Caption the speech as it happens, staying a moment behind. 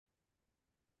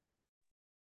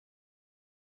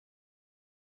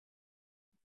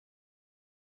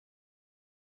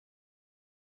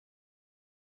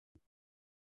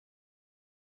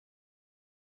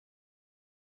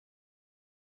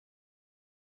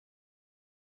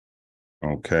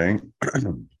Okay.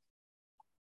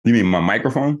 You mean my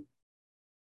microphone?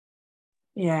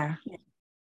 Yeah.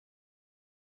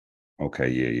 Okay,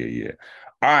 yeah.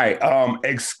 All right,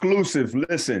 exclusive.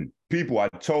 Listen, people, I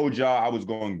told y'all I was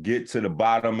going to get to the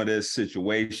bottom of this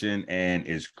situation, and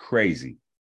it's crazy.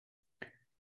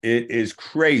 It is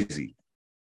crazy.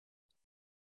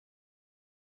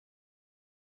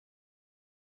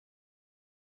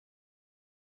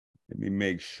 Let me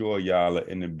make sure y'all are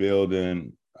in the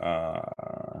building.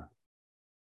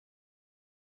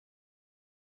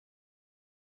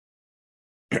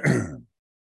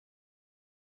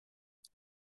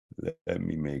 Let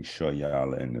me make sure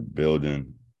y'all are in the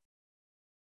building.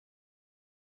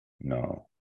 No,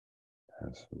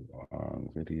 that's the wrong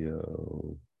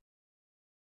video.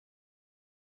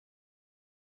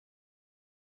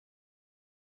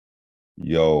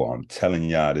 Yo, I'm telling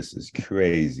y'all, this is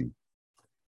crazy.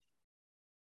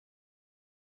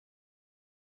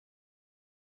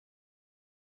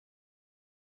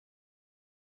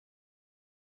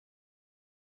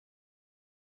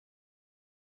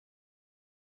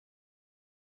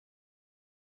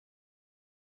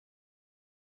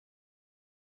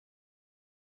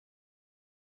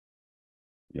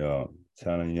 Yo, I'm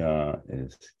telling y'all,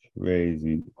 it's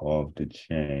crazy off the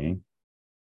chain.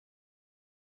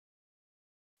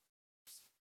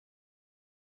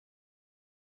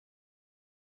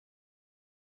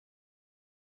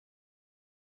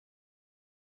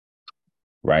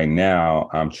 Right now,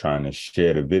 I'm trying to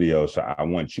share the video. So I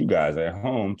want you guys at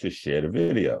home to share the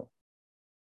video,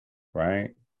 right?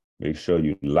 Make sure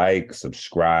you like,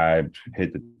 subscribe,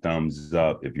 hit the thumbs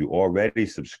up. If you already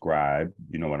subscribed,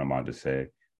 you know what I'm about to say.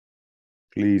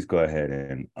 Please go ahead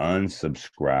and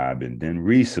unsubscribe and then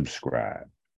resubscribe.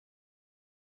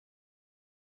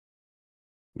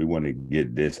 We want to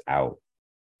get this out.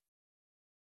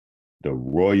 The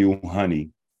royal honey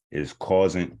is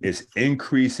it's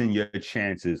increasing your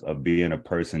chances of being a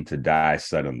person to die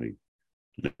suddenly.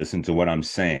 Listen to what I'm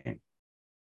saying.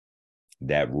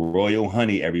 That royal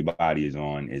honey everybody is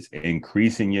on is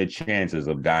increasing your chances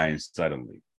of dying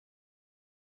suddenly.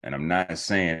 And I'm not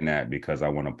saying that because I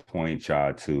want to point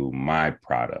y'all to my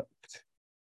product,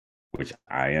 which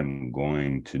I am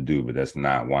going to do, but that's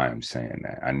not why I'm saying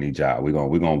that. I need y'all. We're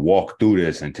gonna walk through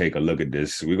this and take a look at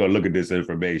this. We're gonna look at this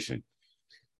information.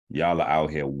 Y'all are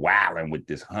out here wilding with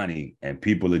this honey, and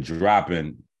people are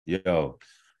dropping. Yo,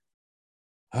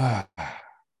 I'll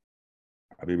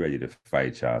be ready to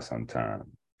fight y'all sometime.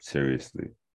 Seriously.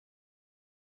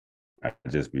 I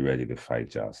just be ready to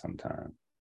fight y'all sometime.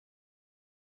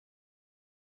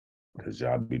 Because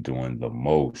y'all be doing the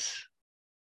most.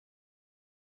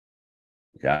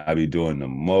 Y'all be doing the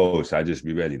most. I just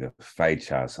be ready to fight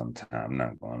y'all sometime. I'm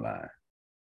not gonna lie.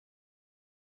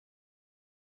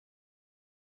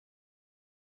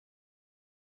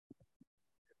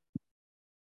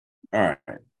 All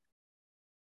right.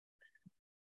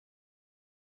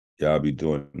 Y'all be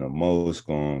doing the most,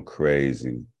 going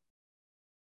crazy.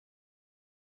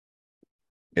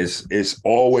 It's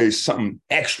always something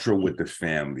extra with the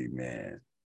family, man.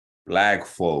 Black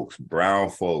folks, brown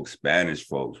folks, Spanish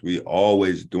folks, we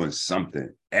always doing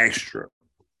something extra.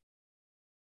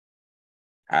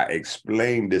 I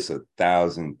explained this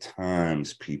 1,000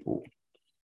 times, people,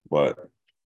 but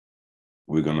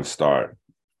we're gonna start.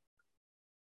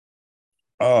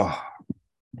 Oh,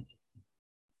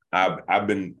 I've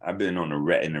been on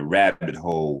in the rabbit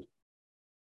hole.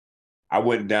 I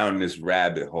went down this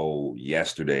rabbit hole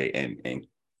yesterday, and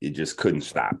it just couldn't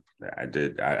stop.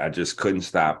 I just couldn't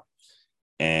stop,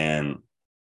 and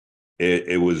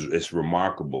it's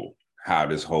remarkable how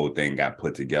this whole thing got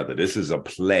put together. This is a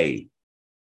play.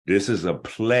 This is a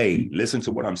play. Listen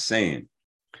to what I'm saying.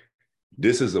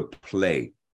 This is a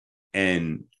play,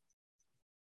 and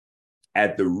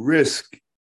at the risk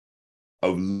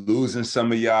of losing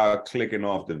some of y'all clicking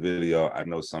off the video, I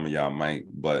know some of y'all might,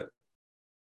 but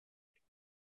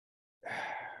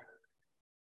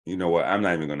you know what? I'm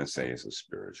not even going to say it's a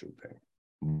spiritual thing.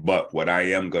 But what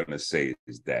I am going to say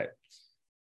is that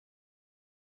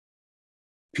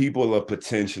people are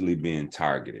potentially being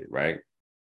targeted, right?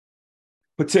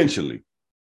 Potentially.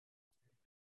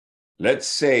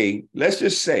 Let's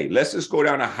just go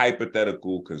down a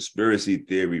hypothetical conspiracy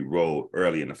theory road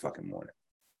early in the fucking morning,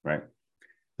 right?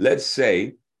 Let's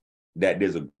say that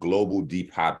there's a global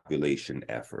depopulation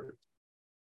effort.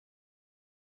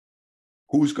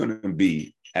 Who's going to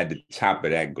be at the top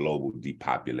of that global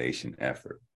depopulation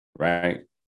effort, right?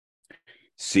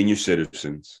 Senior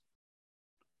citizens,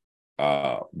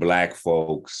 Black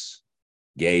folks,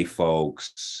 gay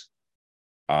folks,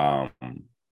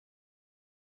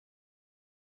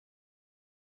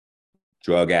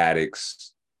 drug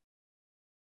addicts,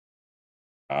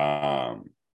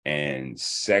 and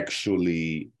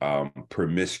sexually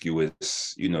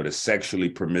promiscuous, the sexually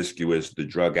promiscuous, the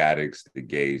drug addicts, the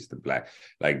gays, the black,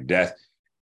 like death.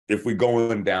 If we're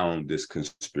going down this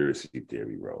conspiracy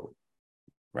theory road,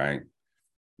 right?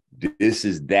 This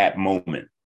is that moment.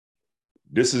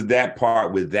 This is that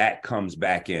part where that comes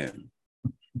back in,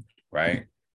 right?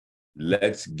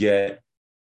 Let's get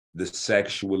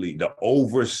the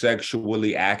over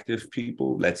sexually active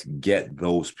people, let's get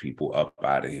those people up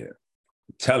out of here.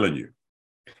 I'm telling you,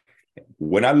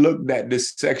 when I looked at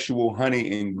this sexual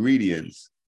honey ingredients,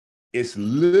 it's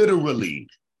literally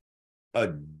a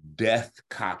death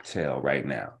cocktail right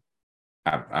now.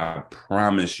 I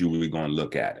promise you we're going to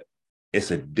look at it.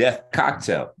 It's a death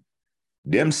cocktail.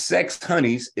 Them sex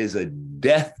honeys is a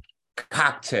death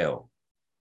cocktail.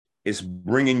 It's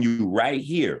bringing you right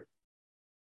here.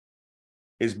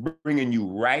 It's bringing you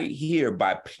right here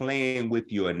by playing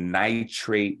with your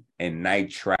nitrate and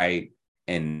nitrite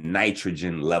and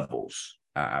nitrogen levels.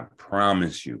 I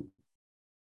promise you.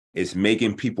 It's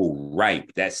making people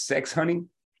ripe. That sex honey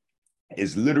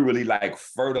is literally like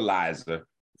fertilizer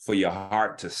for your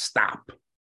heart to stop.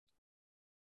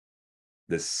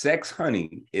 The sex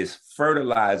honey is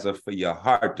fertilizer for your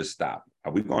heart to stop.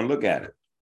 Are we going to look at it?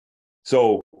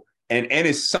 So, and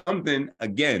it's something,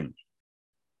 again,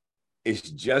 it's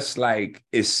just like,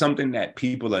 it's something that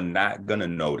people are not going to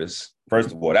notice.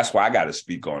 First of all, that's why I got to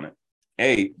speak on it.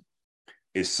 A,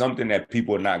 it's something that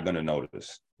people are not going to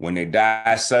notice. When they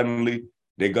die suddenly,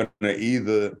 they're going to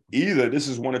either this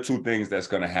is one or two things that's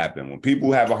going to happen. When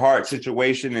people have a heart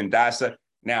situation and die suddenly,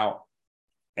 now,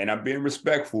 and I'm being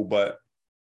respectful, but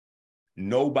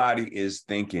nobody is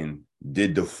thinking,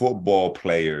 did the football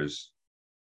players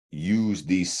use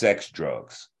these sex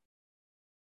drugs?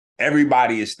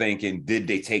 Everybody is thinking, did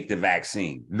they take the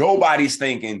vaccine? Nobody's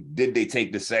thinking, did they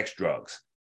take the sex drugs?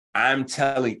 I'm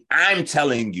telling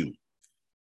you,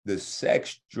 the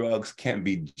sex drugs can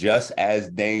be just as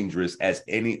dangerous as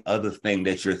any other thing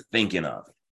that you're thinking of.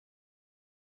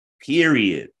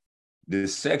 Period. The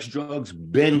sex drugs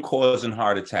been causing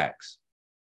heart attacks.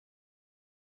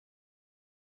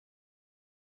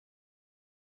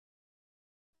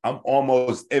 I'm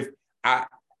almost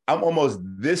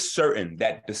this certain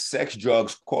that the sex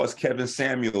drugs caused Kevin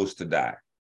Samuels to die.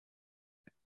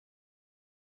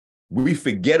 We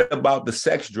forget about the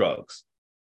sex drugs.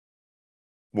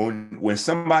 When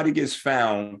somebody gets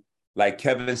found like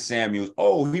Kevin Samuels,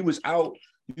 oh, he was out,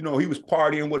 he was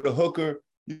partying with a hooker,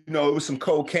 it was some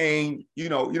cocaine,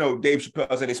 Dave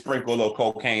Chappelle said they sprinkle a little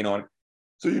cocaine on it.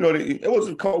 So, it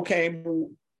wasn't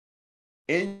cocaine.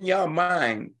 In your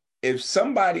mind, if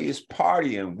somebody is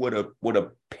partying with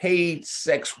a paid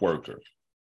sex worker,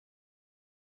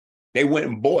 they went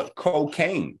and bought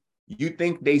cocaine. You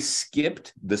think they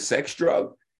skipped the sex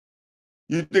drug?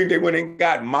 You think they went and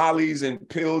got mollies and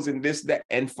pills and this, that,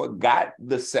 and forgot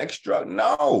the sex drug?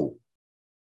 No.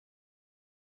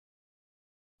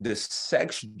 The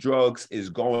sex drugs is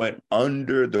going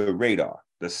under the radar.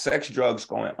 The sex drugs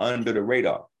going under the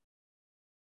radar.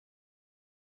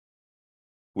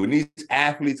 When these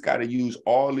athletes got to use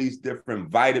all these different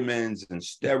vitamins and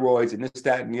steroids and this,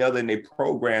 that, and the other, and they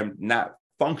program not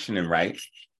functioning right,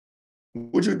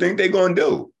 what you think they're going to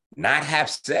do? Not have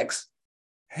sex?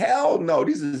 Hell no.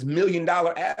 These are $1 million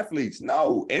athletes.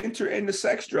 No, enter in the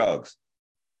sex drugs.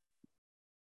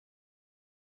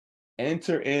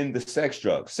 Enter in the sex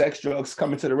drugs. Sex drugs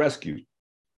coming to the rescue.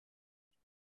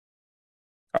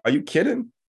 Are you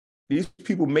kidding? These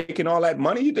people making all that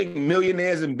money? You think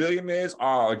millionaires and billionaires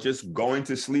are just going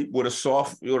to sleep with a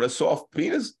soft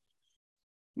penis?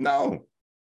 No.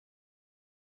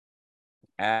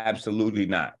 Absolutely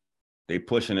not. They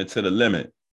pushing it to the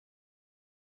limit.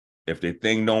 If the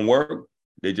thing don't work,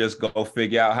 they just go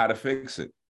figure out how to fix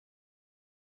it.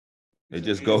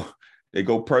 They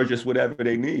go purchase whatever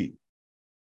they need.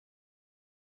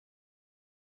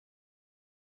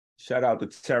 Shout out to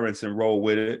Terrence and Roll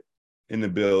With It in the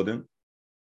building.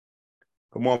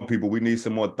 Come on, people. We need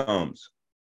some more thumbs.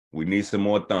 We need some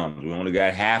more thumbs. We only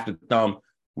got half the thumb.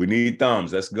 We need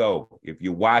thumbs. Let's go. If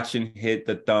you're watching, hit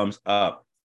the thumbs up.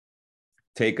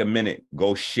 Take a minute.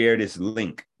 Go share this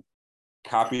link.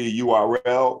 Copy the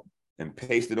URL and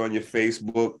paste it on your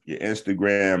Facebook, your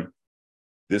Instagram.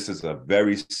 This is a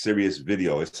very serious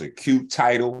video. It's a cute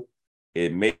title.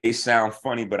 It may sound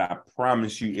funny, but I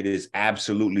promise you it is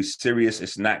absolutely serious.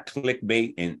 It's not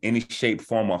clickbait in any shape,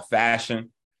 form, or fashion.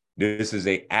 This is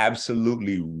a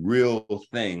absolutely real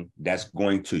thing that's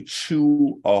going to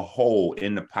chew a hole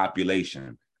in the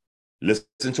population.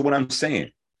 Listen to what I'm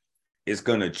saying. It's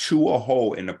going to chew a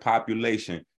hole in the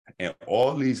population And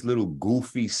all these little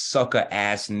goofy sucker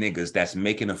ass niggas that's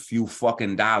making a few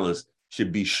fucking dollars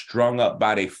should be strung up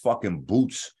by their fucking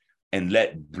boots and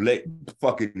let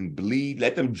fucking bleed,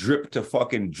 let them drip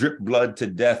blood to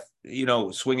death, you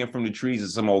know, swinging from the trees or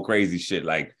some old crazy shit.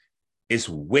 Like, it's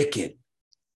wicked.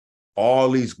 All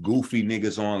these goofy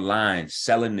niggas online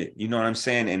selling it, you know what I'm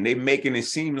saying? And they making it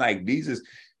seem like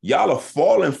y'all are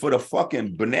falling for the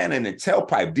fucking banana in the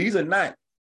tailpipe. These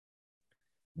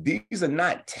are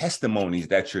not testimonies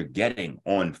that you're getting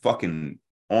on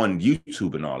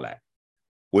YouTube and all that.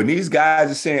 When these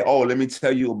guys are saying, oh, let me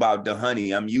tell you about the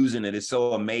honey, I'm using it, it's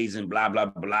so amazing, blah, blah,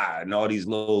 blah, and all these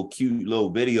little cute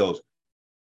little videos,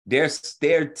 they're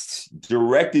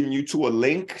directing you to a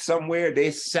link somewhere.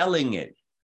 They're selling it.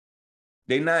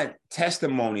 They're not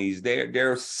testimonies.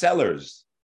 They're sellers.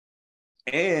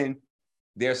 And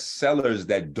they're sellers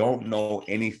that don't know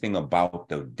anything about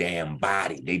the damn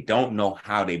body. They don't know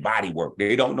how their body work.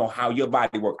 They don't know how your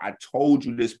body work. I told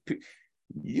you this.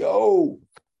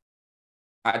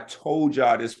 I told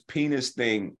y'all this penis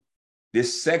thing,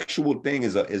 this sexual thing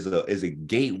is a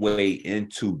gateway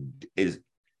into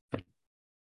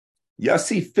y'all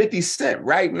see 50 Cent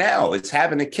right now is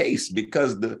having a case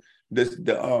because the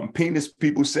penis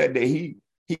people said that he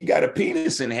got a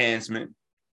penis enhancement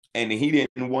and he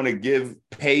didn't want to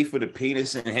pay for the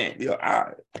penis enhancement.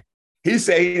 He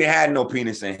said he had no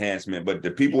penis enhancement, but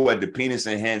the people at the penis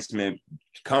enhancement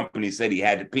company said he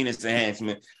had the penis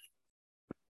enhancement.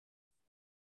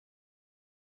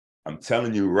 I'm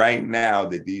telling you right now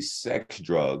that these sex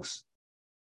drugs,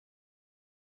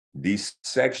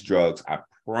 I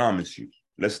promise you,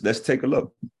 let's take a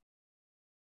look.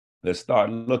 Let's start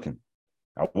looking.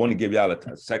 I want to give y'all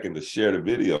a second to share the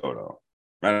video though.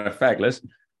 Matter of fact,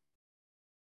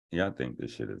 y'all think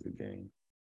this shit is a game.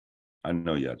 I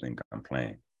know y'all think I'm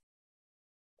playing.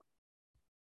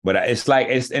 But it's like,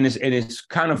 it's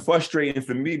kind of frustrating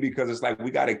for me because it's like, we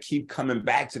got to keep coming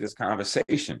back to this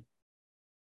conversation.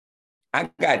 I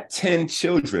got 10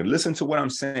 children. Listen to what I'm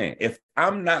saying. If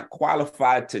I'm not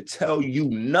qualified to tell you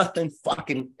nothing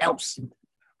fucking else,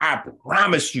 I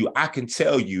promise you, I can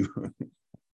tell you.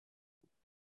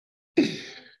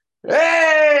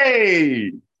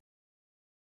 Hey!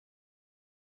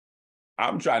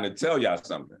 I'm trying to tell y'all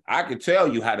something. I can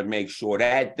tell you how to make sure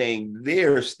that thing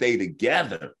there stay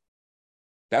together.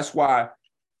 That's why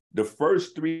the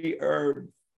first 3 herbs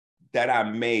that I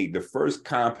made, the first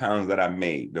compounds that I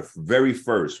made, the very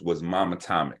first was Mama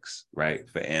Tonics, right?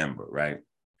 For Amber, right?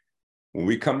 When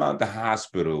we come out the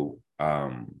hospital,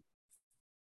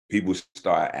 people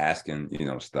start asking,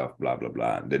 stuff, blah, blah,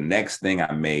 blah. The next thing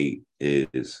I made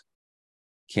is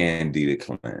Candida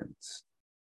Cleanse.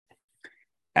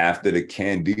 After the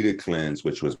Candida Cleanse,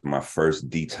 which was my first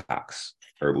detox,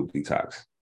 herbal detox,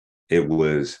 it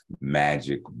was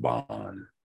Magic Bond.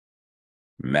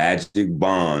 Magic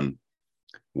Bond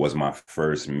was my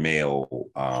first male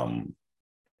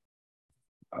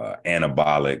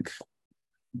anabolic,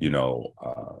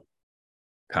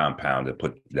 compound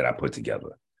that I put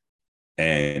together.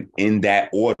 And in that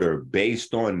order,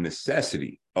 based on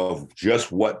necessity of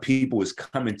just what people is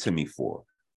coming to me for.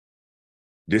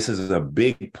 This is a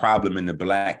big problem in the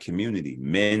Black community.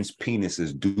 Men's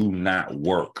penises do not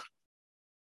work.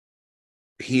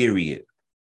 Period.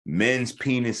 Men's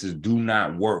penises do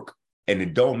not work. And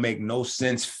it don't make no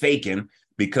sense faking,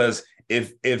 because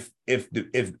if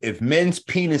men's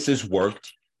penises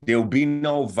worked, there'll be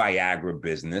no Viagra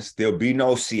business. There'll be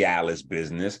no Cialis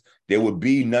business. There would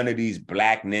be none of these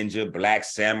Black Ninja, Black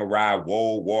Samurai,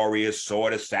 Woe Warrior,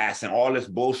 Sword Assassin, all this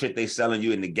bullshit they selling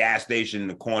you in the gas station, in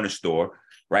the corner store,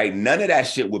 right? None of that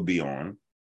shit would be on,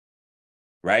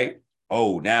 right?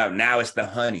 Oh, now it's the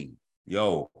honey.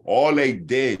 Yo, all they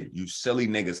did, you silly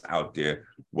niggas out there,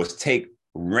 was take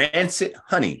rancid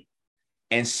honey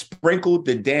and sprinkle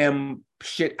the damn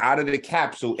shit out of the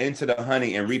capsule into the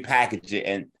honey and repackage it.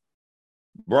 And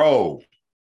bro,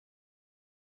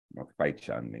 I'm gonna fight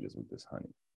y'all niggas with this honey.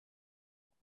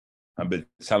 I've been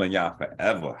telling y'all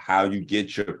forever how you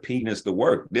get your penis to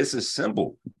work. This is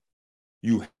simple.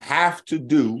 You have to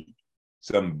do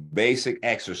some basic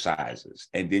exercises,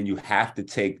 and then you have to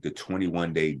take the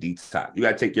 21-day detox. You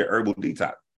got to take your herbal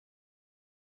detox.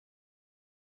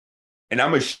 And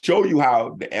I'm going to show you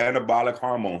how the anabolic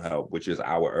hormone help, which is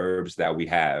our herbs that we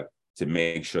have to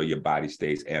make sure your body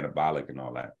stays anabolic and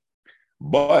all that.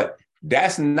 But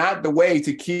that's not the way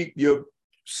to keep your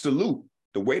salute.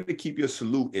 The way to keep your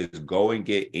salute is go and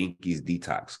get Inky's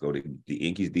Detox. Go to the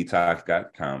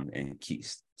Inky'sDetox.com and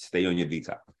stay on your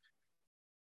detox.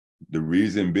 The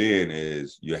reason being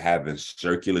is you're having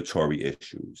circulatory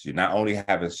issues. You're not only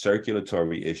having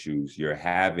circulatory issues, you're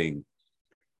having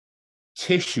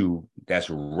tissue that's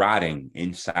rotting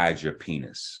inside your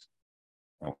penis.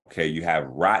 Okay, you have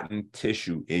rotten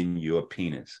tissue in your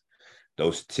penis.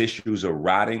 Those tissues are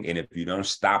rotting, and if you don't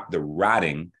stop the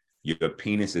rotting, your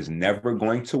penis is never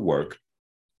going to work.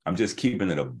 I'm just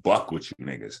keeping it a buck with you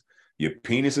niggas. Your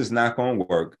penis is not going to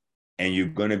work, and you're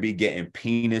going to be getting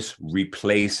penis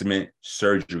replacement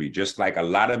surgery, just like a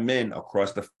lot of men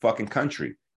across the fucking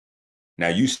country. Now,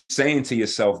 you saying to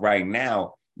yourself right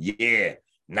now, yeah,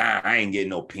 nah, I ain't getting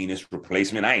no penis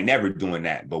replacement. I ain't never doing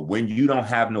that. But when you don't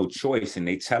have no choice and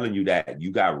they telling you that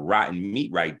you got rotten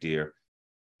meat right there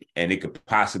and it could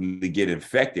possibly get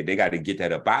infected, they got to get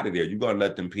that up out of there. You're going to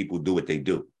let them people do what they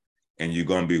do. And you're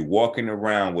going to be walking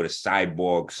around with a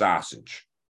cyborg sausage.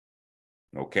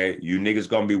 Okay? You niggas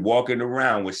going to be walking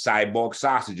around with cyborg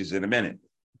sausages in a minute.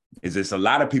 Is there's a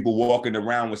lot of people walking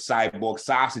around with cyborg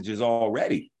sausages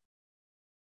already.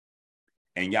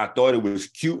 And y'all thought it was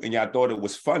cute and y'all thought it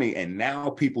was funny. And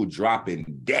now people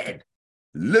dropping dead,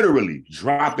 literally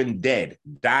dropping dead,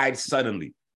 died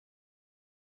suddenly.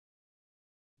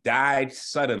 Died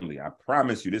suddenly. I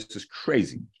promise you, this is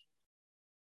crazy.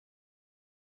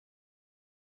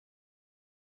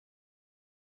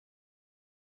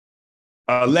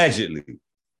 Allegedly,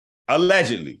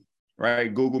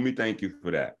 right? Google me. Thank you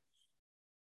for that.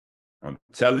 I'm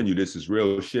telling you, this is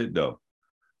real shit though.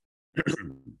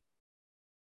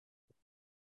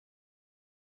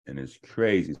 And it's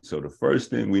crazy. So the first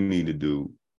thing we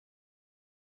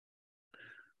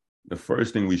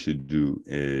should do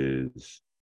is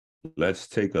let's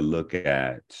take a look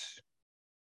at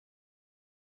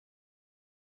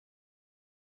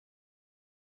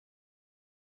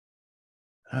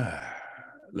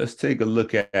let's take a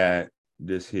look at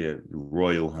this here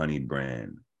Royal Honey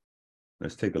brand.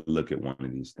 Let's take a look at one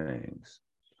of these things.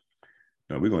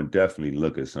 Now, we're going to definitely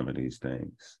look at some of these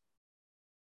things.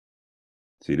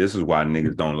 See, this is why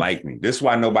niggas don't like me. This is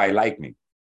why nobody like me.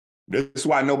 This is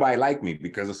why nobody like me,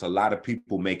 because it's a lot of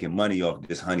people making money off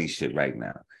this honey shit right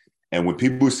now. And when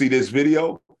people see this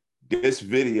video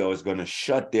is going to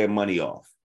shut their money off.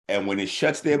 And when it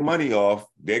shuts their money off,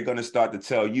 they're going to start to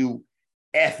tell you,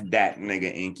 F that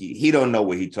nigga Inky. He don't know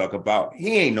what he talk about.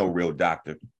 He ain't no real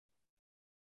doctor.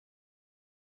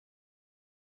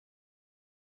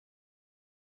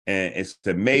 And it's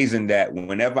amazing that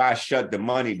whenever I shut the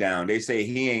money down, they say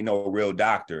he ain't no real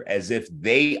doctor, as if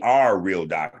they are real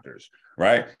doctors,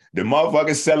 right? The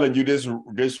motherfuckers selling you this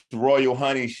Royal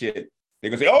Honey shit, they're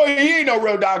going to say, oh, he ain't no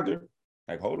real doctor.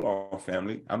 Like, hold on,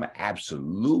 family. I'm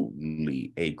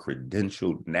absolutely a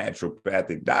credentialed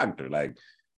naturopathic doctor. Like,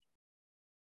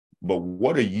 but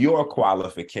what are your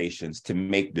qualifications to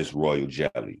make this royal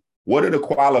jelly? What are the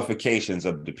qualifications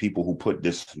of the people who put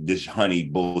this honey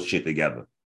bullshit together?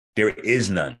 There is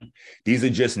none. These are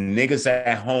just niggas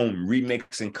at home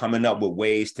remixing, coming up with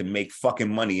ways to make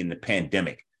fucking money in the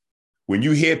pandemic. When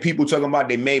you hear people talking about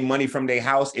they made money from their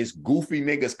house, it's goofy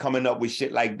niggas coming up with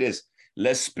shit like this.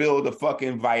 Let's spill the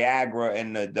fucking Viagra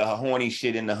and the horny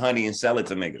shit in the honey and sell it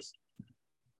to niggas.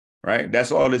 Right?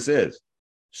 That's all this is.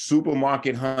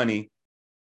 Supermarket honey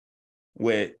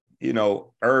with,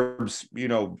 herbs,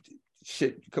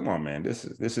 shit. Come on, man.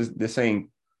 This ain't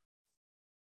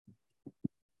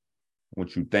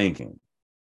what you thinking.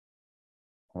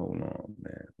 Hold on,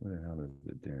 man. Where the hell is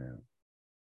it down?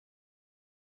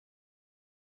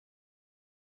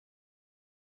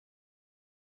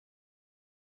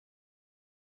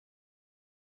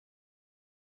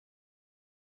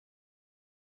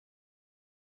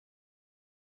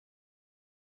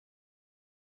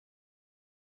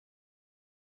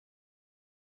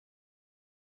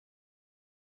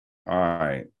 All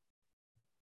right.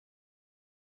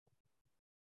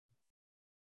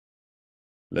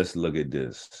 Let's look at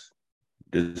this.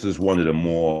 This is one of the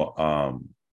more, I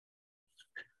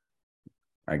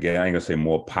ain't gonna say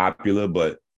more popular,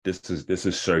 but this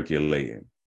is circulating.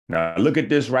 Now look at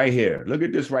this right here. Look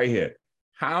at this right here.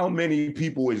 How many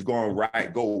people is going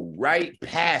go right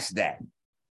past that?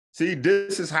 See,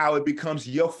 this is how it becomes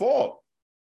your fault.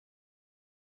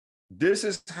 This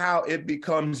is how it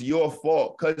becomes your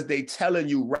fault, because they telling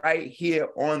you right here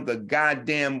on the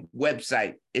goddamn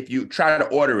website, if you try to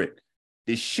order it,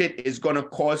 this shit is going to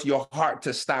cause your heart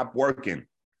to stop working.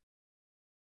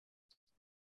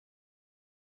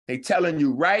 They telling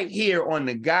you right here on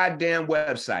the goddamn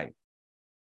website,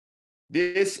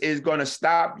 this is going to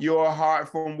stop your heart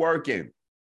from working.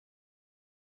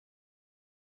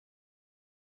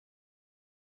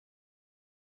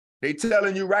 They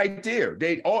telling you right there.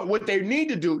 What they need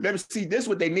to do, let me see, this is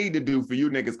what they need to do for you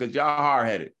niggas, because y'all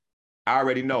hard-headed. I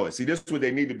already know it. See, this is what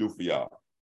they need to do for y'all.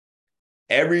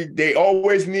 They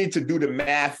always need to do the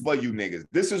math for you niggas.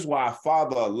 This is why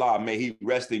Father Allah, may he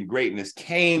rest in greatness,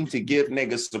 came to give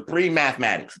niggas supreme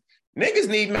mathematics. Niggas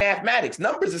need mathematics.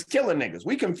 Numbers is killing niggas.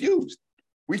 We confused.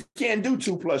 We can't do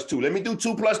 2 plus 2. Let me do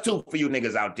 2 plus 2 for you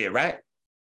niggas out there, right?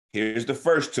 Here's the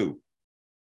first two.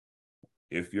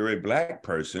 If you're a Black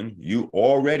person, you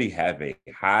already have a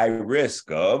high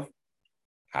risk of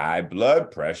high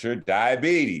blood pressure,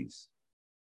 diabetes.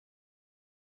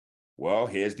 Well,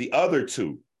 here's the other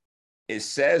two. It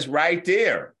says right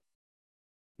there,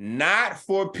 not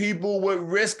for people with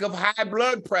risk of high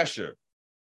blood pressure.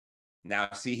 Now,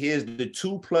 see, here's the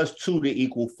 2 plus 2 to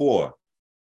equal 4.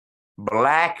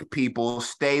 Black people,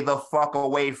 stay the fuck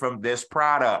away from this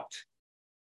product.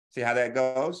 See how that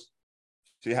goes?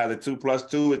 See how the 2 plus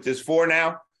 2 is just 4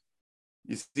 now?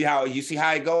 You see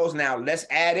how it goes? Now let's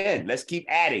add in. Let's keep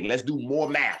adding. Let's do more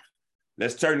math.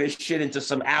 Let's turn this shit into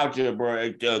some algebra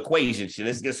equation shit.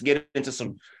 Let's just get into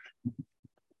some.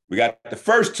 We got the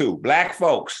first two, Black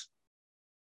folks.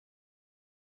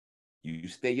 You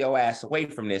stay your ass away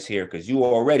from this here because you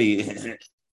already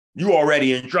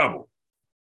in trouble.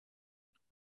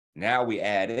 Now we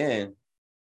add in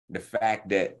the fact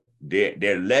that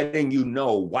they're letting you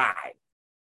know why.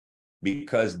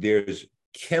 Because there's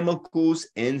chemicals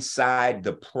inside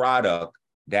the product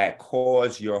that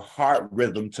cause your heart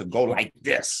rhythm to go like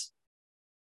this.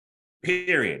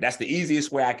 Period. That's the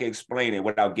easiest way I can explain it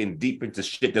without getting deep into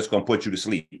shit that's going to put you to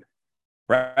sleep.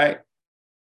 Right?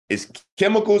 It's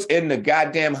chemicals in the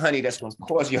goddamn honey that's going to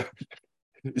cause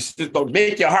it's just going to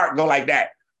make your heart go like that.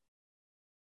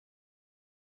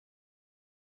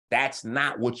 That's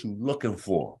not what you're looking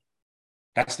for.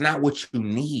 That's not what you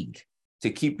need to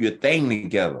keep your thing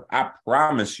together. I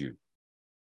promise you.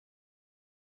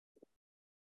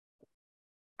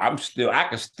 I can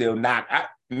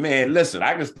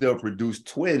still produce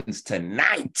twins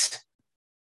tonight.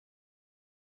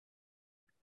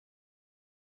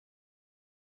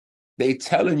 They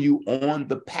telling you on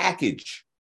the package.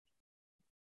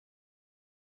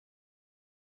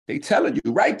 They telling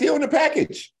you right there on the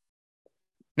package.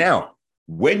 Now,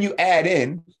 when you add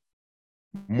in,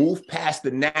 move past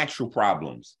the natural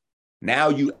problems. Now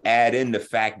you add in the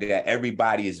fact that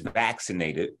everybody is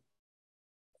vaccinated,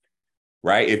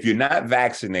 right? If you're not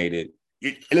vaccinated,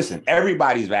 listen,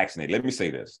 everybody's vaccinated. Let me say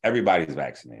this. Everybody's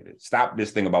vaccinated. Stop this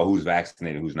thing about who's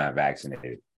vaccinated, who's not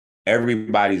vaccinated.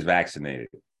 Everybody's vaccinated.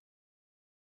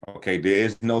 Okay, there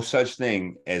is no such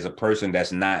thing as a person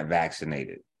that's not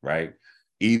vaccinated, right?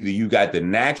 Either you got the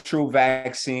natural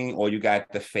vaccine or you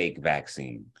got the fake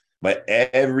vaccine. But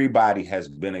everybody has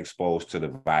been exposed to the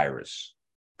virus,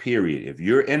 period. If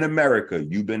you're in America,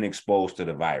 you've been exposed to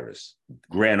the virus.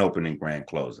 Grand opening, grand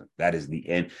closing. That is the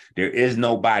end. There is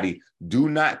nobody. Do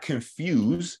not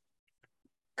confuse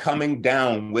coming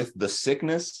down with the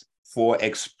sickness for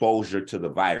exposure to the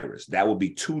virus. That will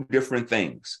be two different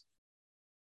things.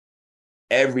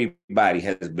 Everybody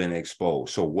has been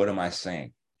exposed. So what am I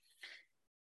saying?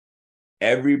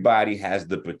 Everybody has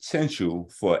the potential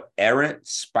for errant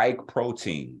spike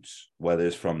proteins, whether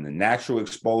it's from the natural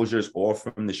exposures or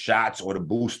from the shots or the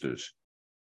boosters,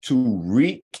 to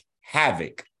wreak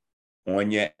havoc on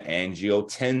your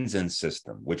angiotensin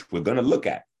system, which we're going to look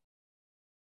at.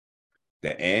 The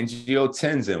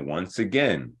angiotensin, once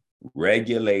again,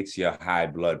 regulates your high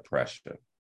blood pressure.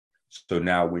 So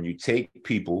now when you take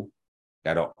people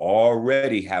that are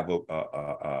already have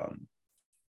a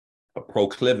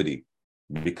proclivity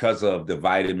because of the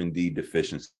vitamin D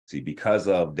deficiency, because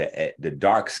of the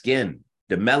dark skin,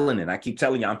 the melanin. I keep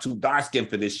telling you, I'm too dark skinned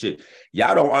for this shit.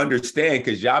 Y'all don't understand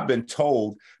because y'all been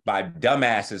told by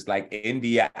dumbasses like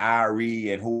India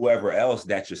Ari and whoever else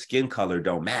that your skin color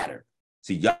don't matter.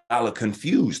 See, y'all are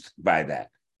confused by that.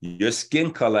 Your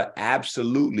skin color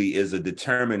absolutely is a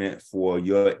determinant for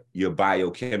your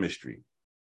biochemistry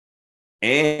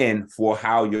and for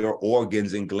how your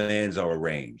organs and glands are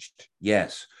arranged.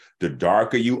 Yes. The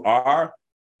darker you are,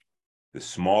 the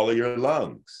smaller your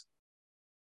lungs.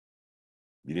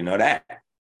 You didn't know that?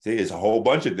 See, it's a whole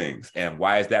bunch of things. And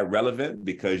why is that relevant?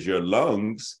 Because your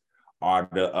lungs are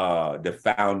the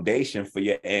foundation for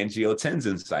your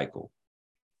angiotensin cycle.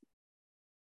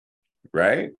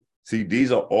 Right? See,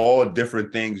 these are all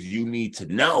different things you need to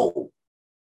know.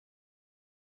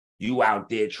 You out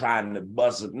there trying to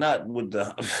bust a nut with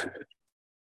the...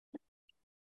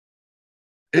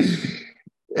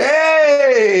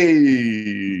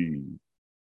 Hey,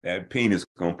 that penis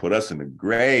gonna put us in the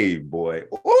grave, boy.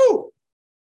 Ooh.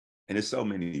 And there's so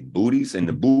many booties, and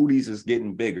the booties is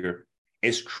getting bigger.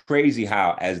 It's crazy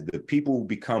how, as the people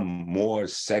become more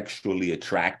sexually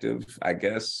attractive, I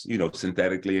guess,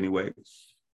 synthetically anyway,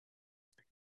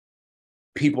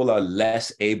 people are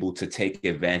less able to take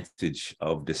advantage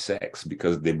of the sex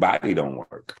because their body don't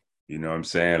work. You know what I'm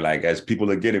saying? Like, as people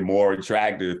are getting more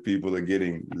attractive, people are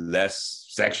getting less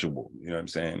sexual. You know what I'm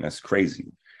saying? That's crazy,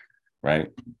 right?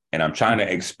 And I'm trying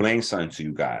to explain something to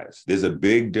you guys. There's a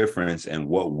big difference in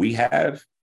what we have.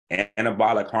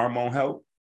 Anabolic hormone help.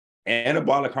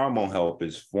 Anabolic hormone help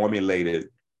is formulated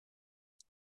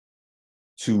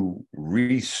to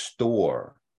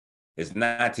restore. It's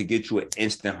not to get you an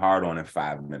instant hard on in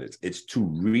 5 minutes. It's to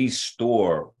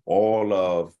restore all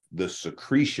of the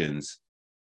secretions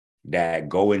that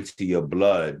go into your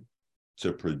blood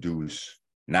to produce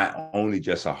not only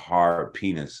just a hard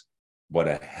penis, but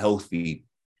a healthy,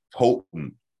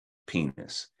 potent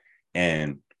penis.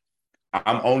 And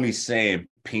I'm only saying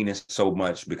penis so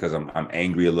much because I'm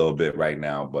angry a little bit right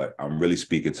now, but I'm really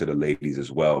speaking to the ladies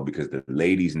as well, because the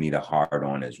ladies need a hard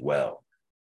on as well.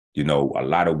 You know, a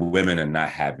lot of women are not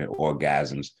having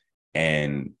orgasms,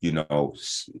 and, you know,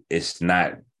 it's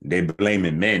not, they're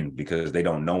blaming men because they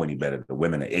don't know any better. The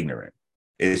women are ignorant.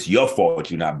 It's your fault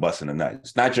you're not busting a nut.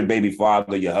 It's not your baby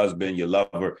father, your husband, your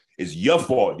lover. It's your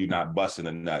fault you're not busting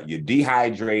a nut. You're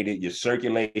dehydrated, your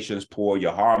circulation's poor,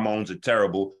 your hormones are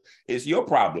terrible. It's your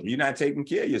problem. You're not taking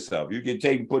care of yourself. You can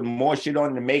putting more shit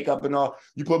on the makeup and all.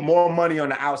 You put more money on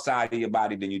the outside of your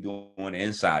body than you do on the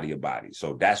inside of your body.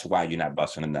 So that's why you're not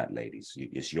busting a nut, ladies.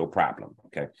 It's your problem,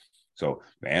 okay? So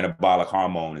the anabolic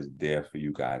hormone is there for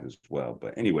you guys as well.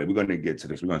 But anyway, we're going to get to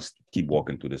this. We're going to keep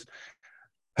walking through this.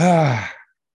 I'm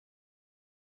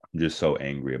just so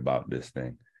angry about this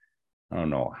thing. I don't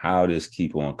know how this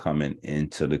keep on coming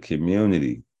into the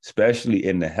community, especially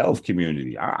in the health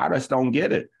community. I just don't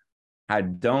get it. I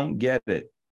don't get it.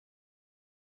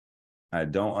 I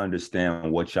don't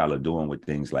understand what y'all are doing with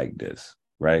things like this,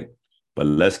 right? But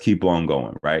let's keep on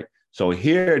going, right? So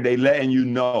here they letting you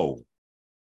know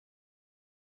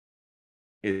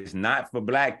it's not for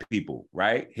Black people,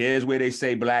 right? Here's where they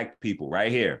say Black people,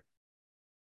 right here.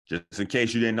 Just in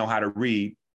case you didn't know how to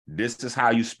read, this is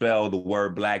how you spell the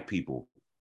word Black people.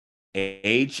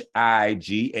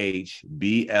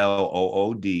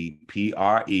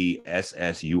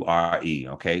 HIGHBLOODPRESSURE.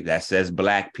 Okay, that says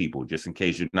Black people, just in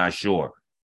case you're not sure,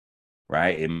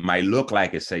 right? It might look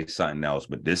like it says something else,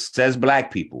 but this says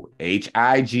Black people.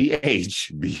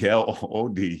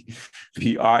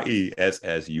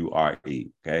 HIGHBLOODPRESSURE.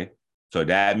 Okay, so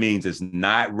that means it's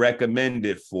not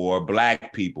recommended for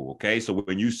Black people. Okay, so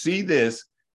when you see this,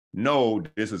 no,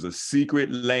 this is a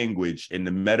secret language in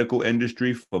the medical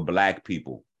industry for Black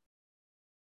people.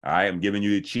 All right, I'm giving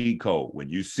you a cheat code. When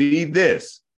you see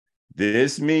this,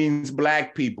 this means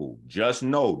Black people. Just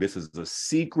know this is a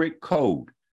secret code.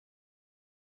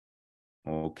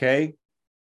 Okay?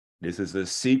 This is a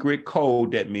secret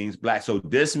code that means Black. So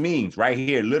this means right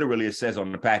here, literally it says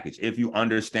on the package, if you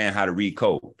understand how to read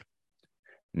code,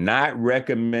 not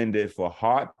recommended for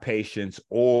heart patients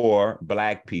or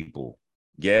Black people.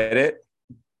 Get it?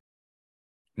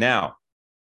 Now,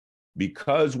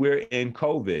 because we're in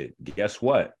COVID, guess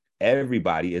what?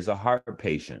 Everybody is a heart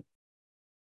patient.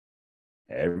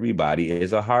 Everybody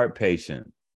is a heart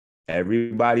patient.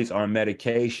 Everybody's on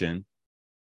medication.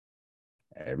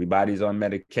 Everybody's on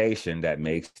medication that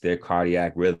makes their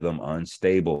cardiac rhythm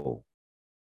unstable.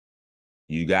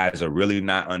 You guys are really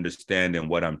not understanding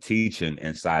what I'm teaching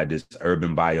inside this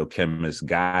urban biochemist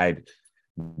guidebook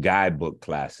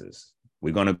classes.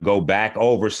 We're going to go back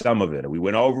over some of it. We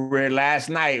went over it last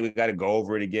night. We got to go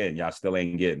over it again. Y'all still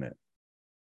ain't getting it.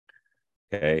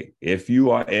 Okay. If you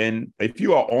are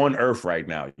on earth right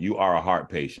now, you are a heart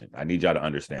patient. I need y'all to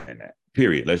understand that.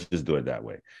 Period. Let's just do it that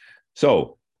way.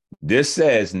 So this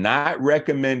says not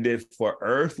recommended for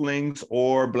earthlings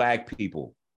or Black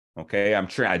people. Okay.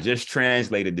 I just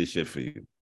translated this shit for you.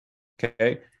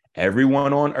 Okay.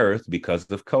 Everyone on earth, because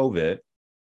of COVID,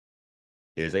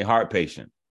 is a heart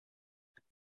patient.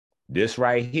 This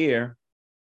right here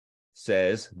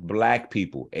says Black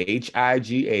people,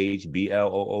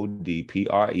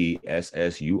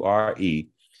 HIGHBLOODPRESSURE,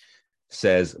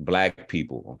 says Black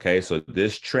people. Okay, so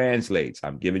this translates.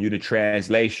 I'm giving you the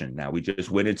translation. Now, we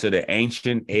just went into the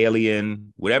ancient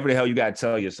alien, whatever the hell you got to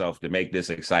tell yourself to make this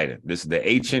exciting. This is the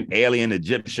ancient alien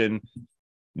Egyptian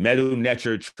Medu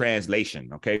Neter translation.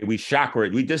 Okay, we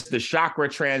just the chakra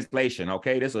translation.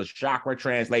 Okay, this is a chakra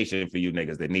translation for you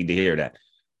niggas that need to hear that.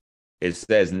 It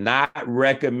says not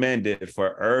recommended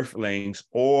for earthlings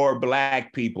or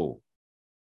Black people.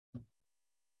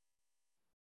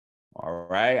 All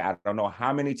right. I don't know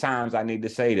how many times I need to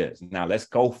say this. Now let's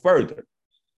go further.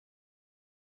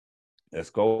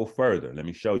 Let's go further. Let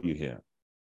me show you here.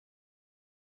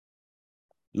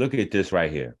 Look at this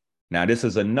right here. Now, this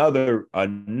is another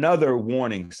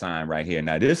warning sign right here.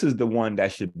 Now, this is the one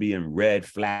that should be in red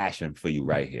flashing for you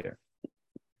right here.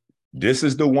 This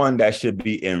is the one that should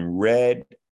be in red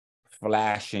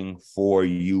flashing for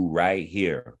you right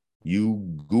here.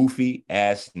 You goofy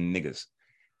ass niggas.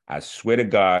 I swear to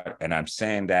God, and I'm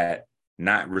saying that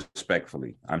not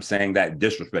respectfully. I'm saying that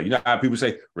disrespect. You know how people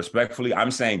say respectfully? I'm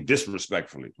saying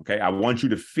disrespectfully, okay? I want you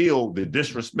to feel the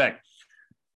disrespect.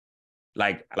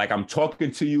 Like I'm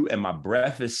talking to you and my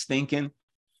breath is stinking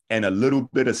and a little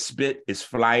bit of spit is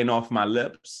flying off my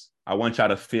lips. I want y'all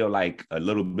to feel like a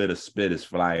little bit of spit is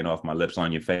flying off my lips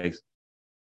on your face.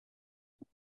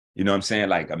 You know what I'm saying?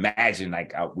 Like, imagine,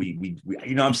 like, we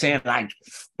you know what I'm saying? Like,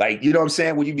 you know what I'm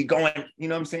saying? When you be going, you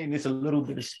know what I'm saying? There's a little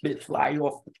bit of spit fly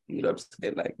off, you know what I'm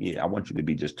saying? Like, yeah, I want you to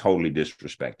be just totally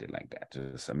disrespected like that.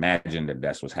 Just imagine that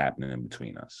that's what's happening in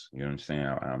between us. You know what I'm saying?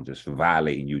 I'm just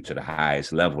violating you to the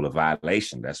highest level of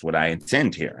violation. That's what I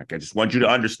intend here. I just want you to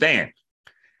understand.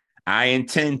 I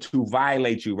intend to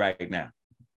violate you right now.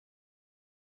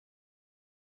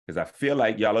 Because I feel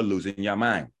like y'all are losing your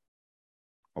mind.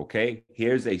 Okay,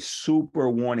 here's a super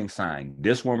warning sign.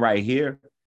 This one right here,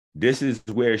 this is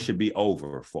where it should be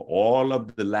over for all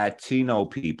of the Latino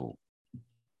people.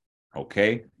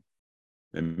 Okay,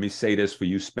 let me say this for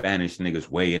you Spanish niggas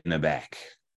way in the back.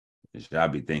 Y'all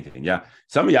be thinking, y'all,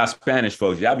 some of y'all Spanish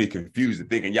folks, y'all be confused and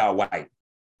thinking y'all white.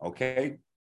 Okay,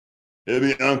 it'll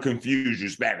be unconfused, you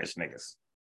Spanish niggas.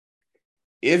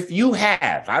 If you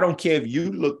have, I don't care if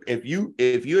you look, if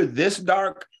you're this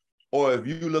dark, or if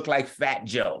you look like Fat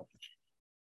Joe,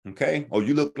 okay? Or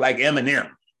you look like Eminem,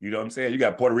 you know what I'm saying? You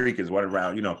got Puerto Ricans running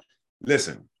around, you know.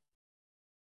 Listen,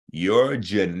 your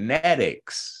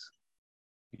genetics,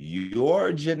 let me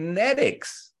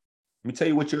tell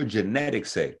you what your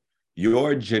genetics say.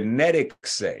 Your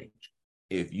genetics say,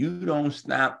 if you don't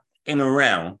stop in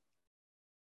around,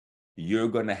 you're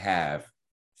gonna have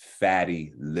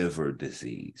fatty liver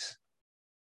disease.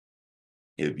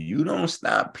 If you don't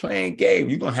stop playing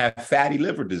games, you're going to have fatty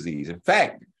liver disease. In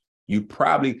fact,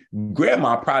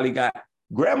 grandma probably got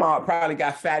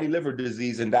fatty liver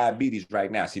disease and diabetes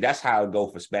right now. See, that's how it go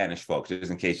for Spanish folks,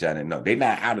 just in case y'all didn't know. They're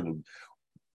not out of the,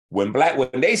 when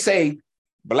they say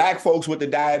black folks with the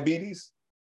diabetes,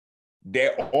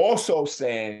 they're also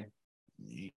saying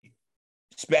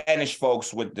Spanish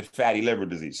folks with the fatty liver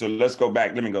disease. So let's go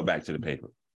back. Let me go back to the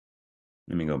paper.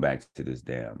 Let me go back to this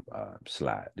damn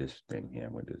slide, this thing here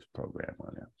with this program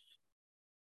on there.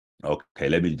 Okay,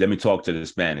 let me talk to the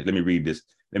Spanish. Let me read this.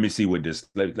 Let me see what this.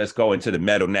 Let's go into the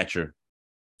metal nature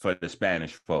for the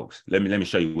Spanish folks. Let me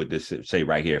show you what this say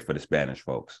right here for the Spanish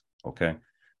folks. Okay.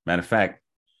 Matter of fact,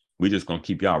 we're just gonna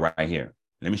keep y'all right here.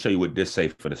 Let me show you what this say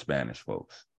for the Spanish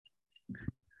folks.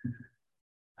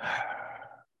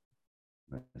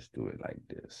 Let's do it like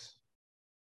this.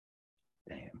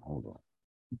 Damn, hold on.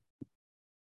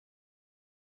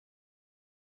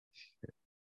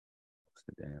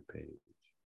 The damn page.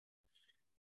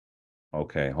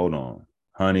 Okay, hold on.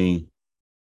 Honey,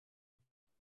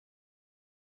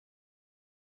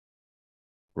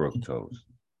 fructose.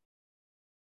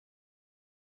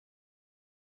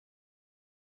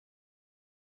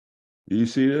 Do you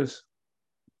see this?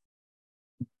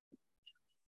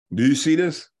 Do you see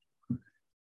this?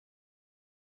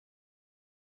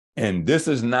 And this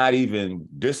is not even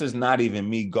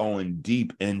me going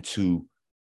deep into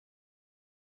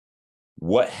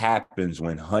what happens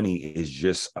when honey is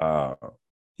just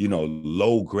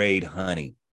low grade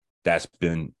honey that's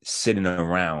been sitting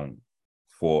around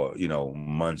for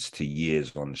months to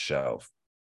years on the shelf.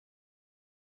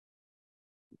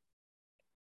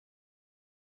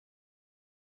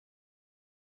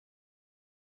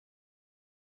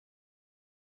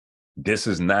 This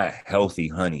is not healthy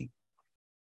honey.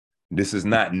 This is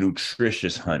not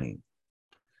nutritious honey.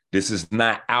 This is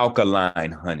not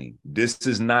alkaline honey. This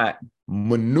is not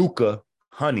Manuka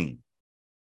honey.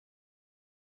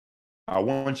 I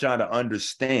want y'all to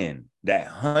understand that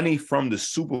honey from the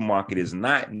supermarket is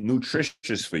not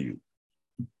nutritious for you.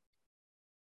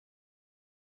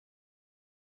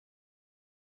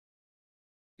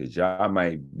 Because y'all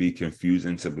might be confused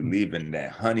into believing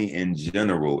that honey in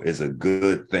general is a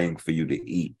good thing for you to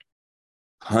eat.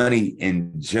 Honey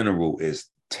in general is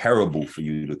terrible for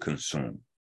you to consume.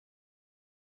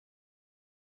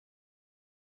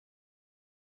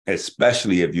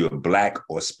 Especially if you're Black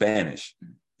or Spanish,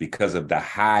 because of the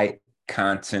high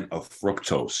content of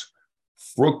fructose.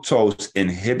 Fructose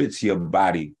inhibits your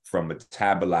body from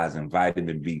metabolizing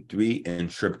vitamin B3 and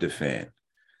tryptophan.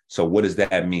 So what does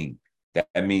that mean?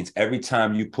 That means every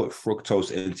time you put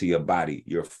fructose into your body,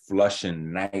 you're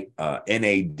flushing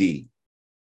NAD,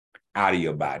 out of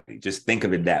your body. Just think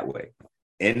of it that way.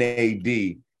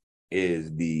 NAD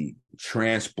is the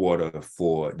transporter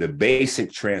for the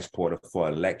basic transporter for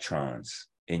electrons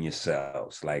in your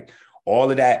cells. Like all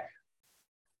of that,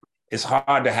 it's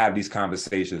hard to have these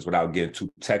conversations without getting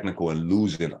too technical and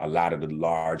losing a lot of the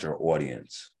larger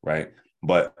audience, right?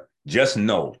 But just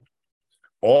know,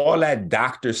 all that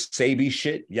Dr. Sabi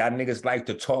shit, y'all niggas like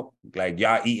to talk, like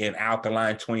y'all eating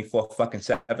alkaline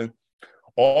 24/7.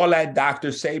 All that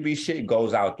Dr. Sabi shit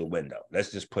goes out the window.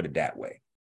 Let's just put it that way.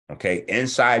 Okay.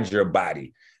 Inside your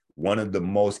body, one of the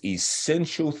most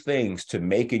essential things to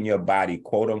making your body,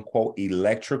 quote unquote,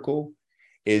 electrical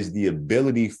is the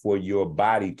ability for your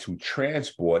body to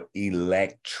transport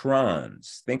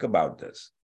electrons. Think about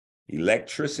this.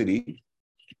 Electricity,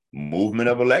 movement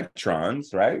of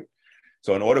electrons, right?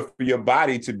 So in order for your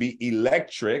body to be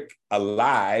electric,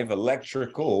 alive,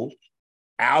 electrical,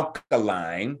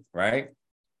 alkaline, right?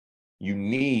 You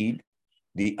need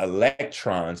the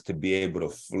electrons to be able to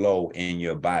flow in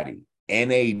your body.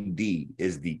 NAD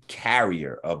is the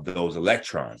carrier of those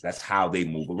electrons. That's how they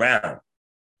move around.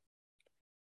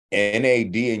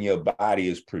 NAD in your body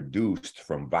is produced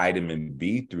from vitamin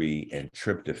B3 and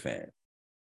tryptophan.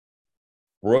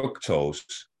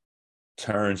 Fructose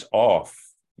turns off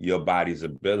your body's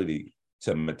ability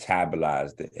to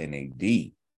metabolize the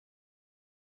NAD.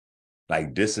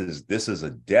 Like this is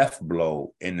a death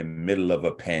blow in the middle of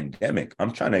a pandemic.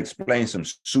 I'm trying to explain some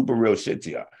super real shit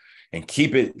to y'all and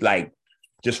keep it like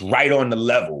just right on the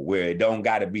level where it don't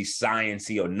got to be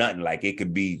sciencey or nothing. Like it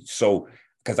could be so,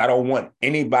 because I don't want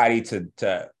anybody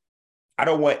to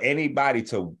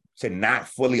not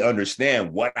fully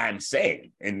understand what I'm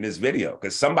saying in this video,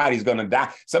 because somebody's gonna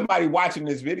die. Somebody watching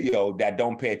this video that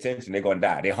don't pay attention, they're gonna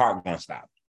die. Their heart gonna stop.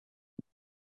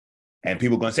 And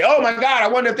people gonna say, oh my God, I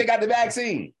wonder if they got the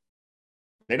vaccine.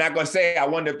 They're not gonna say, I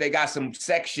wonder if they got some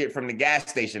sex shit from the gas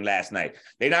station last night.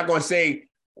 They're not gonna say,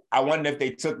 I wonder if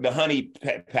they took the honey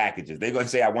packages. They're gonna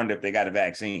say, I wonder if they got a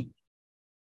vaccine.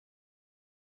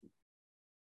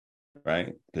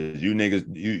 Right? Because you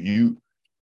niggas, you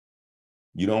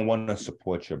don't want to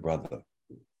support your brother.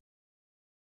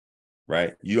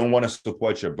 Right? You don't want to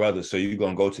support your brother, so you're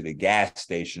going to go to the gas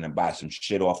station and buy some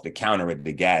shit off the counter at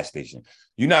the gas station.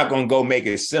 You're not going to go make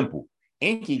it simple.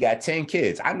 Inky got 10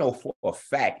 kids. I know for a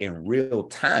fact in real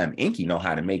time, Inky know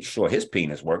how to make sure his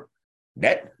penis work.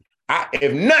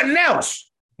 If nothing else,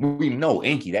 we know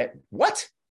Inky that. What?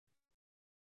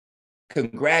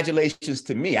 Congratulations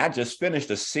to me. I just finished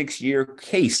a 6-year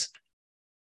case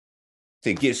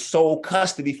to get sole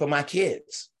custody for my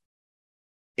kids.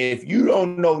 If you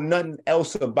don't know nothing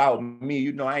else about me,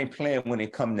 you know I ain't playing when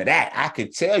it comes to that. I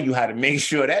could tell you how to make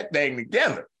sure that thing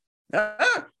together.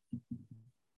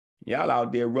 Y'all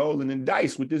out there rolling the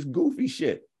dice with this goofy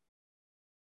shit.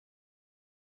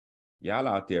 Y'all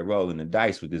out there rolling the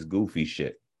dice with this goofy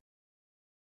shit.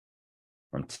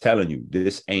 I'm telling you,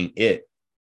 this ain't it.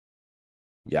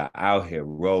 Y'all out here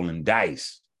rolling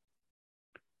dice.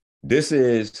 This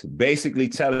is basically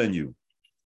telling you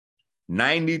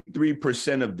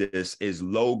 93% of this is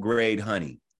low-grade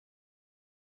honey.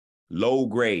 Low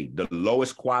grade, the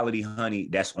lowest quality honey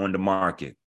that's on the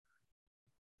market.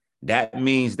 That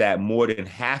means that more than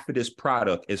half of this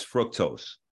product is fructose.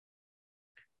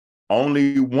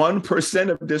 Only 1%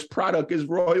 of this product is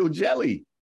royal jelly.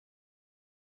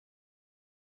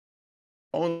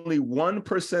 Only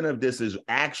 1% of this is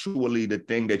actually the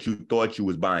thing that you thought you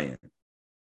was buying.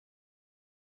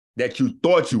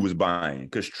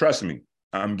 Because trust me,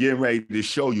 I'm getting ready to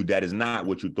show you that is not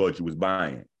what you thought you was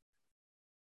buying.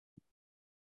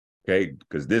 Okay,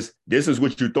 because this is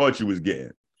what you thought you was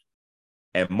getting.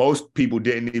 And most people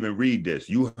didn't even read this.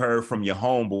 You heard from your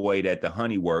homeboy that the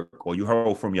honey work, or you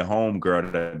heard from your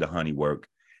homegirl that the honey work.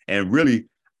 And really,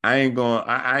 I ain't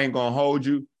gonna hold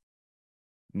you.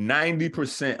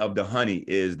 90% of the honey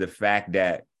is the fact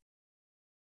that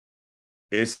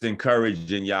it's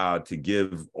encouraging y'all to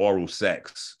give oral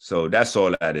sex. So that's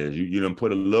all that is. You done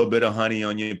put a little bit of honey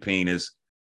on your penis.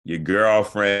 Your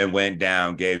girlfriend went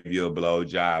down, gave you a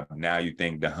blowjob. Now you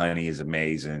think the honey is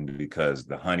amazing because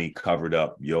the honey covered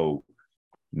up your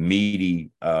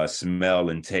meaty smell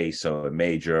and taste. So it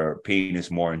made your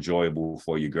penis more enjoyable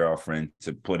for your girlfriend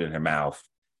to put in her mouth.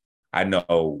 I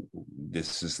know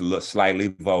this is a slightly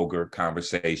vulgar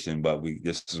conversation, but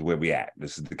this is where we at.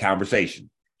 This is the conversation.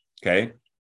 Okay.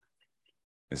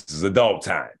 This is adult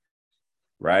time,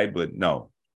 right? But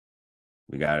no,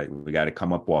 we got to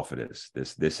come up off of this.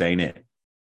 This ain't it.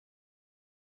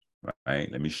 Right?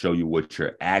 Let me show you what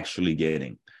you're actually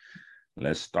getting.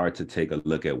 Let's start to take a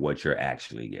look at what you're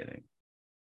actually getting.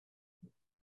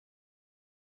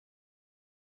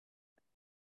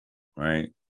 right?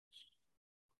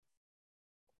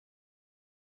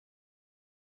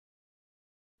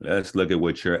 Let's look at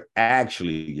what you're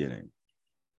actually getting.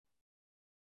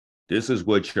 This is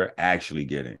what you're actually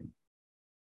getting.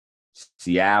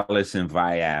 Cialis and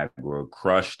Viagra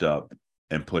crushed up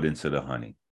and put into the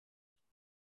honey.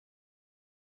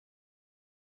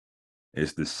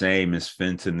 It's the same as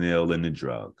fentanyl in the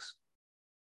drugs.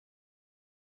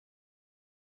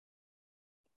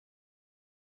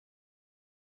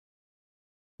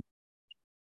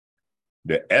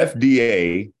 The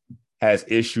FDA has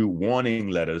issued warning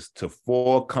letters to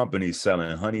 4 companies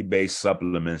selling honey-based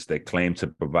supplements that claim to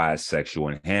provide sexual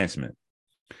enhancement.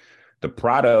 The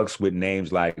products with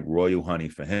names like Royal Honey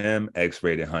for Him,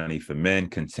 X-Rated Honey for Men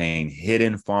contain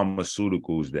hidden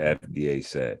pharmaceuticals, the FDA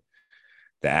said.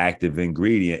 The active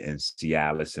ingredient in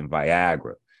Cialis and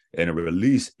Viagra. In a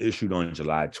release issued on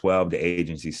July 12, the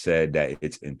agency said that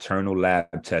its internal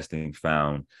lab testing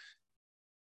found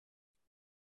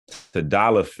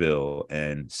tadalafil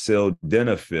and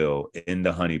sildenafil in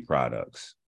the honey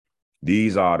products.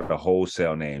 These are the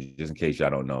wholesale names, just in case y'all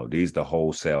don't know. These are the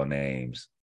wholesale names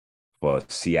for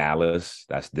Cialis.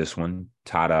 That's this one,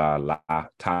 tadalafil,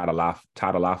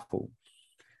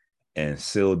 and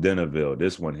sildenafil.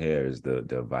 This one here is the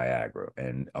Viagra.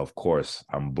 And of course,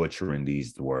 I'm butchering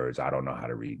these words. I don't know how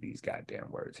to read these goddamn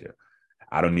words here.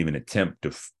 I don't even attempt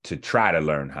to try to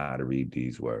learn how to read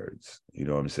these words. You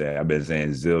know what I'm saying? I've been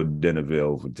saying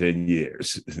sildenafil for 10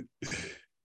 years.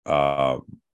 Yeah,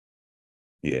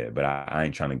 but I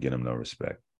ain't trying to get them no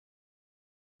respect.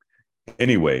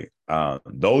 Anyway,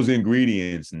 those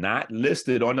ingredients not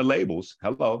listed on the labels,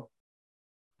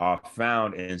 are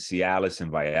found in Cialis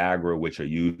and Viagra, which are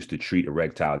used to treat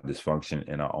erectile dysfunction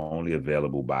and are only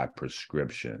available by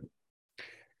prescription.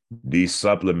 These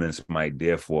supplements might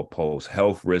therefore pose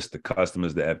health risks to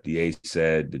customers. The FDA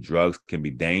said the drugs can be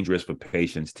dangerous for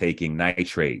patients taking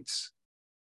nitrates,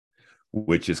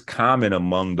 which is common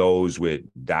among those with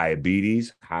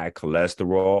diabetes, high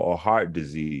cholesterol, or heart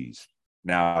disease.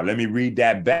 Now, let me read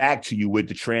that back to you with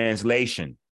the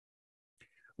translation.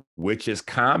 Which is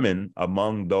common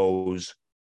among those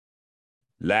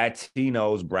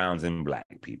Latinos, browns, and black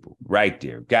people. Right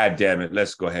there. God damn it.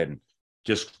 Let's go ahead and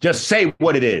just say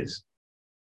what it is.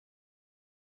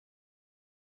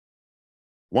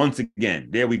 Once again,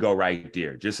 there we go right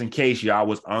there. Just in case y'all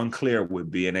was unclear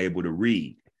with being able to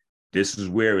read. This is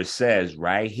where it says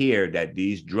right here that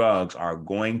these drugs are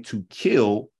going to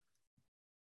kill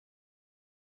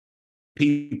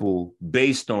people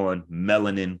based on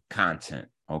melanin content.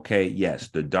 Okay, yes,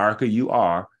 the darker you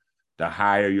are, the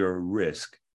higher your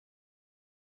risk.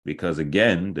 Because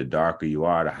again, the darker you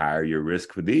are, the higher your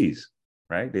risk for these,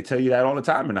 right? They tell you that all the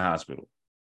time in the hospital.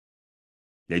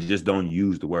 They just don't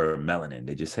use the word melanin.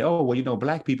 They just say, oh, well, you know,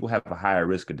 black people have a higher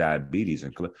risk of diabetes.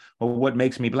 And well, what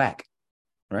makes me black,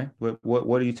 right?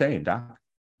 What are you saying, doc?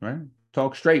 Right?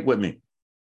 Talk straight with me.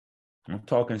 I'm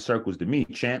talking circles to me,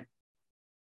 champ.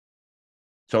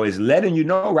 So it's letting you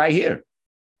know right here.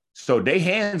 So they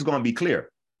hands gonna be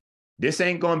clear. This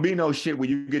ain't gonna be no shit where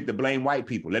you get to blame white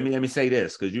people. Let me say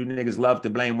this, because you niggas love to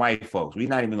blame white folks. We're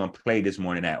not even gonna play this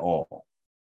morning at all.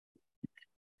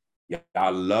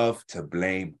 Y'all love to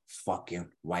blame fucking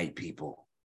white people.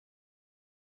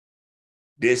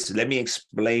 Let me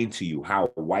explain to you how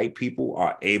white people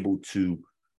are able to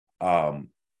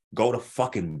go to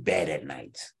fucking bed at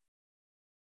night.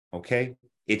 Okay?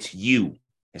 It's you.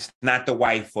 It's not the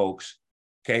white folks.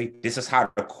 Okay, this is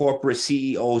how the corporate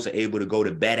CEOs are able to go to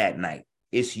bed at night.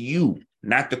 It's you,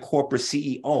 not the corporate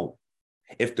CEO.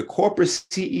 If the corporate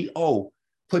CEO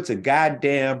puts a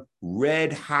goddamn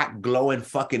red hot glowing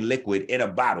fucking liquid in a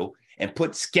bottle and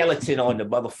put skeleton on the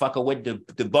motherfucker with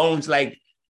the bones like,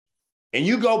 and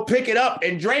you go pick it up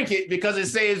and drink it because it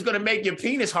says it's going to make your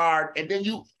penis hard, and then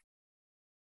you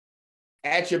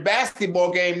at your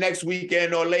basketball game next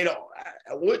weekend or later,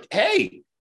 hey,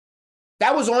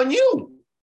 that was on you.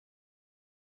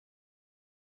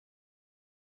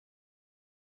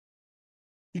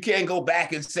 You can't go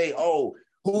back and say, oh,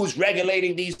 who's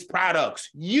regulating these products?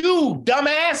 You,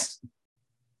 dumbass.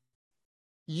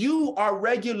 You are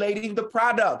regulating the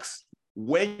products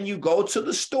when you go to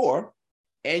the store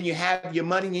and you have your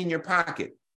money in your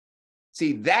pocket.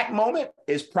 See, that moment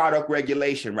is product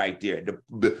regulation right there.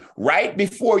 Right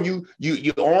before you're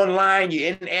online,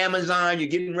 you're in Amazon, you're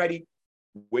getting ready.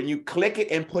 When you click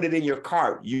it and put it in your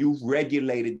cart, you've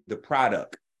regulated the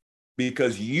product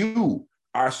because you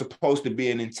are supposed to be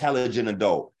an intelligent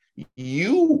adult.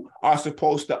 You are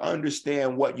supposed to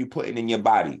understand what you're putting in your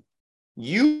body.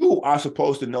 You are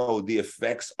supposed to know the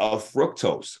effects of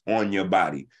fructose on your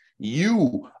body.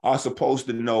 You are supposed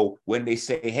to know when they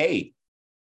say, hey,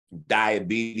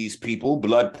 diabetes people,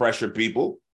 blood pressure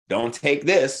people, don't take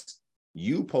this.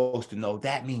 You supposed to know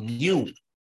that means you.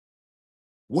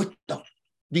 What the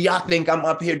do y'all think I'm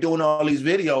up here doing all these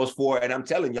videos for? And I'm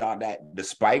telling y'all that the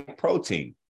spike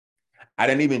protein, I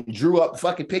didn't even drew up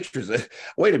fucking pictures.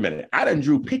 Wait a minute. I done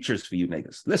drew pictures for you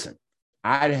niggas. Listen,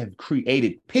 I have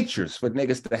created pictures for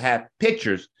niggas to have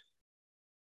pictures.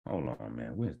 Hold on,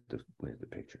 man. Where's the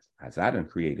pictures? I done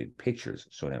created pictures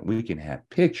so that we can have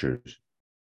pictures.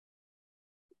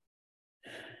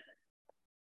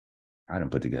 I done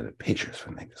put together pictures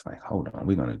for niggas. Like, hold on,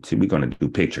 we're gonna do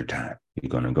picture time. We're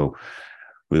gonna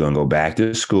go back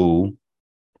to school.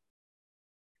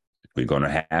 We're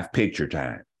gonna have picture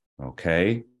time.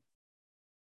 Okay.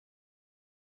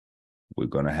 We're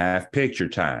gonna have picture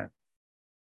time.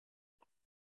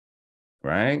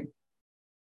 Right?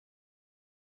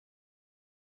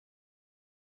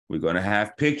 We're gonna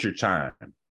have picture time.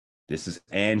 This is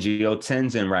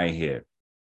angiotensin right here.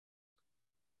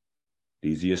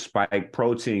 These are your spike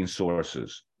protein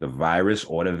sources, the virus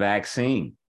or the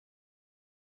vaccine.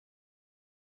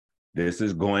 This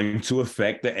is going to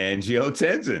affect the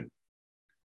angiotensin.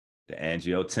 The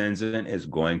angiotensin is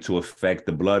going to affect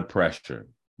the blood pressure.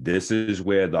 This is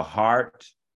where the heart,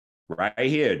 right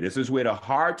here, this is where the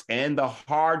heart and the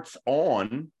heart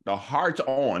on,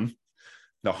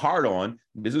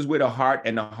 this is where the heart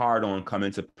and the heart on come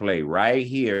into play right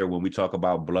here when we talk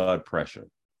about blood pressure,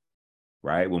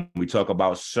 right? When we talk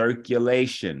about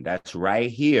circulation, that's right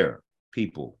here,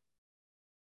 people.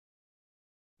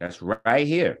 That's right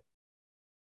here.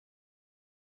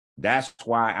 That's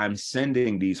why I'm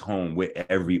sending these home with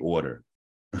every order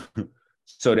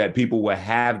so that people will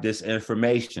have this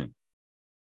information.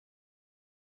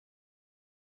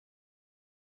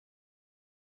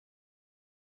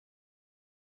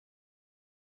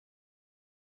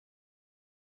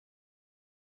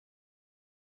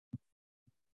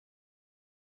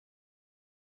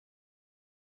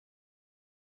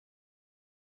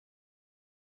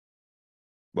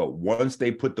 But once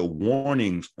they put the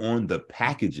warnings on the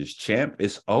packages, champ,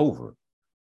 it's over.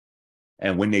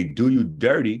 And when they do you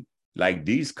dirty, like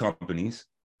these companies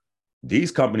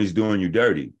doing you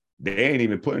dirty, they ain't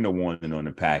even putting a warning on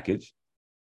the package.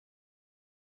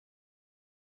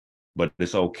 But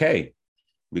it's okay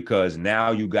because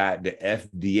now you got the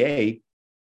FDA.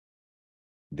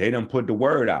 They done put the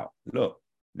word out. Look,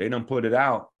 they done put it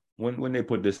out. When they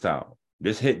put this out,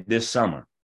 this hit this summer.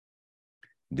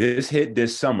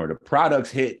 The products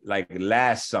hit like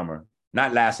last summer,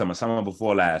 not last summer, summer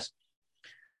before last.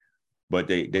 But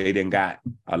they didn't got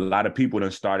a lot of people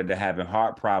that started to having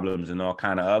heart problems and all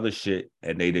kind of other shit,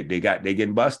 and they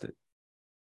getting busted.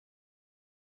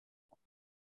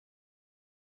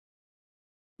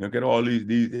 Look at all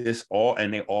these it's all,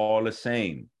 and they all the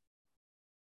same.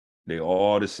 They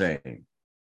all the same.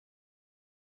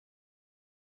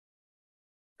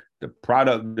 The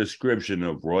product description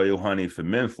of royal honey for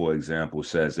men, for example,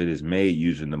 says it is made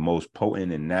using the most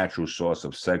potent and natural source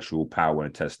of sexual power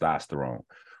and testosterone.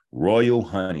 Royal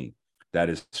honey that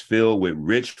is filled with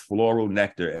rich floral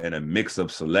nectar and a mix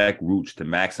of select roots to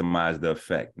maximize the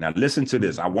effect. Now, listen to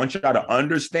this. I want y'all to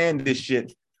understand this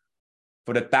shit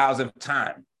for the 1,000th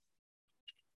time.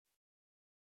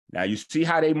 Now, you see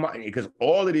how they market, because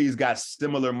all of these got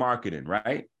similar marketing,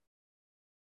 right?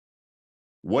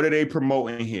 What are they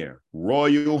promoting here?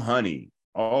 Royal honey.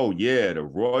 Oh, yeah, the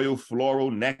royal floral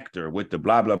nectar with the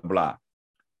blah, blah, blah.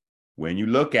 When you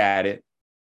look at it,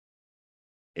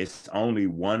 it's only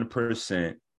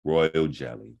 1% royal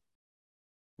jelly,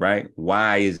 right?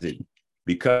 Why is it?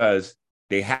 Because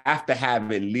they have to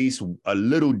have at least a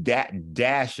little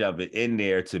dash of it in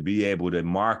there to be able to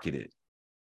market it,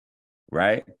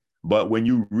 right? But when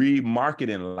you read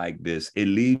marketing like this, it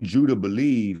leads you to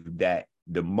believe that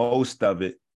the most of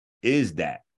it is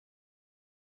that.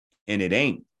 And it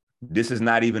ain't. This is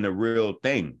not even a real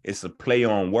thing. It's a play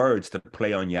on words to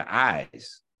play on your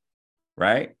eyes,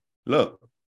 right? Look,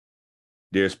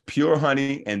 there's pure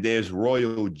honey and there's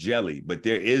royal jelly, but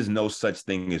there is no such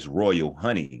thing as royal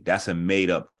honey. That's a made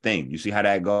up thing. You see how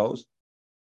that goes?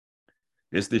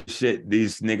 It's the shit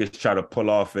these niggas try to pull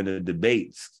off in the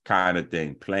debates kind of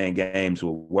thing, playing games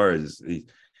with words.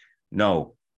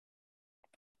 No,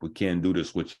 we can't do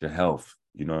this with your health.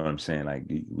 You know what I'm saying? Like,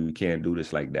 we can't do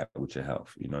this like that with your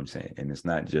health. You know what I'm saying? And it's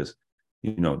not just,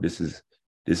 this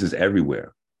is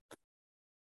everywhere.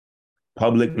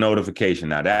 Public notification.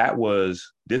 Now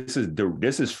this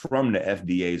is from the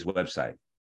FDA's website.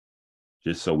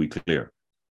 Just so we clear.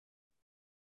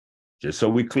 This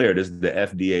is the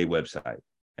FDA website.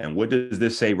 And what does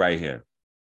this say right here?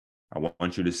 I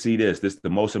want you to see this. This is the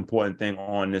most important thing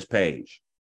on this page.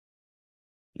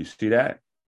 You see that?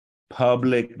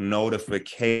 Public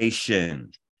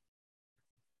notification.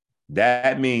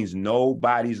 That means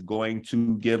nobody's going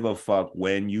to give a fuck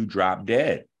when you drop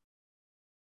dead.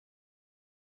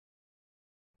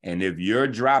 And if you're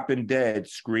dropping dead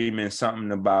screaming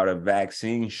something about a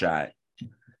vaccine shot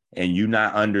and you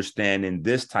not understanding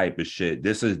this type of shit,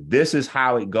 this is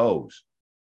how it goes.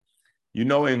 You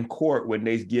know, in court, when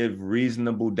they give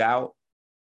reasonable doubt,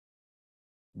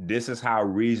 this is how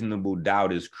reasonable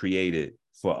doubt is created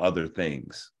for other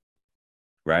things,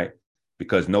 right?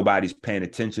 Because nobody's paying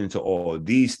attention to all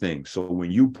these things. So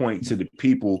when you point to the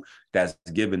people that's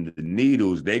giving the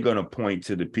needles, they're going to point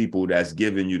to the people that's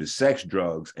giving you the sex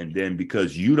drugs. And then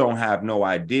because you don't have no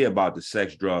idea about the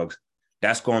sex drugs,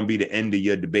 that's going to be the end of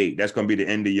your debate. That's going to be the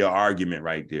end of your argument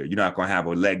right there. You're not going to have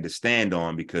a leg to stand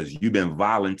on because you've been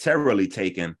voluntarily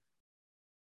taking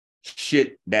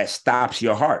shit that stops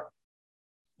your heart.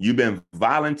 You've been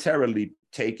voluntarily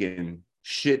taking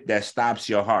shit that stops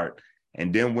your heart.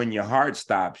 And then when your heart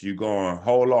stops, you're going,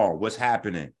 hold on, what's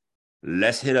happening?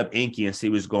 Let's hit up Inky and see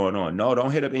what's going on. No,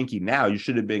 don't hit up Inky now. You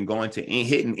should have been going to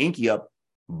hitting Inky up,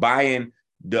 buying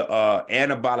the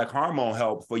anabolic hormone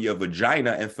help for your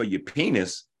vagina and for your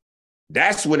penis.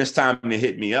 That's when it's time to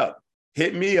hit me up.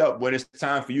 Hit me up when it's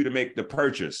time for you to make the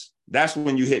purchase. That's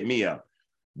when you hit me up.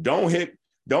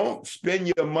 Don't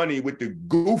spend your money with the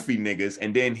goofy niggas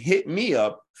and then hit me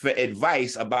up for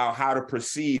advice about how to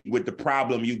proceed with the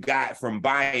problem you got from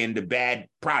buying the bad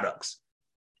products.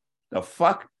 The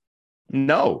fuck?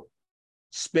 No.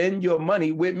 Spend your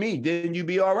money with me, then you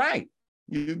be all right.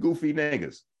 You goofy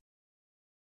niggas.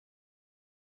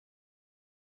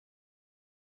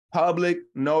 Public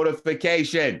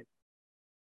notification.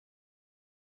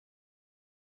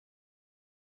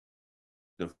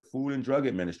 The Food and Drug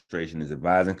Administration is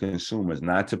advising consumers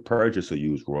not to purchase or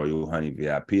use Royal Honey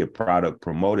VIP, a product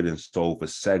promoted and sold for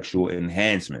sexual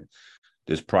enhancement.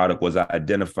 This product was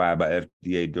identified by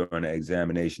FDA during the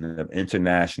examination of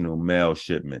international mail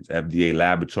shipments. FDA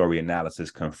laboratory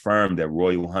analysis confirmed that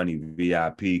Royal Honey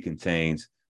VIP contains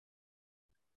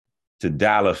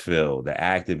tadalafil, the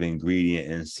active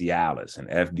ingredient in Cialis, an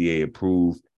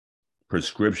FDA-approved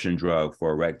prescription drug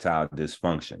for erectile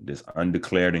dysfunction. This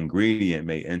undeclared ingredient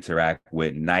may interact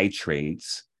with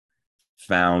nitrates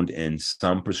found in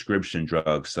some prescription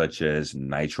drugs, such as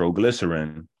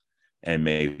nitroglycerin, and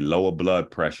may lower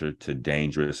blood pressure to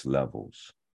dangerous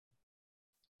levels.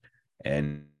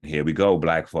 And here we go,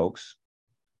 Black folks.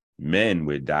 Men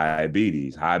with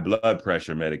diabetes, high blood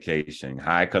pressure medication,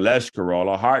 high cholesterol,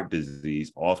 or heart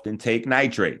disease often take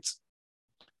nitrates.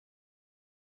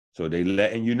 So they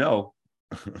letting you know.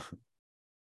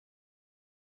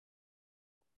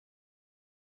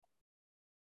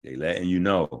 They letting you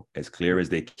know as clear as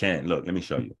they can. Look, let me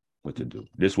show you what to do.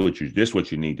 This is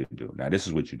what you need to do. Now, this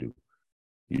is what you do.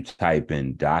 You type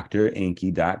in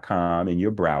drinky.com in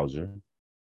your browser,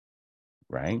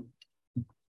 right?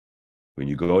 When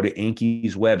you go to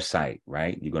Inky's website,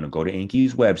 right? You're going to go to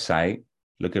Inky's website.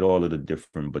 Look at all of the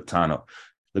different Botana.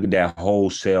 Look at that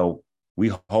wholesale.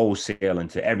 We wholesale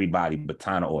into everybody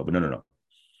Botana oil, but no.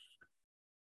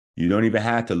 You don't even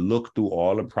have to look through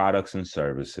all the products and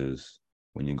services.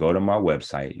 When you go to my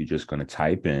website, you're just going to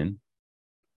type in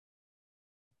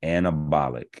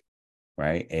anabolic,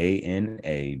 right?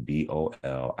 ANABOLIC.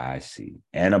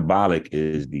 Anabolic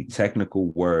is the technical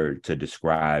word to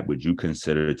describe what you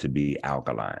consider to be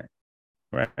alkaline,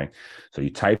 right? So you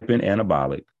type in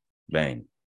anabolic, bang,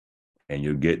 and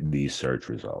you'll get these search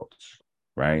results,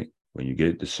 right? When you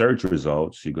get the search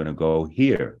results, you're going to go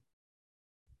here,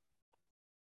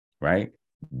 right?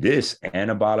 This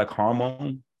anabolic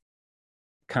hormone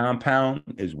compound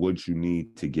is what you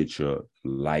need to get your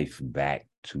life back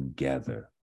together,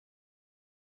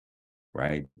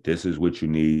 right? This is what you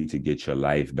need to get your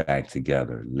life back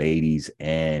together, ladies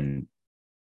and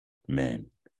men.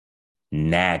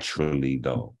 Naturally,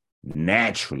 though,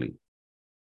 naturally.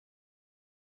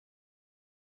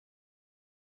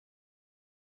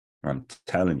 I'm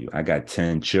telling you, I got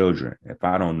 10 children. If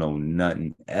I don't know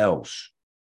nothing else,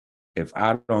 if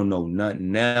I don't know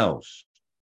nothing else,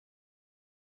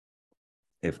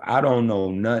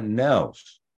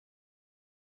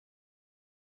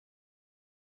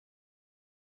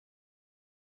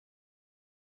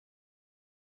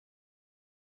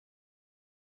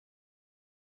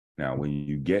 now when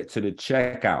you get to the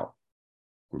checkout,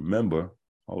 remember,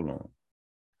 hold on.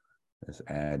 Let's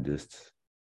add this.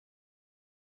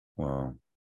 Well,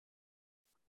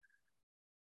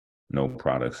 no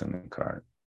products in the cart.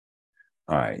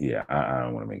 All right, yeah, I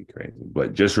don't want to make it crazy,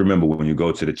 but just remember when you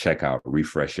go to the checkout,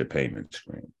 refresh your payment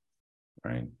screen,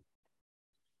 right?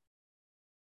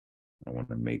 I want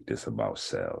to make this about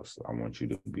sales. I want you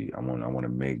to be, I want to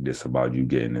make this about you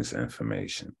getting this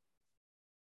information.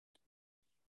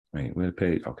 Wait, where the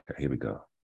page? Okay, here we go.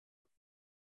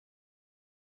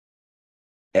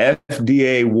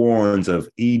 FDA warns of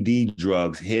ED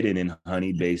drugs hidden in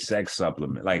honey-based sex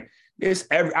supplement. Like it's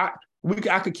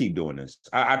I could keep doing this.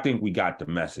 I think we got the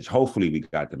message. Hopefully, we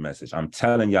got the message. I'm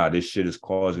telling y'all, this shit is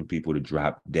causing people to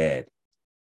drop dead.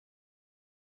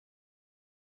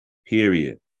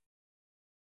 Period.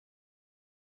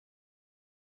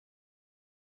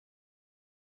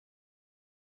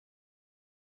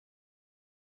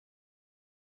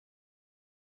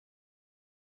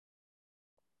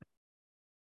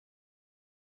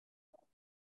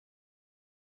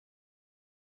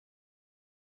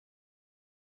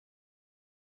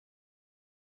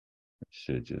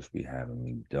 Should just be having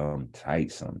me dumb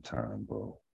tight sometime,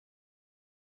 bro.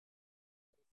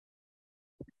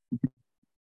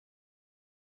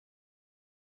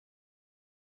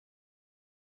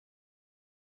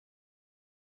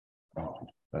 Oh,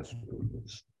 that's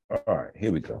all right.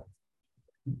 Here we go.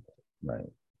 Right.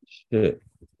 Shit.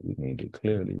 We need to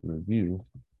clearly review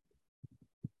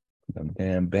them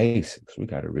damn basics. We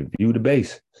got to review the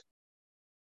basics.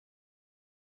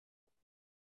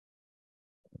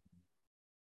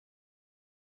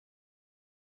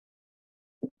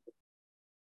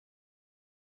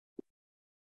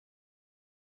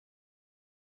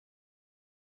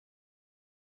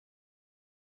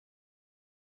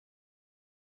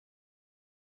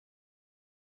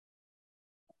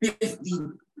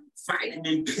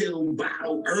 Vitamin pill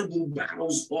bottle, herbal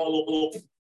bottles all over.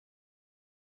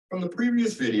 From the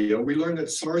previous video, we learned that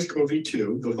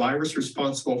SARS-CoV-2, the virus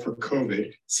responsible for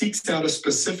COVID, seeks out a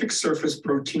specific surface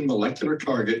protein molecular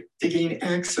target to gain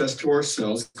access to our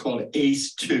cells called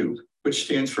ACE2, which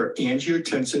stands for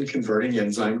angiotensin converting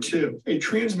enzyme 2, a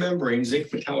transmembrane zinc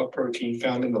metalloprotein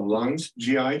found in the lungs,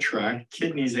 GI tract,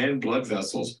 kidneys, and blood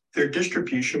vessels. Their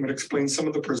distribution would explain some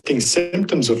of the presenting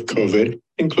symptoms of COVID,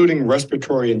 including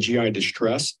respiratory and GI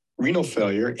distress, renal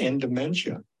failure, and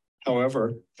dementia.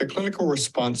 However, the clinical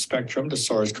response spectrum to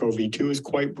SARS-CoV-2 is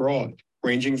quite broad,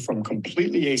 ranging from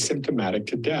completely asymptomatic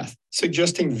to death,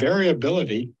 suggesting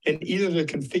variability in either the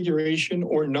configuration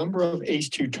or number of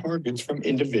ACE2 targets from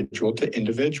individual to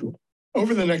individual.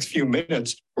 Over the next few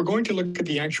minutes, we're going to look at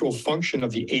the actual function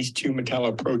of the ACE2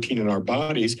 metalloprotein in our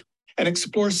bodies and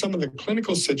explore some of the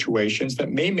clinical situations that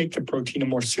may make the protein a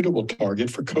more suitable target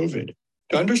for COVID.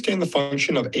 To understand the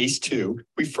function of ACE2,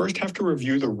 we first have to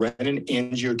review the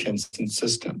renin-angiotensin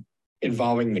system,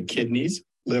 involving the kidneys,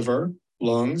 liver,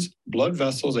 lungs, blood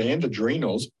vessels, and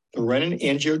adrenals. The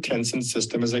renin-angiotensin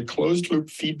system is a closed-loop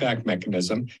feedback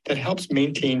mechanism that helps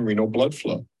maintain renal blood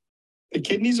flow. The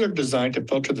kidneys are designed to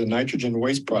filter the nitrogen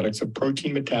waste products of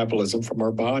protein metabolism from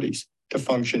our bodies. To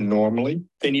function normally,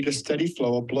 they need a steady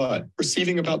flow of blood,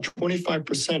 receiving about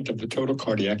 25% of the total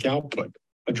cardiac output.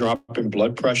 A drop in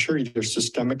blood pressure, either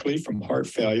systemically from heart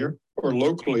failure or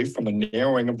locally from a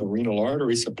narrowing of the renal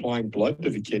artery supplying blood to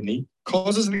the kidney,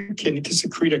 causes the kidney to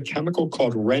secrete a chemical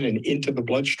called renin into the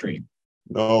bloodstream.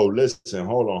 No, listen,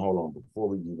 hold on. Before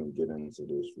we even get into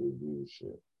this review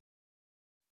shit.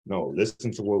 No,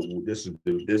 listen to what this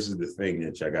is the thing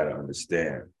that I gotta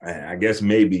understand. I guess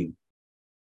maybe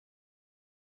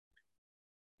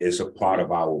it's a part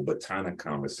of our Botana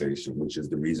conversation, which is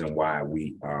the reason why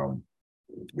we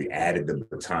added the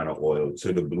Botana oil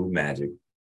to the Blue Magic.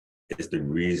 It's the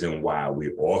reason why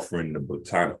we're offering the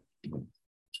Botana.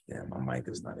 Yeah, my mic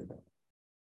is not even.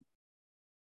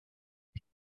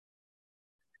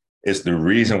 It's the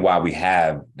reason why we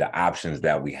have the options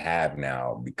that we have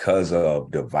now because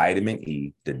of the vitamin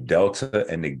E, the delta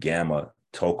and the gamma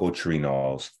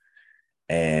tocotrienols,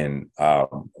 and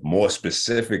more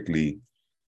specifically,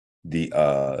 the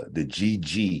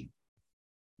GG,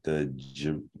 we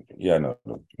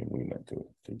went to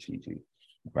the GG,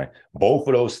 right? Both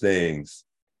of those things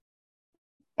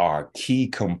are key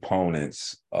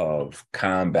components of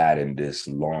combating this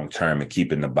long term and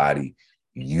keeping the body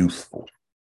youthful,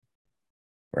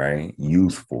 right?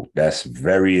 Youthful. That's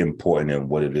very important in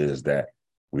what it is that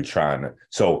we're trying to.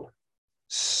 So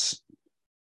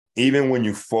even when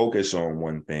you focus on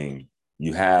one thing,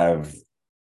 you have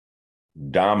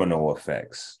domino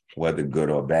effects, whether good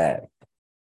or bad,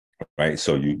 right?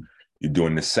 So you're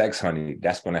doing the sex honey,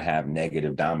 that's going to have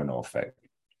negative domino effect.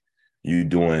 You're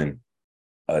doing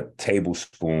a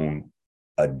tablespoon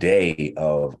a day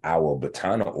of our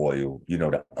Botana oil,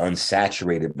 the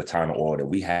unsaturated Botana oil that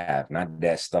we have, not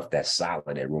that stuff that's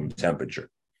solid at room temperature.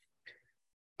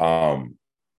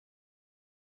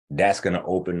 That's going to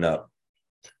open up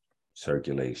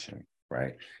circulation,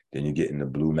 right? Then you get in the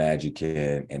blue magic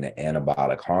in and the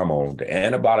anabolic hormone. The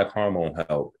anabolic hormone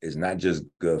help is not just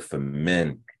good for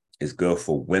men, it's good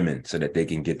for women so that they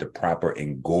can get the proper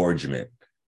engorgement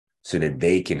so that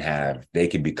they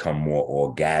can become more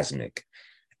orgasmic.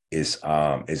 It's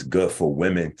good for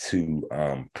women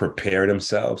to prepare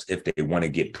themselves if they want to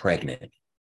get pregnant.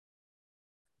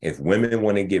 If women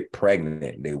want to get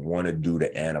pregnant, they want to do the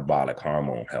anabolic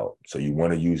hormone help. So you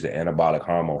want to use the anabolic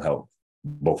hormone help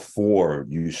before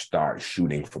you start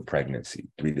shooting for pregnancy,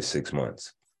 3 to 6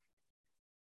 months,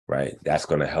 right? That's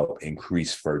going to help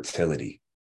increase fertility.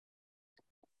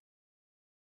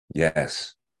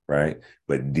 Yes, right?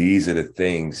 But these are the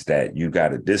things that you got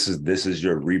to, this is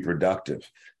your reproductive,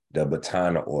 the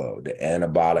botana oil, the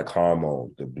anabolic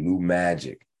hormone, the blue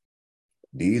magic.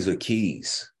 These are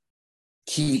keys,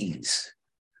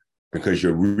 because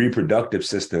your reproductive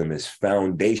system is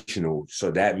foundational. So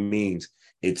that means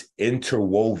it's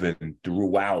interwoven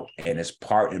throughout and it's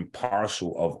part and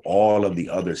parcel of all of the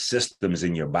other systems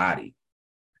in your body.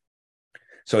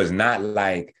 So it's not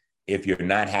like if you're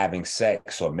not having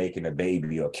sex or making a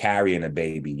baby or carrying a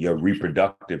baby, your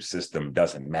reproductive system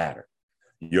doesn't matter.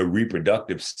 Your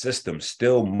reproductive system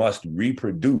still must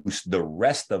reproduce the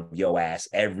rest of your ass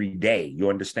every day. You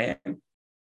understand?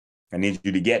 I need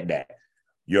you to get that.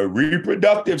 Your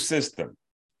reproductive system,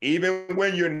 even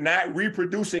when you're not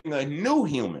reproducing a new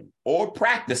human or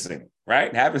practicing,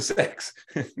 right? Having sex,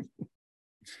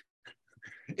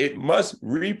 it must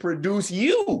reproduce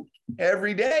you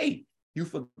every day. You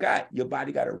forgot your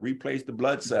body got to replace the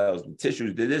blood cells, the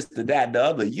tissues, the this, the that, the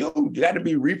other. You got to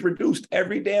be reproduced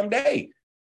every damn day.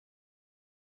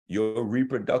 Your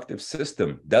reproductive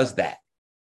system does that,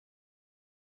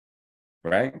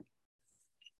 right?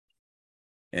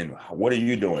 And what are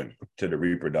you doing to the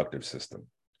reproductive system?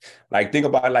 Like, think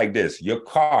about it like this. Your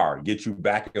car gets you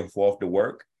back and forth to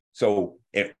work. So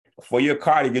for your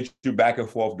car to get you back and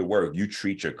forth to work, you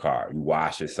treat your car. You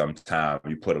wash it sometime.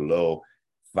 You put a little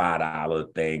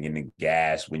 $5 thing in the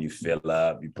gas when you fill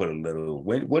up. You put a little,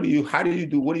 what do you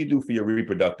do for your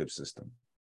reproductive system?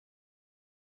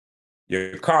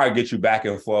 Your car gets you back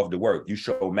and forth to work. You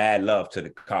show mad love to the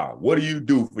car. What do you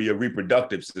do for your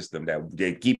reproductive system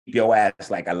that keep your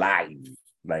ass like alive?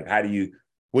 Like, what do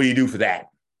you do for that?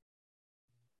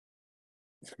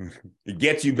 It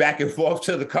gets you back and forth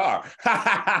to the car.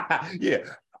 Yeah.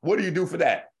 What do you do for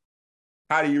that?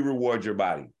 How do you reward your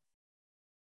body?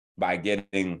 By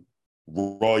getting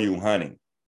royal honey.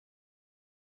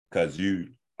 Because the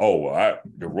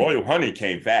royal honey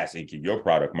came fast. And your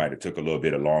product might have took a little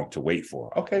bit of long to wait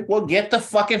for. Okay, well, get the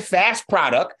fucking fast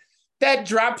product that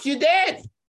drops you dead.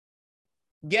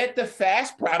 Get the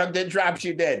fast product that drops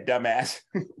you dead, dumbass.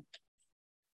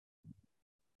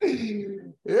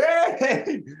 Yeah.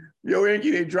 Yo,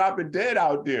 Inky, they dropping dead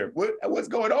out there. What's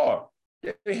going on?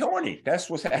 They're horny. That's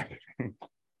what's happening.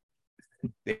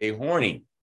 They're horny.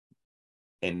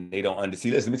 And they don't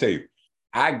understand. Listen, let me tell you.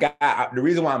 The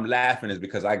reason why I'm laughing is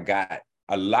because I got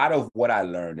a lot of what I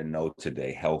learned and know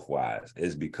today, health-wise,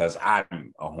 is because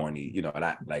I'm a horny,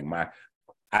 and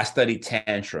I studied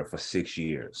Tantra for 6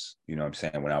 years, you know what I'm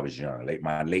saying, when I was young.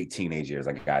 My late teenage years,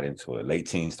 I got into it. Late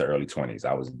teens to early 20s,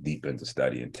 I was deep into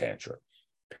studying Tantra.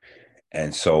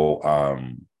 And so, I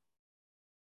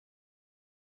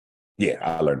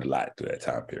learned a lot through that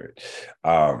time period.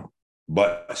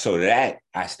 But so that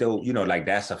I still,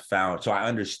 that's a found. So I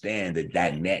understand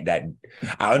that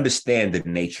I understand the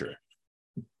nature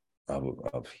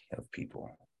of people.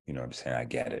 You know what I'm saying? I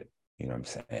get it. You know what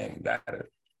I'm saying? You gotta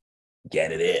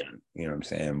get it in. You know what I'm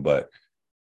saying? But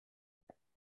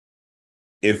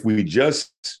if we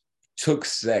just took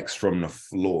sex from the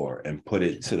floor and put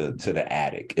it to the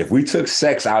attic, if we took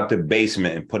sex out the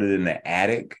basement and put it in the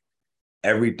attic,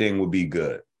 everything would be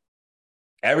good.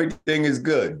 Everything is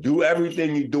good. Do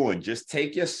everything you're doing. Just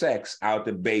take your sex out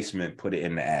the basement, put it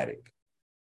in the attic.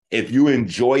 If you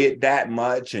enjoy it that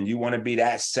much and you want to be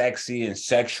that sexy and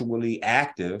sexually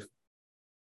active,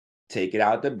 take it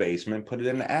out the basement, put it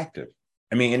in the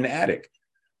attic.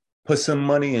 Put some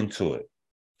money into it.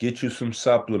 Get you some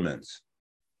supplements.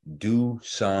 Do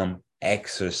some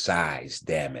exercise,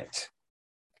 damn it.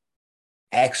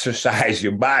 Exercise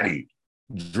your body.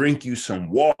 Drink you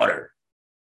some water.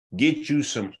 Get you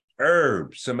some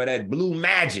herbs, some of that blue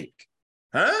magic.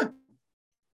 Huh?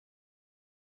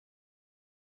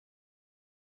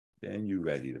 Then you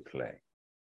ready to play.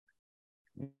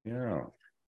 Yeah.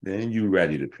 Then you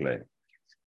ready to play.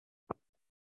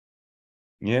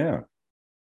 Yeah.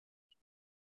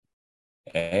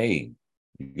 Hey,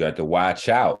 you got to watch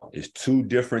out. It's two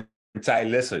different type.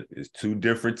 Listen, it's two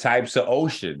different types of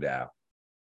ocean now.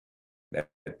 That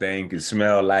thing can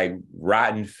smell like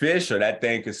rotten fish, or that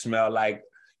thing can smell like,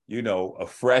 a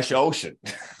fresh ocean.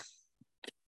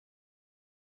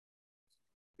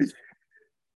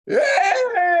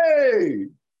 Hey!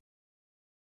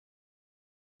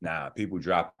 Nah, people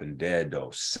dropping dead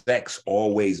though. Sex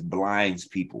always blinds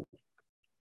people.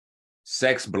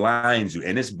 Sex blinds you,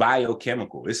 and it's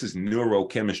biochemical. This is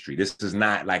neurochemistry. This is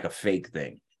not like a fake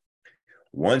thing.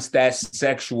 Once that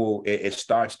sexual, it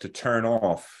starts to turn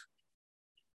off.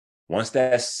 Once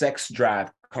that sex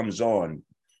drive comes on,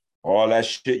 all that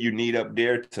shit you need up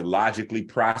there to logically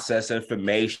process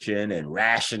information and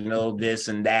rational this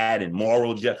and that and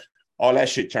moral, all that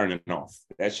shit turning off.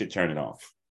 That shit turning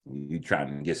off. You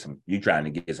trying to get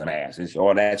some ass. It's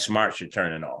all that smart shit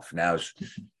turning off. Now it's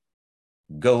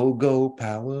go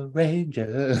Power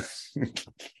Rangers.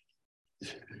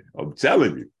 I'm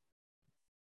telling you.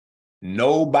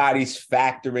 Nobody's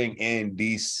factoring in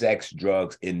these sex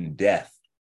drugs in death.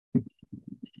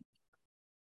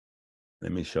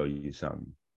 Let me show you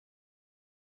something.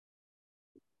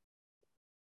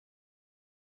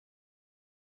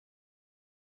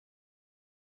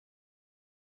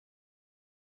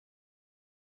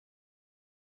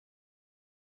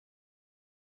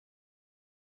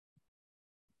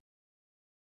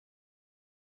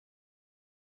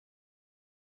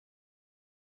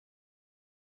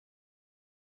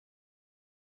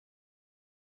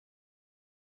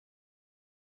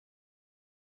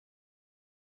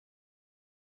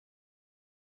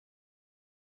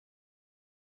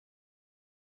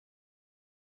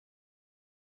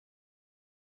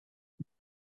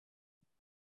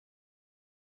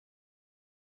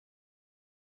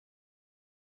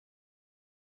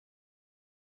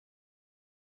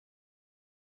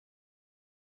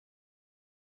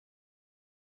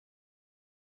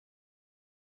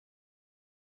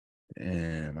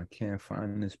 Damn, I can't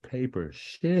find this paper.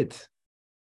 Shit.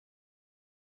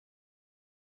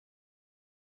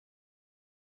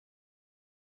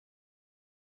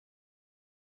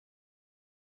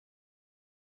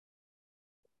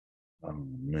 Oh,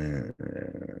 man.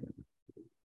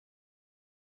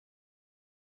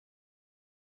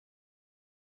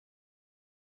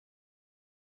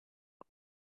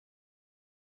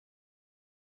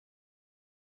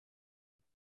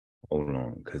 Hold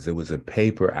on, because there was a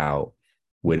paper out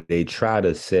where they try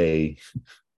to say,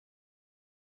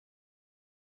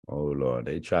 oh, Lord,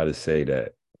 they try to say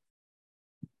that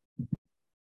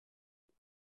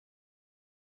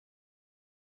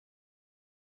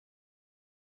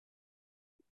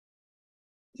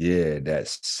yeah, that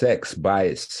sex by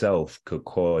itself could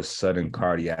cause sudden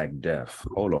cardiac death.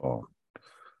 Hold on.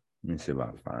 Let me see if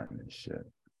I find this shit.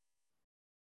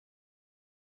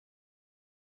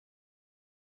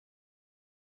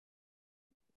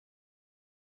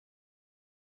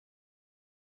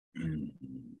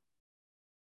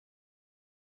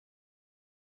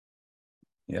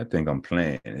 Yeah, I think I'm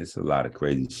playing. It's a lot of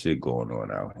crazy shit going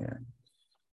on out here.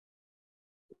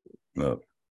 Look.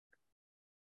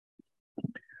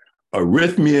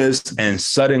 Arrhythmias and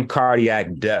sudden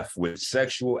cardiac death with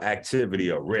sexual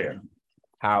activity are rare.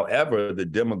 However, the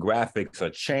demographics are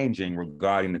changing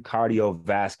regarding the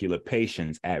cardiovascular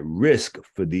patients at risk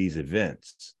for these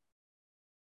events.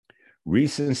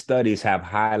 Recent studies have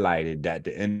highlighted that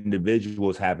the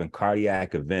individuals having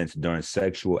cardiac events during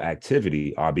sexual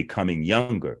activity are becoming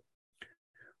younger,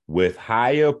 with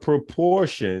higher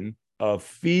proportion of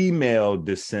female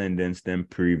descendants than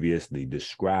previously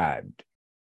described.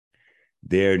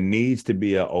 There needs to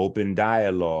be an open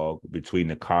dialogue between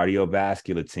the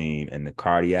cardiovascular team and the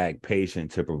cardiac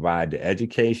patient to provide the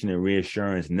education and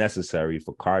reassurance necessary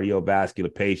for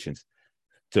cardiovascular patients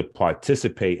to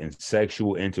participate in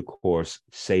sexual intercourse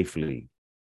safely.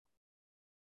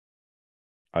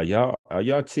 Are y'all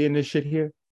seeing this shit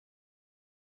here?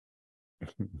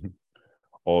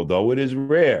 Although it is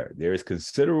rare, there is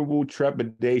considerable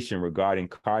trepidation regarding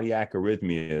cardiac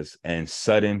arrhythmias and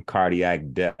sudden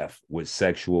cardiac death with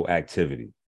sexual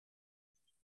activity.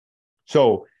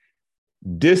 So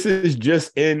this is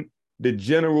just in the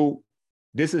general,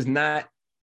 this is not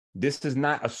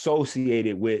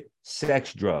associated with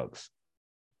sex drugs.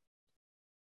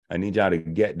 I need y'all to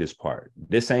get this part.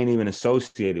 This ain't even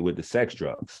associated with the sex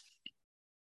drugs.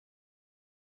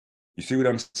 You see what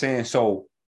I'm saying? So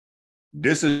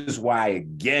this is why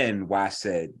I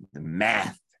said the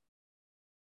math.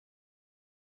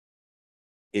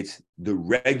 It's the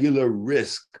regular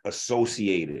risk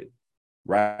associated,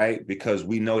 right? Because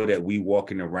we know that we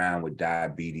walking around with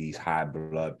diabetes, high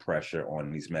blood pressure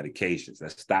on these medications.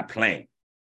 Let's stop playing.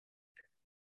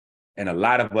 And a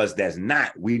lot of us that's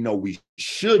not, we know we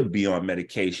should be on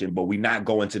medication, but we're not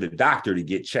going to the doctor to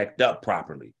get checked up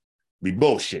properly. We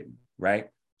bullshitting, right?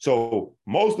 So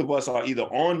most of us are either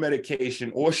on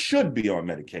medication or should be on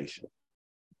medication.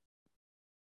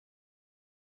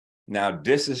 Now,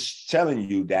 this is telling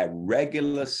you that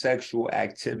regular sexual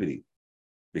activity,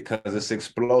 because it's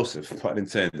explosive, pun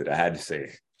intended, I had to say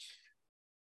it.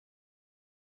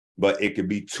 But it could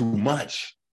be too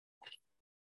much.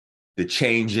 The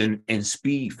change in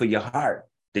speed for your heart,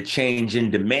 the change in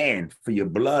demand for your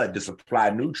blood to supply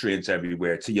nutrients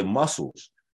everywhere to your muscles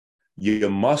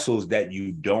that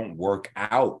you don't work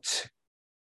out,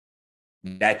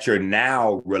 that you're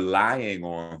now relying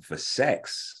on for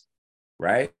sex,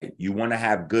 right? You want to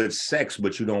have good sex,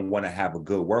 but you don't want to have a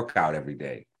good workout every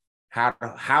day.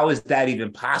 How is that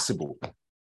even possible?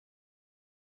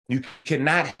 You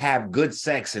cannot have good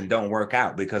sex and don't work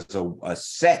out, because a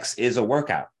sex is a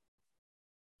workout.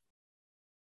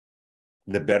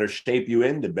 The better shape you're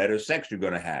in, the better sex you're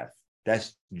going to have.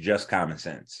 That's just common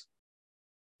sense.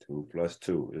 2 +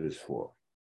 2 is 4.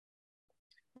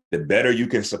 The better you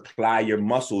can supply your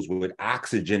muscles with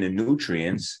oxygen and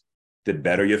nutrients, the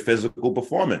better your physical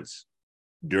performance.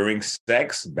 During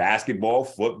sex, basketball,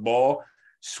 football,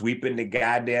 sweeping the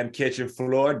goddamn kitchen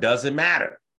floor, doesn't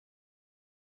matter.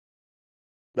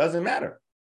 Doesn't matter.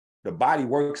 The body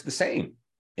works the same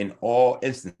in all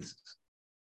instances.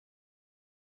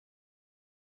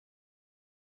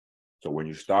 So when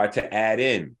you start to add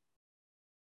in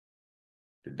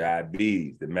the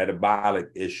diabetes, the metabolic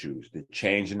issues, the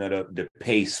changing of the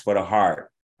pace for the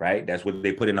heart, right? That's what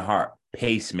they put in the heart,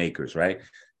 pacemakers, right?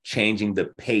 Changing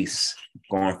the pace,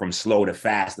 going from slow to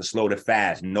fast,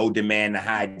 no demand to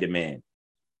high demand,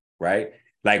 right?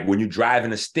 Like when you're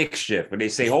driving a stick shift, and they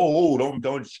say, oh,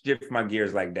 don't shift my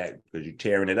gears like that because you're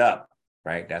tearing it up,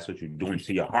 right? That's what you're doing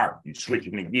to your heart. You're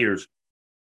switching the gears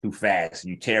too fast.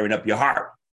 You're tearing up your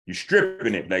heart. You're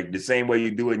stripping it like the same way you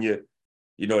do in your,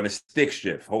 in a stick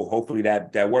shift. Hopefully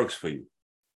that works for you,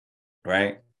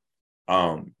 right?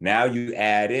 Now you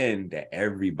add in that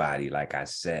everybody, like I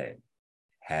said,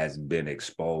 has been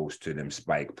exposed to them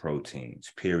spike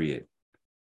proteins, period.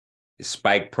 The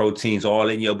spike proteins all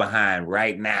in your behind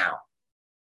right now.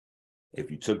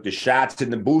 If you took the shots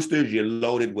and the boosters, you're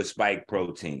loaded with spike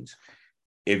proteins.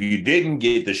 If you didn't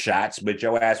get the shots, but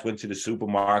your ass went to the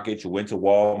supermarket, you went to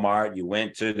Walmart, you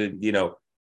went to the,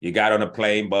 you got on a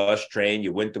plane, bus, train,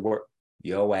 you went to work,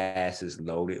 your ass is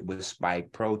loaded with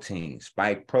spike proteins.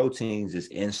 Spike proteins is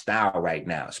in style right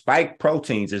now. Spike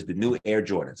proteins is the new Air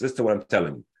Jordans. Listen to what I'm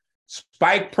telling you.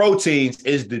 Spike proteins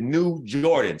is the new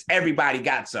Jordans. Everybody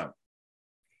got some.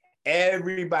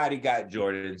 Everybody got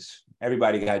Jordans.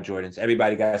 Everybody got Jordans.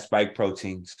 Everybody got spike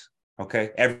proteins.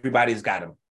 Okay? Everybody's got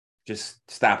them. Just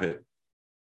stop it.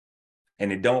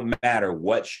 And it don't matter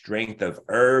what strength of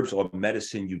herbs or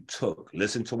medicine you took.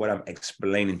 Listen to what I'm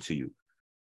explaining to you.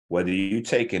 Whether you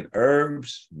taking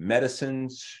herbs,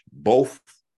 medicines, both,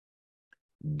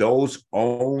 those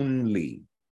only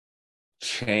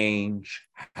change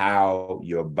how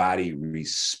your body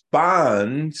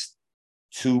responds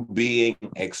to being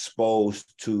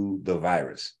exposed to the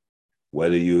virus.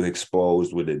 Whether you're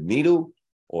exposed with a needle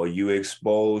or you're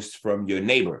exposed from your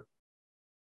neighbor,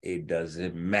 it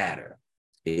doesn't matter.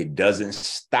 It doesn't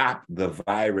stop the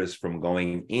virus from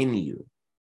going in you.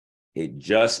 It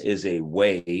just is a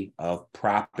way of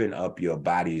propping up your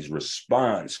body's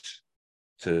response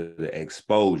to the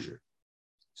exposure.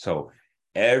 So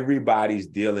everybody's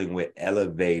dealing with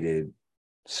elevated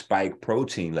spike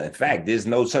protein. In fact, there's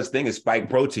no such thing as spike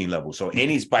protein level. So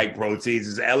any spike proteins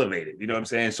is elevated. You know what I'm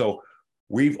saying? So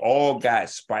we've all got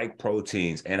spike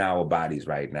proteins in our bodies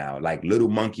right now, like little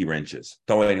monkey wrenches,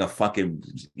 throwing a wrench in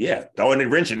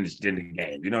the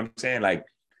game. You know what I'm saying? Like,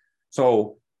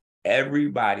 so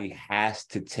everybody has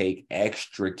to take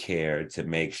extra care to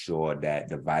make sure that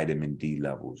the vitamin D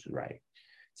level is right,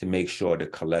 to make sure the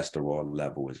cholesterol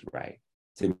level is right,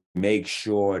 to make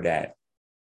sure that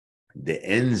the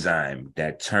enzyme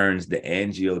that turns the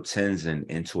angiotensin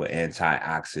into an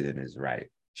antioxidant is right,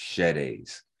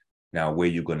 SHEDase. Now, where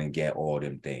you going to get all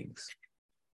them things?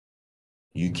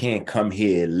 You can't come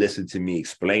here and listen to me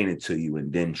explain it to you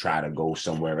and then try to go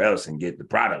somewhere else and get the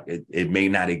product. It may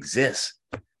not exist.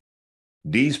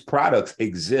 These products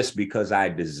exist because I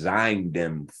designed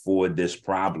them for this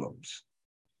problems,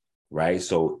 right?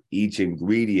 So each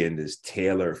ingredient is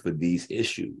tailored for these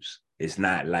issues. It's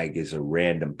not like it's a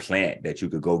random plant that you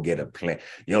could go get a plant.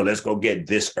 Let's go get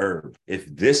this herb.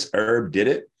 If this herb did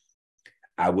it,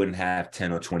 I wouldn't have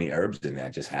 10 or 20 herbs in there. I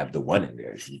just have the one in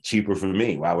there. It's cheaper for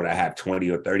me. Why would I have 20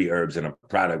 or 30 herbs in a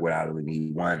product when I only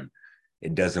need one?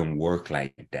 It doesn't work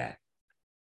like that.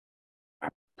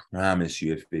 Promise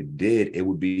you, if it did, it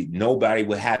would be, nobody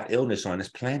would have illness on this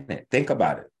planet. Think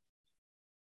about it.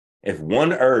 If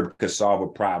one herb could solve a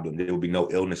problem, there would be no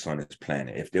illness on this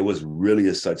planet. If there was really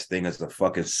a such thing as a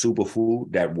fucking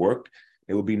superfood that worked,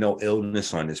 there would be no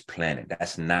illness on this planet.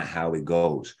 That's not how it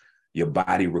goes. Your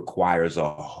body requires a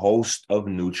host of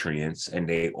nutrients, and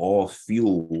they all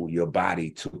fuel your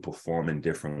body to perform in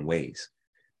different ways.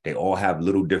 They all have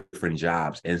little different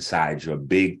jobs inside your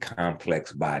big,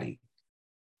 complex body.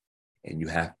 And you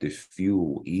have to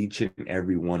fuel each and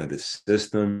every one of the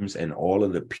systems and all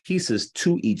of the pieces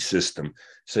to each system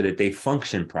so that they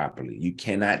function properly. You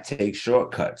cannot take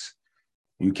shortcuts.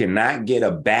 You cannot get a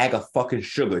bag of fucking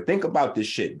sugar. Think about this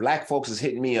shit. Black folks is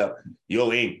hitting me up.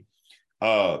 Yo, Ink,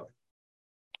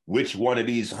 which one of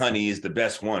these honey is the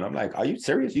best one? I'm like, are you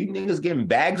serious? You niggas getting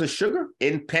bags of sugar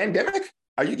in pandemic?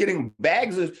 Are you getting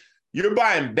bags of, you're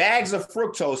buying bags of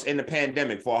fructose in the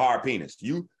pandemic for a hard penis.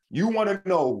 You want to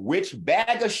know which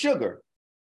bag of sugar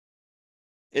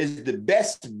is the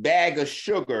best bag of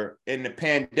sugar in the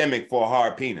pandemic for a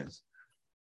hard penis?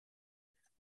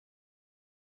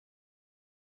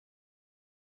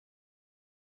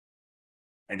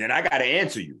 And then I got to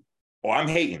answer you, or I'm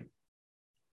hating.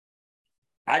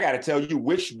 I got to tell you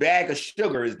which bag of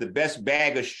sugar is the best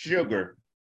bag of sugar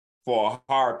for a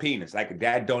hard penis. Like,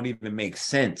 that don't even make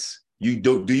sense.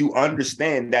 Do you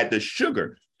understand that the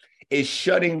sugar is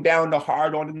shutting down the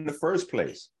hard on in the first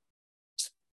place?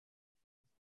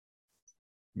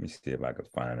 Let me see if I can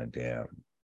find a damn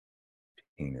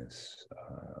penis.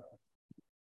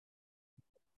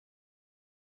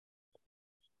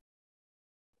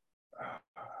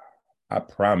 I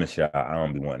promise y'all, I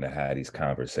don't be wanting to have these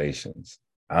conversations.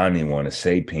 I don't even want to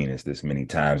say penis this many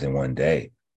times in one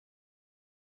day.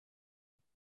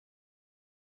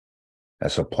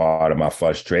 That's a part of my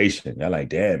frustration. Y'all like,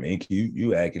 damn, Ink,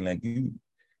 you acting like you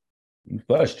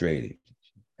frustrated.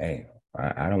 Hey,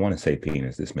 I don't want to say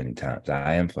penis this many times.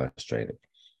 I am frustrated.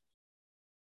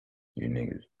 You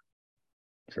niggas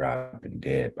dropping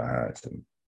dead behind some.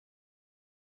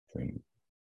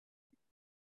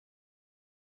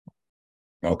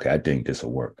 Okay, I think this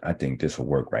will work. I think this will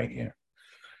work right here.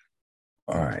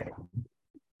 All right.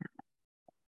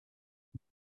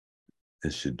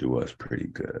 This should do us pretty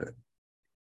good.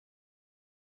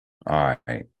 All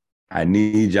right. I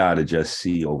need y'all to just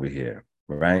see over here,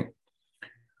 right?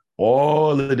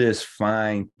 All of this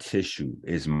fine tissue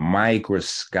is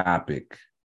microscopic.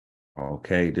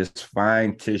 Okay, this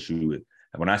fine tissue,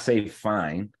 when I say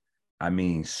fine, I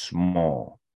mean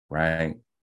small, right?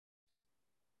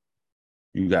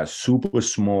 You got super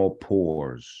small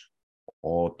pores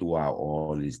all throughout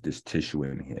all this tissue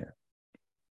in here.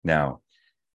 Now,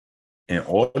 in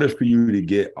order for you to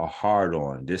get a hard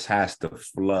on, this has to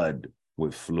flood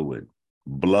with fluid,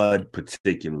 blood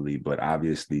particularly, but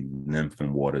obviously lymph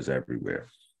and waters everywhere.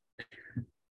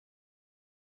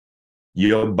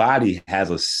 Your body has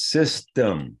a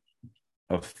system,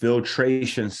 a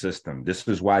filtration system. This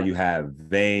is why you have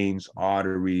veins,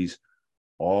 arteries,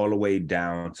 all the way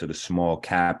down to the small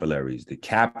capillaries. The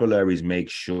capillaries make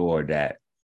sure that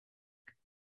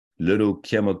little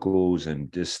chemicals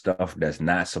and this stuff that's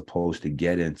not supposed to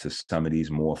get into some of these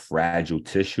more fragile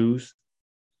tissues,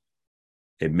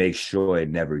 it makes sure it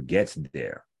never gets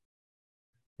there.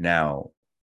 Now,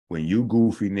 when you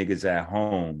goofy niggas at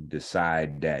home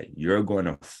decide that you're going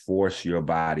to force your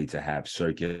body to have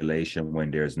circulation when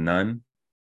there's none,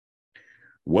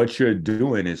 what you're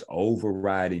doing is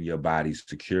overriding your body's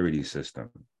security system.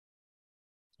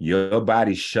 Your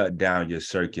body shut down your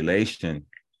circulation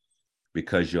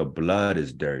because your blood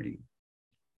is dirty.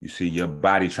 You see, your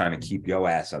body trying to keep your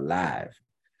ass alive.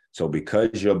 So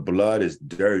because your blood is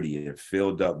dirty and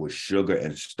filled up with sugar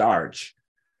and starch,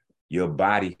 your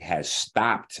body has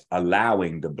stopped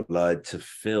allowing the blood to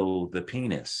fill the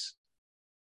penis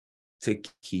to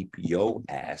keep your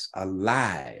ass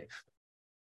alive,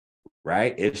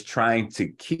 right? It's trying to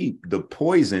keep the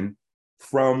poison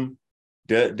from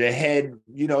the head,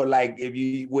 you know, like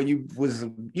when you was,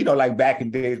 you know, like back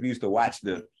in the days, we used to watch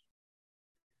the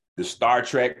Star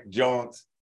Trek joints.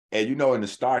 And you know, in the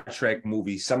Star Trek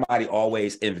movie, somebody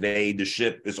always invade the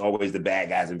ship. It's always the bad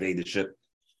guys invade the ship.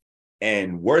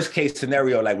 And worst case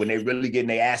scenario, like when they really getting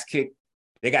their ass kicked,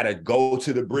 they got to go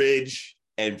to the bridge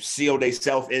and seal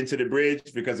themselves into the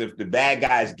bridge, because if the bad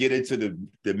guys get into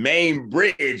the main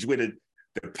bridge with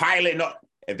the pilot, and all,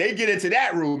 if they get into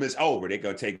that room, it's over. They're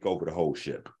going to take over the whole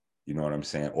ship. You know what I'm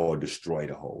saying? Or destroy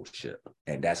the whole ship.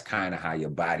 And that's kind of how your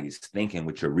body is thinking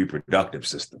with your reproductive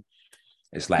system.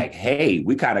 It's like, hey,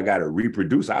 we kind of got to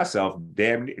reproduce ourselves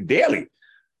damn daily.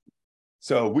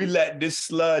 So we let this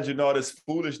sludge and all this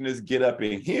foolishness get up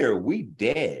in here, we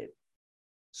dead.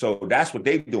 So that's what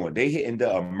they doing. They hitting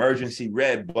the emergency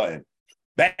red button,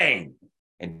 bang,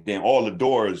 and then all the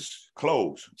doors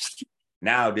close.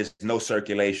 Now there's no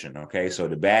circulation, okay? So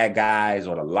the bad guys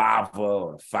or the lava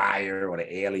or the fire or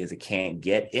the aliens, that can't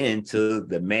get into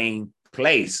the main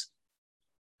place.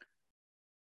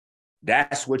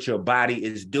 That's what your body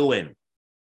is doing.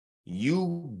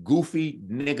 You goofy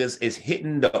niggas is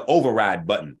hitting the override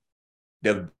button.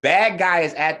 The bad guy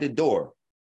is at the door.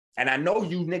 And I know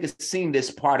you niggas seen this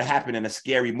part happen in a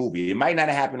scary movie. It might not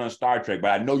have happened on Star Trek,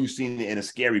 but I know you've seen it in a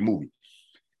scary movie.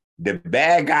 The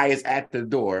bad guy is at the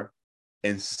door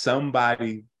and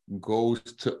somebody goes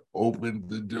to open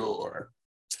the door.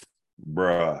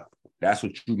 Bruh, that's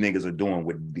what you niggas are doing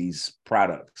with these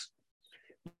products.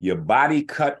 Your body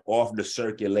cut off the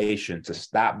circulation to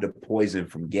stop the poison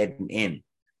from getting in.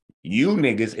 You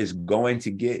niggas is going to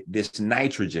get this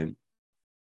nitrogen,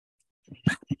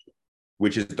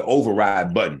 which is the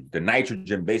override button. The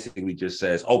nitrogen basically just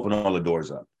says, open all the doors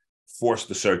up, force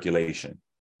the circulation.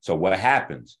 So what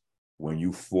happens? When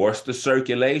you force the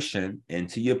circulation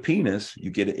into your penis,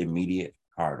 you get an immediate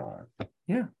hard-on.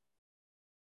 Yeah.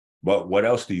 But what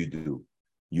else do?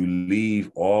 You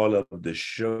leave all of the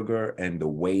sugar and the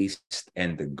waste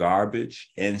and the garbage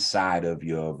inside of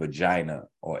your vagina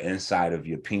or inside of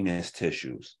your penis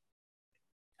tissues.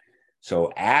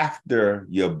 So after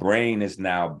your brain is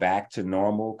now back to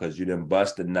normal because you done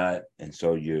bust a nut, and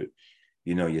so your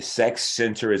sex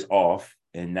center is off,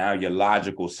 and now your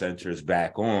logical center is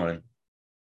back on,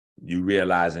 you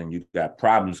realizing you've got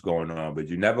problems going on, but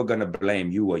you're never going to blame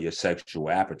you or your sexual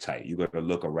appetite. You're going to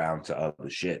look around to other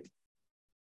shit.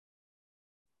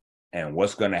 And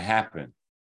what's going to happen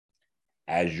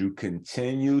as you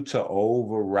continue to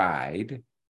override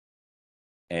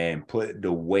and put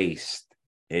the waste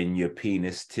in your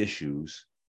penis tissues,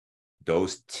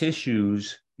 those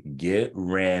tissues get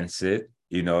rancid,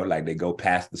 like they go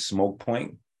past the smoke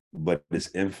point, but it's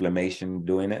inflammation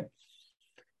doing it.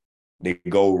 They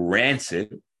go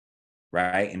rancid,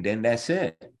 right? And then that's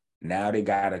it. Now they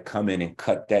got to come in and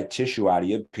cut that tissue out of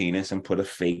your penis and put a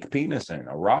fake penis in,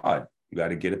 a rod. You got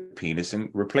to get a penis and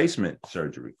replacement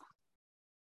surgery.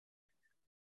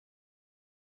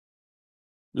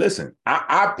 Listen,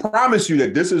 I promise you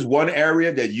that this is one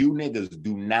area that you niggas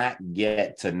do not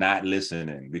get to not listen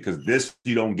in, because this,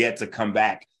 you don't get to come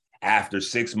back after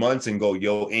 6 months and go,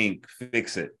 yo, Ink,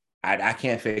 fix it. I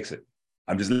can't fix it.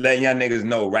 I'm just letting y'all niggas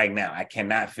know right now, I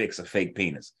cannot fix a fake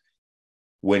penis.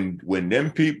 When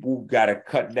them people got to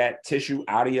cut that tissue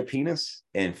out of your penis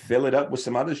and fill it up with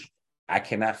some other I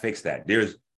cannot fix that.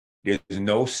 There's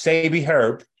no Sabi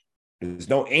herb. There's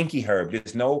no Inky herb.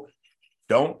 There's no,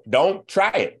 don't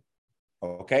try it.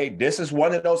 Okay. This is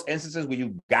one of those instances where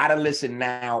you gotta listen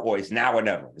now, or it's now or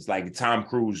never. It's like Tom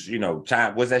Cruise,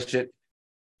 what's that shit?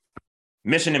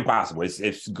 Mission Impossible.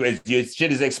 It's your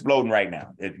shit is exploding right now.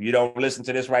 If you don't listen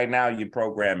to this right now, your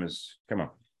program is, come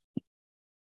on.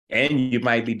 And you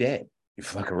might be dead. You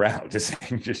fuck around. This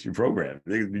ain't just your program.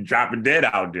 They're dropping dead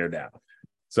out there now.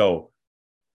 So,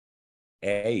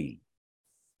 hey,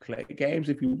 play games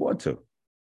if you want to.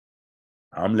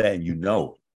 I'm letting you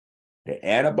know the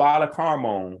anabolic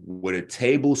hormone with a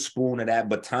tablespoon of that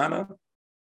batana,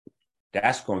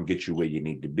 that's going to get you where you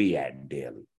need to be at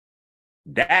daily.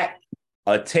 That,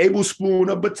 a tablespoon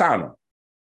of batana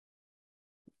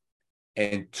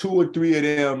and 2 or 3 of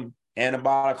them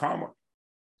anabolic hormone,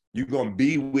 you're going to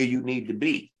be where you need to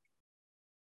be.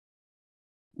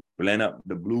 Blend up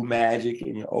the blue magic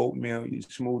in your oatmeal, your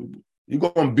smoothie. You're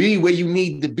going to be where you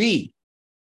need to be.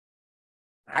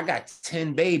 I got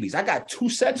 10 babies. I got 2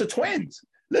 sets of twins.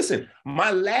 Listen,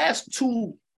 my last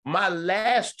two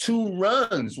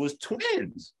runs was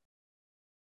twins.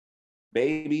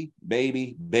 Baby, twins.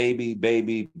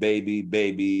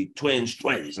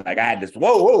 Like I had this,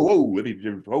 whoa. Let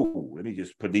me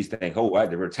just put these things. I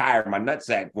had to retire my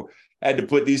nutsack. I had to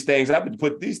put these things up and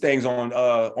put these things on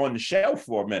the shelf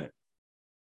for a minute.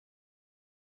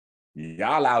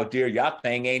 Y'all out there, y'all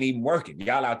thing ain't even working.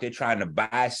 Y'all out there trying to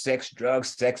buy sex drugs,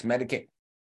 sex medication.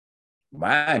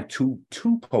 Mine too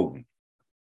potent.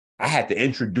 I had to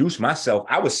introduce myself.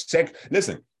 I was sex.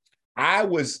 Listen, I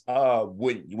was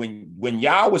when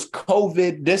y'all was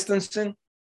COVID distancing,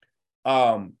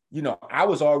 I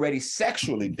was already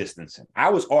sexually distancing. I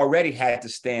was already had to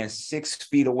stand 6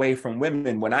 feet away from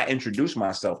women when I introduced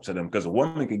myself to them, because a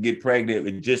woman could get pregnant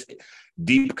with just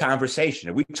deep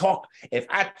conversation. If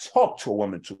I talk to a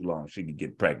woman too long, she could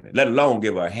get pregnant, let alone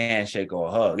give her a handshake or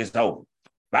a hug. It's over.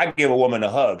 If I give a woman a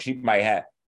hug, she might have.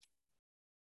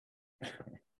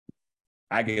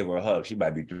 I gave her a hug. She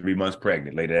might be 3 months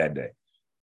pregnant later that day.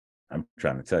 I'm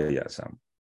trying to tell y'all something.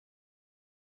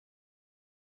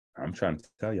 I'm trying to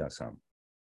tell y'all something.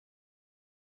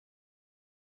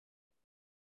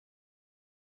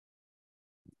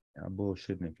 Y'all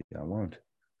bullshitting if y'all want to.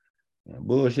 Y'all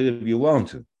bullshit if you want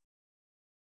to.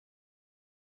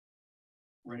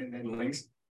 Right, and then links.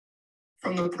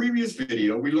 From the previous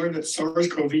video, we learned that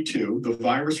SARS-CoV-2, the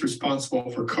virus responsible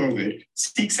for COVID,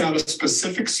 seeks out a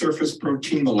specific surface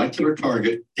protein molecular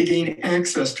target to gain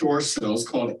access to our cells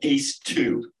called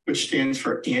ACE2, which stands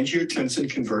for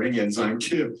angiotensin converting enzyme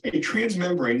 2, a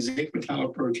transmembrane zinc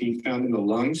metalloprotein found in the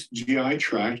lungs, GI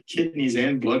tract, kidneys,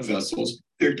 and blood vessels.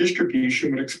 Their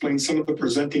distribution would explain some of the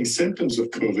presenting symptoms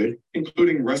of COVID,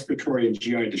 including respiratory and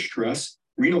GI distress,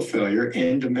 renal failure,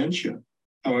 and dementia.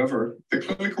 However, the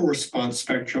clinical response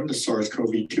spectrum to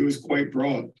SARS-CoV-2 is quite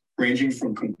broad, ranging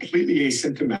from completely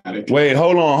asymptomatic. Wait,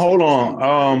 hold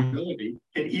on. And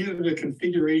either the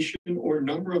configuration or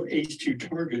number of ACE2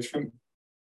 targets from.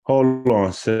 Hold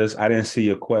on, sis. I didn't see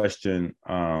your question.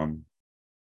 I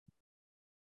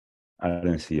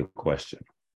didn't see your question.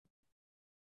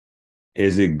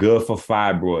 Is it good for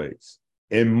fibroids?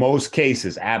 In most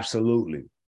cases, absolutely.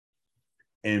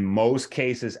 In most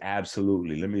cases,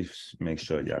 absolutely. Let me make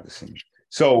sure y'all can see me.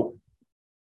 So,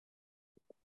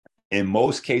 in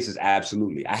most cases,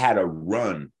 absolutely. I had a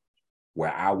run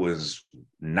where I was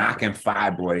knocking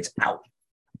fibroids out.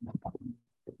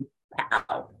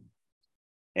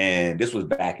 And this was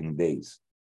back in the days.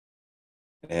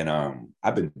 And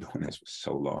I've been doing this for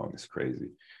so long, it's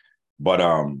crazy. But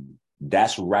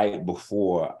that's right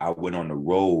before I went on the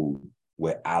road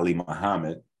with Ali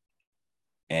Muhammad.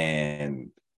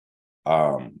 And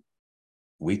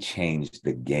we changed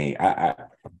the game.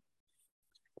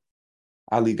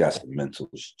 Ali got some mental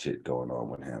shit going on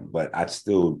with him, but I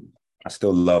still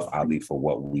love Ali for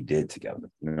what we did together.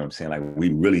 You know what I'm saying? Like,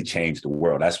 we really changed the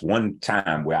world. That's one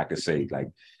time where I could say, like,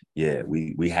 yeah,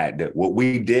 we had that. What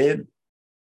we did,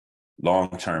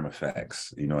 long-term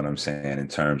effects. You know what I'm saying? In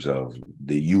terms of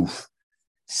the youth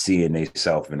seeing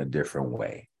themselves in a different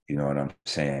way. You know what I'm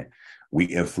saying? We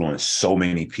influence so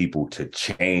many people to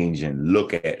change and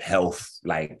look at health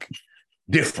like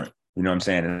different. You know what I'm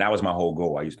saying? And that was my whole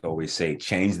goal. I used to always say,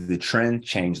 change the trend,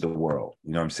 change the world.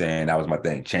 You know what I'm saying? That was my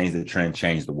thing. Change the trend,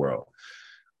 change the world.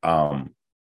 And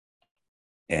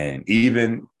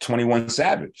even 21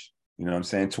 Savage, you know what I'm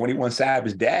saying? 21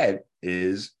 Savage dad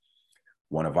is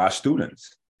one of our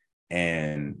students.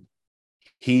 And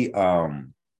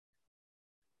him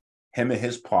and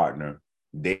his partner,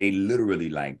 they literally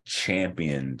like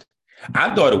championed.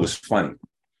 I thought it was funny.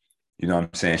 You know what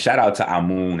I'm saying? Shout out to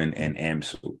Amun and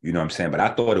Amsu. You know what I'm saying? But I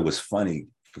thought it was funny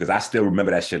because I still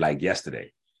remember that shit like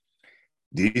yesterday.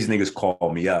 These niggas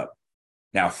called me up.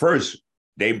 Now, first,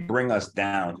 they bring us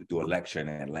down to do a lecture in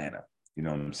Atlanta. You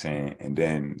know what I'm saying? And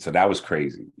then, so that was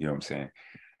crazy. You know what I'm saying?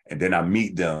 And then I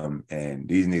meet them, and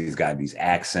these niggas got these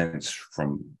accents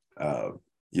from,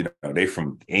 you know, they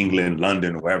from England,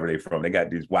 London, wherever they from. They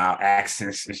got these wild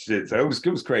accents and shit. So it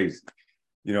was crazy.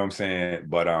 You know what I'm saying?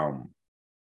 But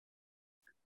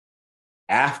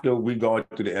after we go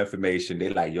through the information, they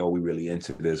like, yo, we really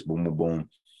into this, boom, boom, boom.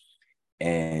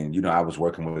 And, you know, I was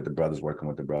working with the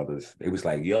brothers. It was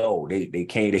like, yo, they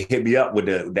came to hit me up with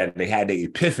that they had the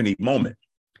epiphany moment.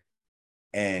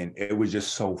 And it was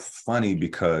just so funny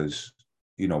because,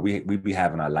 you know, we be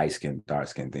having our light skin, dark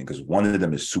skin thing, because one of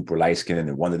them is super light skin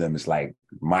and one of them is like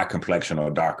my complexion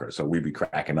or darker. So we be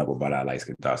cracking up about our light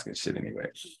skin, dark skin shit anyway.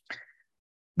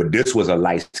 But this was a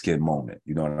light skin moment.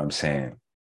 You know what I'm saying?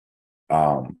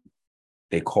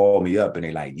 They called me up and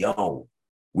they like, yo,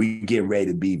 we get ready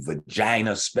to be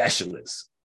vagina specialists.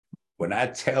 When I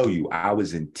tell you, I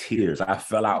was in tears. I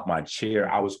fell out my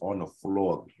chair. I was on the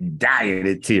floor dying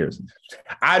in tears.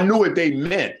 I knew what they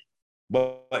meant,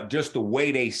 but just the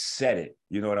way they said it,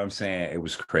 you know what I'm saying? It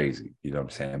was crazy, you know what I'm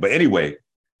saying? But anyway,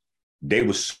 they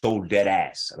were so dead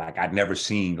ass. Like, I'd never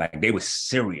seen, like, they were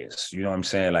serious, you know what I'm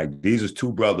saying? Like, these are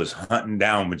two brothers hunting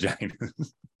down vaginas.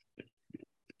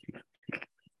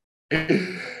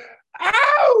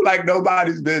 Ow, like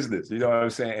nobody's business, you know what I'm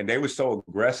saying? And they were so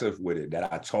aggressive with it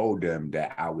that I told them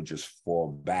that I would just fall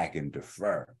back and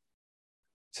defer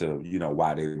to, you know,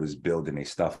 while they was building their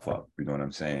stuff up, you know what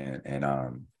I'm saying?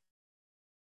 And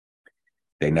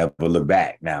they never look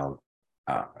back. Now,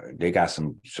 they got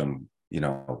some, you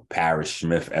know, Parrish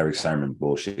Smith, Eric Sermon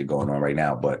bullshit going on right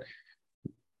now, but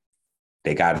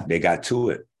they got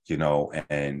to it, you know,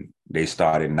 and they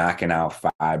started knocking out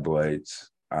fibroids.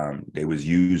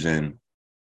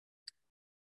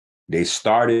 They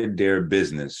started their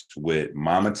business with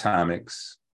Mama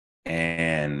Tonics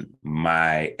and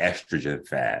my estrogen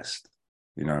fast.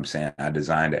 You know what I'm saying? I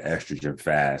designed an estrogen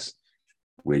fast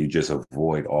where you just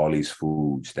avoid all these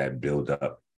foods that build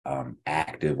up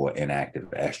active or inactive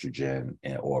estrogen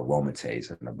or aromatase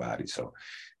in the body. So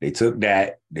they took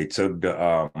that, they took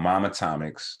the mom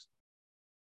atomics,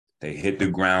 they hit the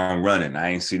ground running. I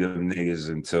ain't see them niggas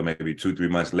until maybe 2-3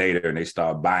 months later, and they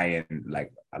start buying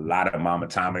like a lot of mom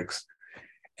atomics.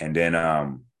 And then I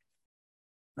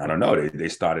don't know, they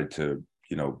started to,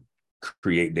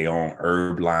 create their own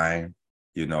herb line.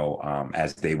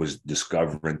 As they was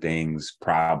discovering things,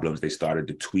 problems, they started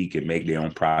to tweak and make their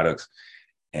own products.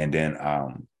 And then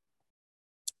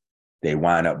they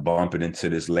wind up bumping into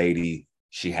this lady.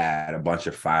 She had a bunch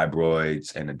of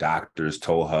fibroids, and the doctors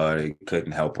told her they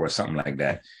couldn't help her or something like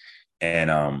that.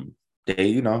 And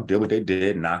they, did what they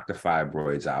did, knocked the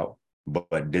fibroids out.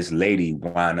 But this lady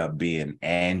wound up being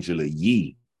Angela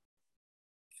Yee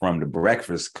from the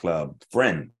Breakfast Club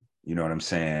friend. You know what I'm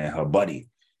saying? Her buddy.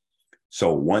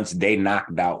 So once they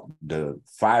knocked out the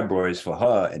fibroids for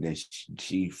her, and then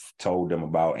she told them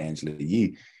about Angela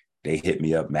Yee, they hit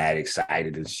me up mad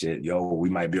excited and shit. Yo, we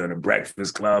might be on the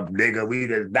Breakfast Club, nigga. We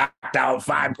just knocked out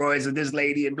fibroids of this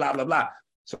lady and blah, blah, blah.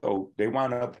 So they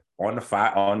wound up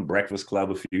on Breakfast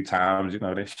Club a few times.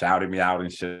 They shouted me out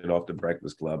and shit off the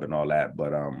Breakfast Club and all that.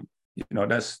 But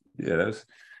that's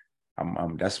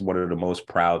one of the most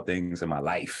proud things in my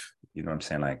life. You know what I'm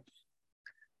saying? Like,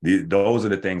 those are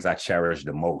the things I cherish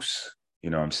the most. You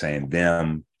know what I'm saying?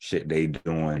 Them, shit they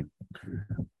doing,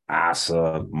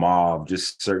 Asa, Marv,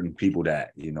 just certain people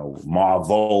that,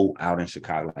 Marvo out in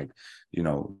Chicago, like,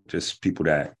 just people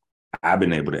that I've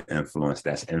been able to influence,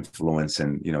 that's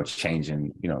influencing,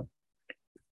 changing,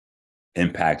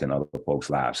 impacting other folks'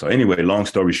 lives. So anyway, long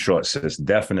story short, sis,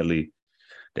 definitely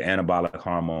the anabolic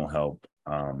hormone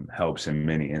helps in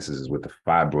many instances with the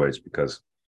fibroids, because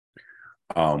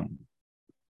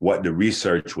what the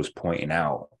research was pointing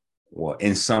out, well,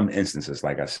 in some instances,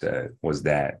 like I said, was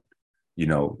that,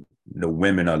 the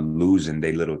women are losing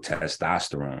their little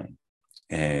testosterone.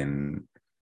 And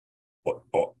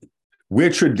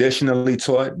we're traditionally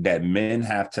taught that men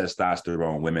have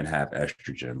testosterone, women have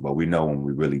estrogen. But we know when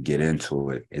we really get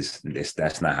into it,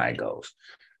 that's not how it goes.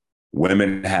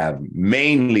 Women have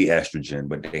mainly estrogen,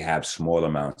 but they have small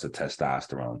amounts of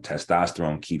testosterone.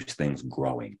 Testosterone keeps things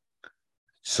growing.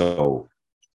 So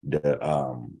the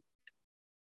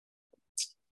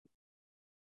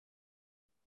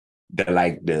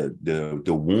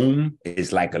womb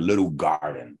is like a little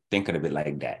garden. Think of it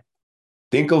like that.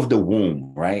 Think of the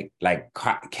womb, right? Like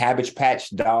Cabbage Patch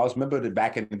dolls. Remember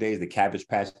back in the days, the Cabbage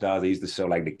Patch dolls, they used to show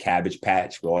like the cabbage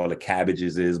patch where all the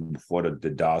cabbages is before the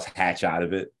dolls hatch out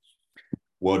of it.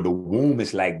 Well, the womb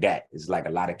is like that. It's like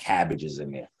a lot of cabbages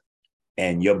in there.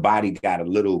 And your body got a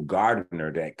little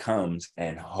gardener that comes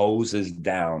and hoses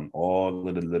down all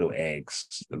of the little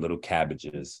eggs, the little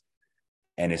cabbages,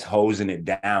 and is hosing it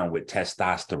down with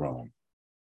testosterone,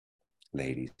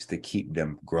 ladies, to keep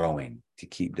them growing, to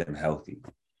keep them healthy.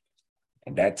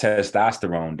 And that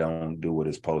testosterone don't do what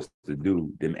it's supposed to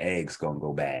do. Them eggs gonna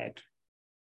go bad,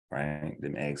 right?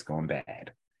 Them eggs going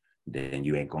bad. Then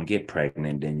you ain't gonna get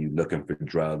pregnant. Then you looking for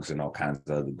drugs and all kinds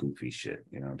of other goofy shit.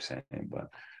 You know what I'm saying? But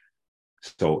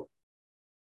so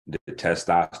the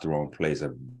testosterone plays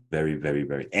a very, very,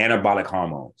 very, anabolic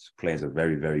hormones plays a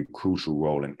very, very crucial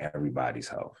role in everybody's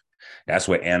health. That's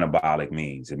what anabolic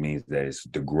means. It means that it's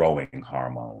the growing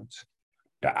hormones.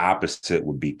 The opposite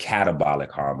would be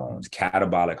catabolic hormones.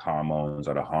 Catabolic hormones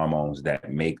are the hormones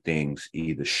that make things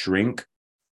either shrink,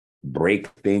 break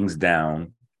things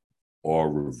down,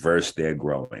 or reverse their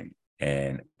growing.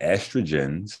 And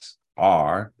estrogens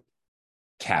are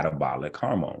catabolic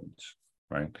hormones,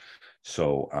 right?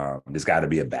 So there's got to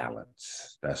be a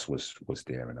balance. That's what's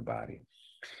there in the body.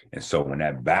 And so when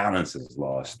that balance is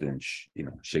lost, then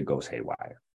shit goes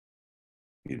haywire.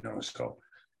 So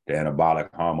the anabolic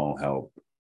hormone help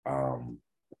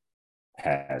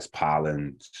has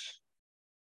pollens.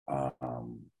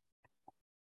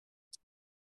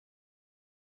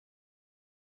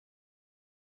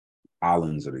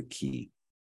 Pollens are the key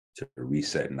to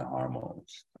resetting the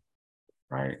hormones,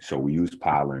 right? So we use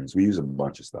pollens. We use a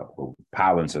bunch of stuff, but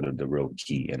pollens are the real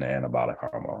key in the anabolic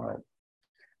hormone. Right?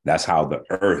 That's how the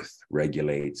earth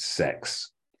regulates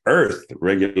sex. Earth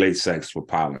regulates sex with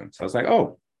pollen. So I was like,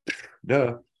 oh,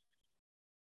 duh.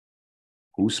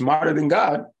 Who's smarter than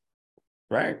God?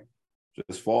 Right?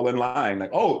 Just fall in line.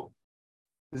 Like, oh,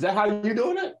 is that how you're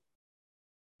doing it?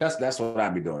 That's what I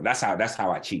be doing. That's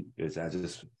how I cheat. Is I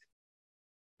just,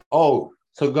 oh,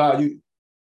 so God, you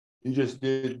just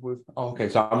did with, oh, okay,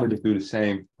 so I'm gonna do the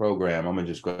same program. I'm gonna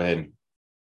just go ahead and,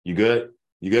 you good?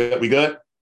 You good? We good?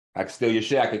 I could steal your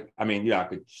shit. I could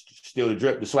steal the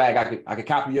drip, the swag. I could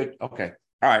copy your. Okay.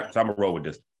 All right. So I'm gonna roll with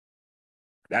this.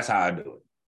 That's how I do it.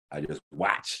 I just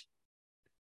watch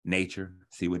nature,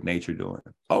 see what nature doing.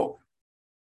 Oh,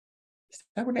 is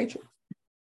that what nature?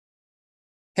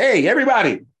 Hey,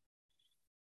 everybody,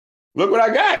 look what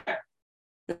I got.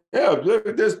 Yeah, look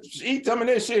at this. Eat some of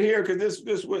this shit here because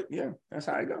this what, yeah, that's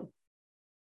how I go.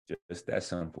 Just that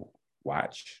simple.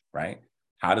 Watch, right?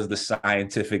 How does the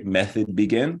scientific method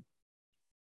begin?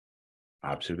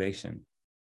 Observation.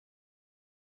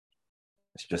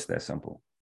 It's just that simple.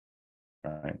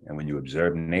 Right? And when you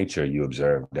observe nature, you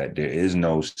observe that there is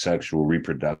no sexual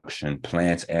reproduction,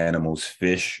 plants, animals,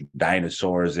 fish,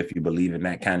 dinosaurs, if you believe in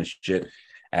that kind of shit,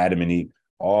 Adam and Eve,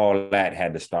 all that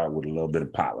had to start with a little bit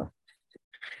of pollen.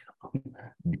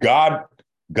 God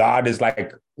is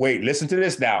like, wait, listen to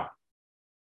this now.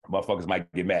 Motherfuckers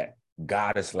might get mad.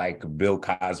 God is like Bill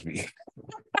Cosby.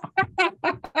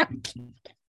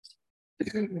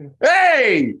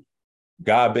 Hey,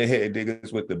 God been hitting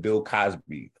niggas with the Bill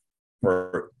Cosby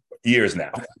for years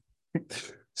now.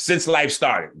 Since life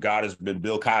started, God has been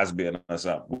Bill Cosby us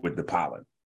up with the pollen.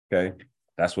 Okay,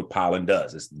 that's what pollen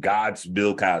does. It's God's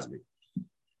Bill Cosby.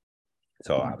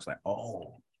 So I was like,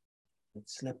 oh,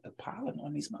 let's slip the pollen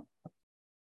on these motherfuckers.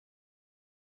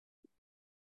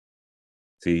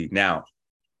 See, now,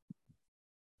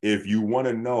 if you want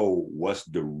to know what's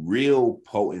the real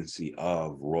potency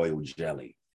of royal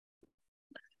jelly,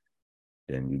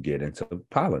 then you get into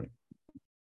pollen.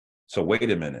 So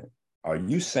wait a minute. Are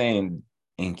you saying,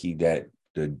 Inky, that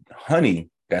the honey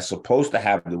that's supposed to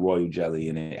have the royal jelly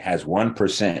in it has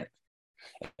 1%,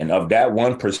 and of that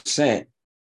 1%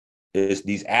 is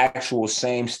these actual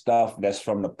same stuff that's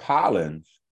from the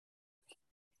pollens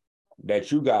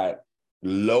that you got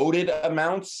loaded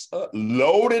amounts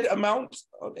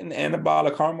in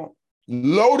anabolic hormone?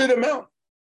 Loaded amount.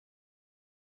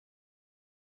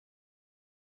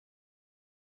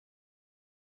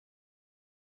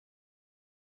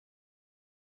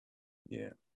 Yeah,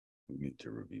 we need to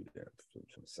review that.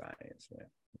 Some science, man.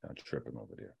 I'm tripping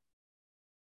over there.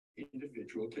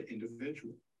 Individual to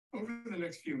individual. Over the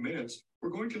next few minutes, we're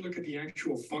going to look at the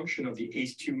actual function of the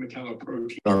ACE2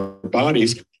 metalloprotein in our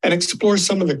bodies and explore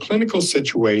some of the clinical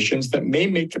situations that may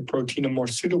make the protein a more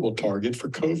suitable target for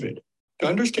COVID. To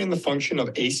understand the function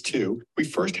of ACE2, we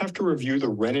first have to review the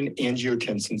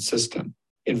renin-angiotensin system,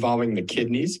 involving the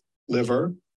kidneys,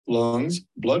 liver, lungs,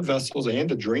 blood vessels, and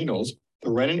adrenals. The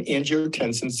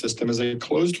renin-angiotensin system is a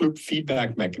closed-loop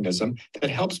feedback mechanism that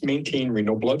helps maintain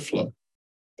renal blood flow.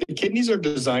 The kidneys are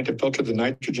designed to filter the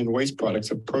nitrogen waste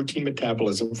products of protein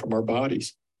metabolism from our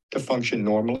bodies. To function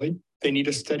normally, they need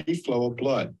a steady flow of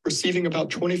blood, receiving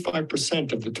about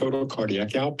 25% of the total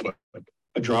cardiac output.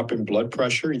 A drop in blood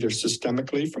pressure, either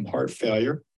systemically from heart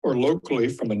failure or locally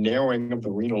from a narrowing of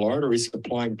the renal arteries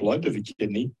supplying blood to the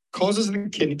kidney, causes the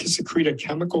kidney to secrete a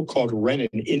chemical called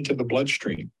renin into the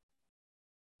bloodstream.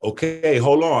 Okay,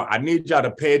 hold on. I need y'all to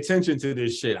pay attention to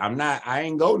this shit. I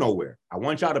ain't go nowhere. I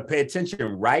want y'all to pay attention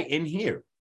right in here.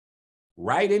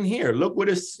 Right in here. Look what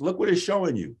it's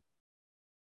showing you.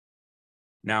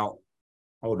 Now,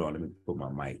 hold on. Let me put my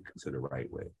mic to the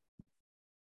right way.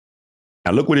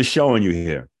 Now, look what it's showing you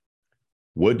here.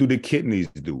 What do the kidneys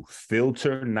do?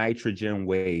 Filter nitrogen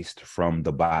waste from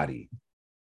the body.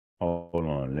 Hold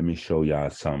on. Let me show y'all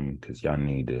something because y'all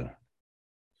need to.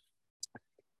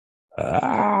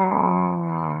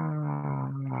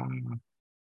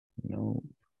 No.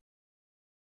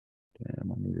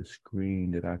 Damn, I need a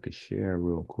screen that I could share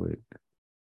real quick.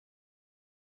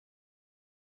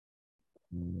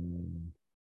 Damn.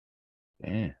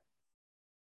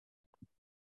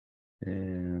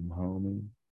 Damn, homie.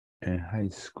 In high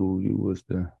school, you was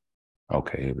the...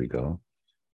 Okay, here we go.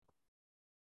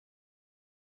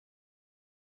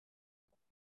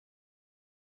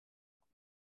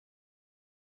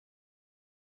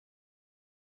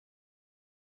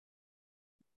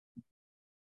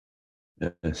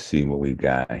 Let's see what we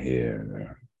got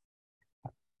here.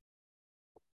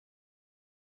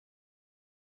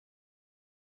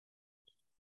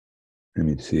 Let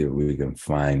me see if we can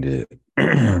find it.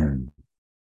 I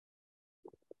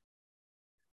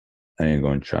ain't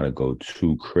gonna try to go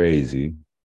too crazy,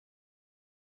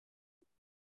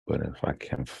 but if I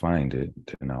can find it,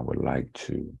 then I would like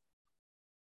to.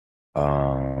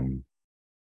 Common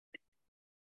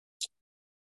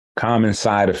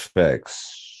side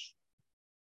effects.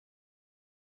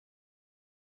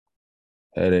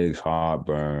 Headaches,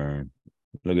 heartburn.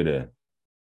 Look at that.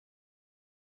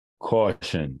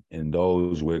 Caution in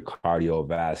those with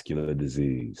cardiovascular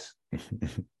disease.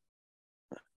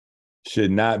 should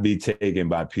not be taken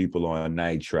by people on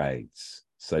nitrites,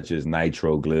 such as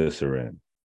nitroglycerin.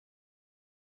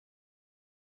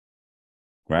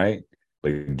 Right?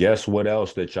 But guess what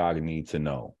else that y'all need to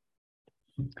know?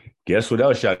 Guess what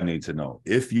else y'all need to know?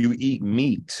 If you eat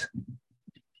meat,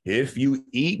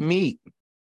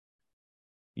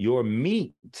 your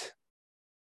meat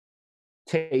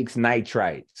takes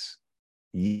nitrites.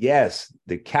 Yes,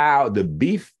 the cow, the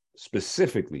beef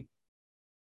specifically.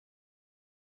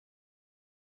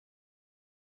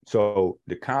 So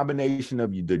the combination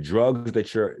of the drugs that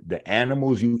the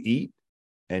animals you eat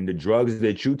and the drugs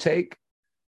that you take,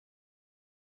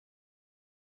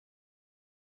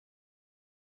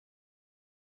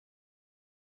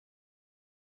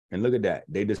 and look at that.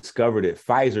 They discovered it.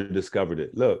 Pfizer discovered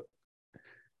it. Look,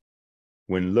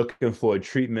 when looking for a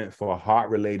treatment for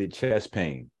heart-related chest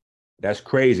pain, that's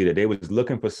crazy that they was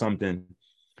looking for something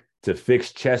to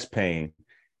fix chest pain,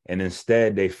 and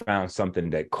instead they found something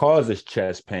that causes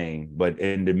chest pain, but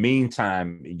in the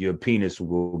meantime, your penis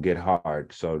will get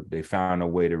hard. So they found a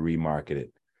way to remarket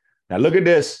it. Now look at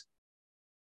this.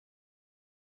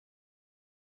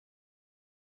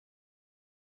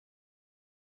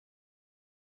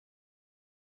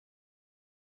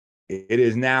 It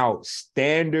is now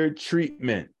standard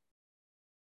treatment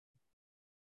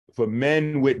for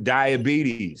men with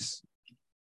diabetes.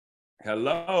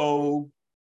 Hello.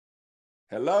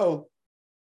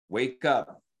 Wake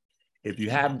up. If you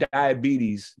have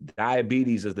diabetes,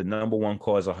 diabetes is the #1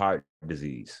 cause of heart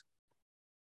disease.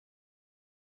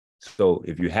 So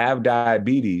if you have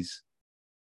diabetes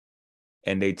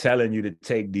and they telling you to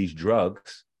take these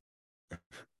drugs,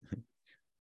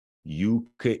 you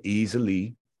could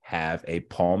easily have a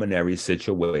pulmonary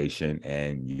situation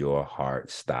and your heart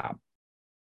stop.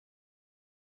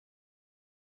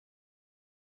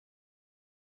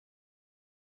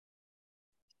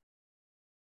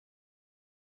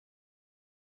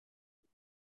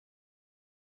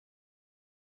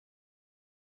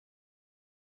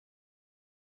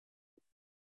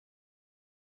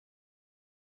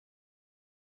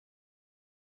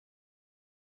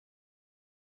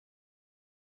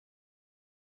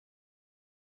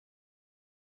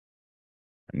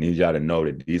 I need y'all to know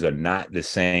that these are not the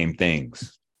same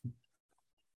things.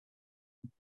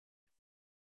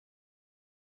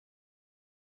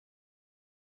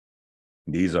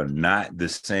 These are not the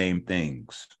same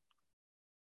things.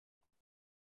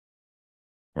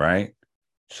 Right?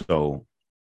 So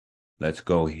let's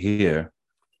go here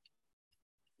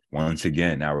once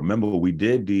again. Now, remember, we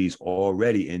did these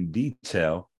already in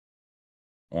detail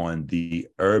on the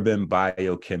Urban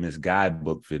Biochemist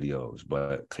Guidebook videos,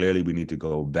 but clearly we need to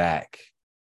go back,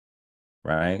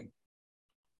 right?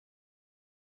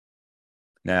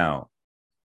 Now,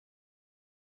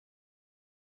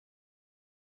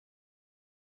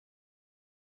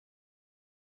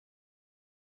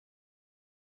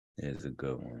 here's a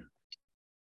good one.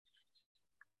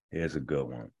 Here's a good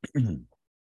one.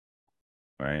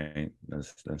 Right?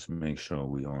 Let's make sure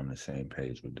we're on the same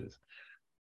page with this.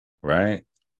 Right?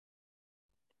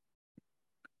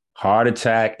 Heart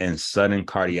attack and sudden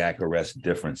cardiac arrest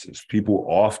differences. People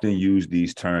often use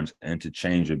these terms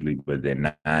interchangeably, but they're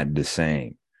not the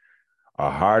same. A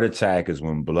heart attack is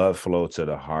when blood flow to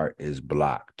the heart is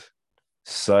blocked.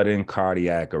 Sudden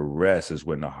cardiac arrest is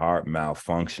when the heart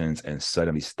malfunctions and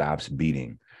suddenly stops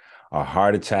beating. A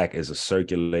heart attack is a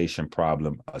circulation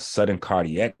problem. A sudden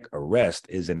cardiac arrest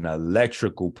is an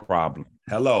electrical problem.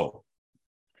 Hello.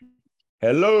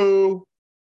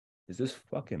 Is this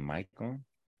fucking mic on?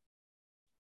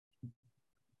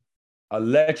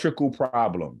 Electrical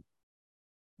problem.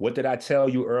 What did I tell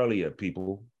you earlier,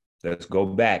 people? Let's go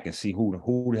back and see who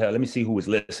the hell. Let me see who is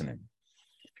listening.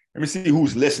 Let me see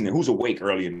who's listening, who's awake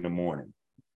early in the morning.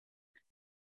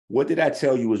 What did I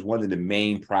tell you was one of the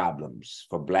main problems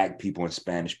for Black people and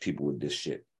Spanish people with this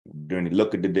shit? During the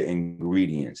look at the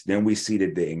ingredients, then we see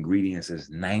that the ingredients is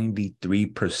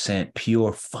 93%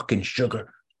 pure fucking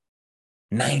sugar,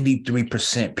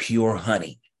 93% pure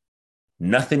honey.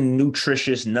 Nothing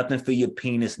nutritious, nothing for your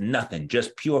penis, nothing.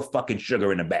 Just pure fucking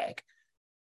sugar in a bag.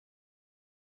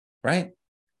 Right?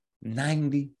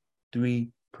 93%.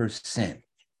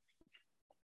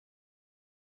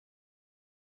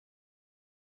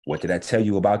 What did I tell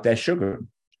you about that sugar?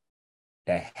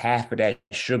 That half of that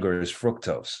sugar is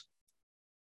fructose.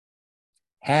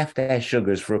 Half that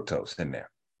sugar is fructose in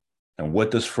there. And what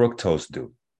does fructose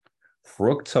do?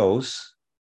 Fructose,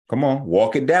 come on,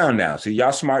 walk it down now. See,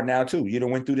 y'all smart now too. You done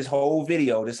went through this whole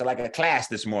video. This is like a class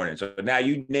this morning. So now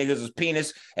you niggas is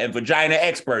penis and vagina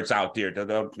experts out there.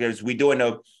 Because we doing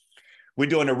We're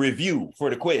doing a review for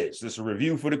the quiz. This is a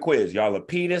review for the quiz. Y'all are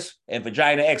penis and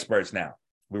vagina experts now.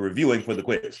 We're reviewing for the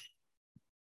quiz.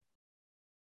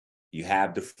 You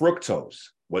have the fructose.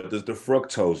 What does the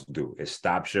fructose do? It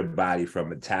stops your body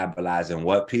from metabolizing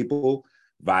what, people?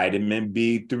 Vitamin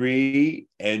B3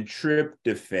 and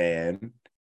tryptophan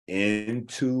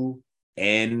into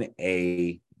NAD.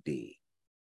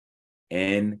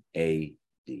 NAD.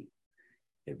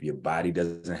 If your body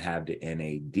doesn't have the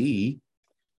NAD,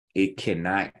 it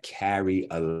cannot carry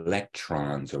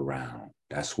electrons around.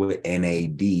 That's what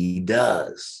NAD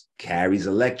does, carries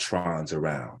electrons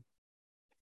around.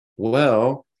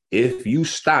 Well, if you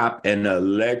stop an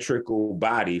electrical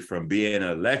body from being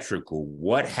electrical,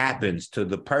 what happens to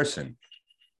the person?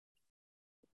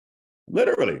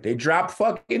 Literally, they drop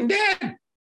fucking dead.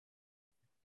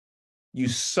 You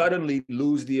suddenly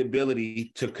lose the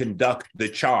ability to conduct the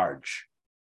charge.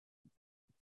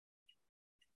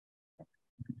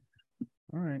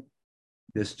 All right,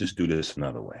 let's just do this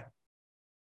another way.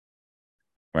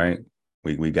 Right?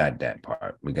 We got that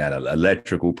part. We got an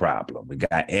electrical problem. We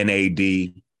got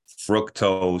NAD,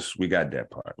 fructose. We got that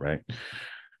part, right?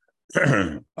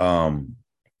 NAD,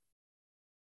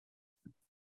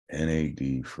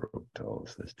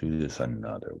 fructose. Let's do this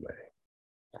another way.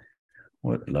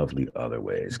 What lovely other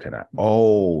ways can I?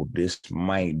 Oh, this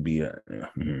might be a.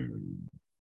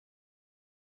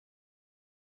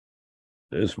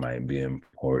 This might be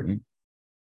important.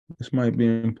 This might be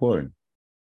important.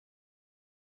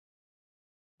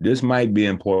 This might be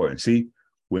important. See,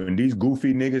 when these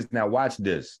goofy niggas, now watch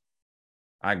this.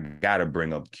 I gotta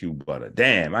bring up Q butter.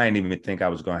 Damn, I didn't even think I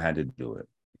was gonna have to do it,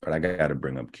 but I gotta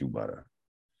bring up Q butter.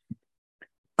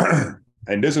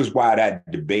 And this is why that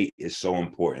debate is so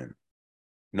important.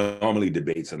 Normally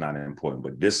debates are not important,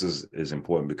 but this is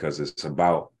important because it's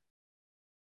about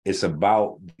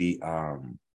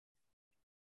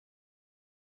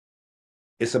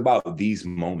these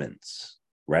moments,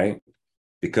 right?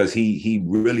 Because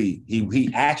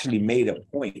he actually made a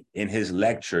point in his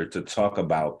lecture to talk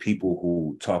about people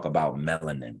who talk about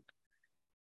melanin,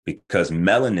 because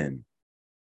melanin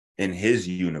in his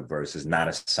universe is not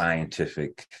a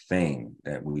scientific thing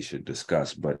that we should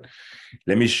discuss. But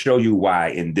let me show you why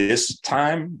in this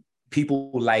time,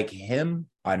 people like him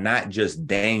are not just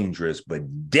dangerous,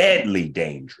 but deadly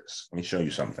dangerous. Let me show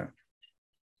you something.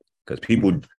 Because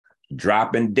people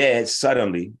dropping dead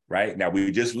suddenly, right? Now,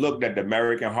 we just looked at the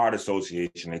American Heart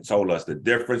Association. They told us the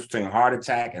difference between heart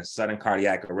attack and sudden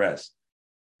cardiac arrest.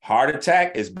 Heart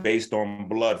attack is based on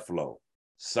blood flow.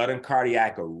 Sudden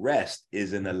cardiac arrest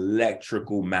is an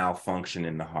electrical malfunction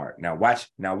in the heart. Now watch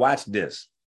this.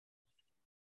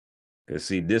 Because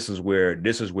see, this is where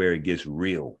it gets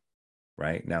real,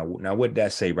 right? Now what'd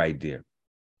that say right there?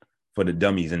 For the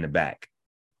dummies in the back.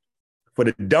 For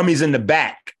the dummies in the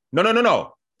back.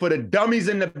 No. For the dummies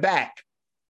in the back.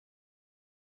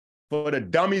 For the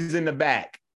dummies in the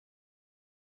back.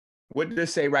 What did it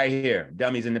say right here?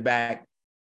 Dummies in the back.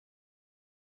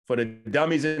 For the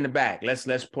dummies in the back.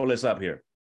 Let's pull this up here.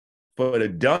 For the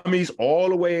dummies all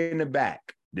the way in the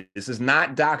back. This is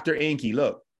not Dr. Inky.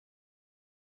 Look.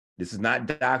 This is not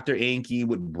Dr. Inky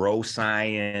with bro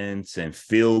science and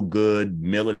feel good,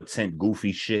 militant,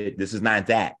 goofy shit. This is not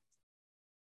that.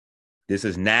 This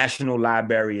is National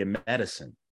Library of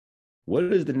Medicine. What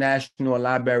is the National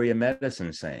Library of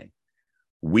Medicine saying?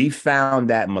 We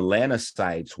found that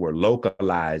melanocytes were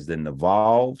localized in the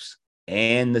valves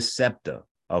and the septa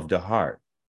of the heart.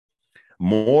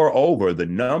 Moreover, the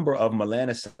number of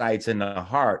melanocytes in the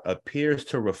heart appears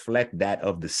to reflect that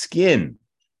of the skin.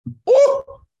 Ooh!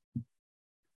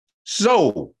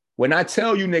 So when I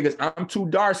tell you niggas, I'm too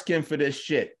dark skinned for this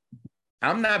shit,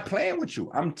 I'm not playing with you.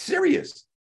 I'm serious.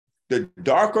 The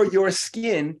darker your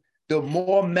skin, the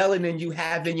more melanin you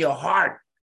have in your heart.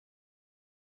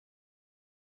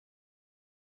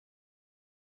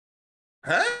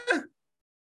 Huh?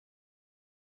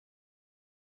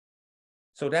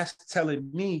 So that's telling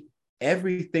me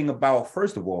everything about,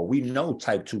 first of all, we know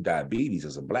type 2 diabetes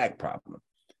is a Black problem.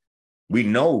 We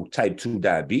know type 2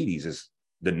 diabetes is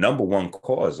the number one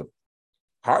cause of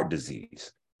heart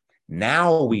disease.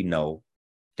 Now we know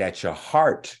that your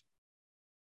heart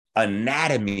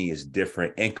anatomy is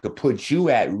different and could put you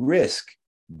at risk,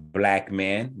 Black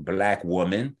man, Black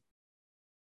woman,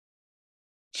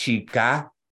 chica,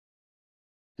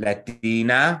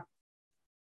 Latina,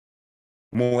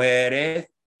 mujeres,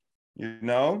 you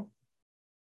know,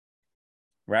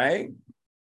 right?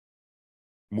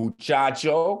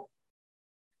 Muchacho,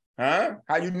 huh?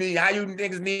 How you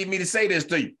niggas need me to say this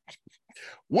to you?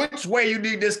 Which way you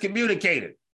need this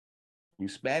communicated? You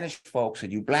Spanish folks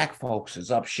and you black folks is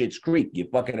up shit's creek. You're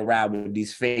fucking around with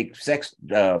these fake sex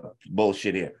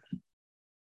bullshit here.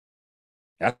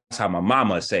 That's how my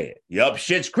mama say it. You up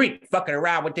shit's creek, fucking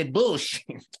around with that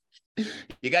bullshit.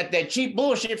 You got that cheap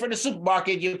bullshit from the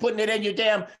supermarket. You're putting it in your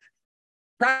damn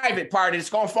private part. It's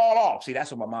gonna fall off. See,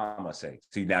 that's what my mama say.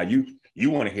 See, now you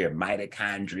want to hear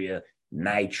mitochondria,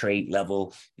 nitrate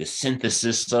level, the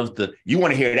synthesis of the. You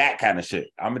want to hear that kind of shit.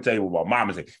 I'm gonna tell you what my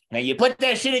mama say. Now you put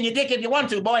that shit in your dick if you want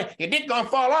to, boy. Your dick gonna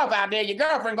fall off out there. Your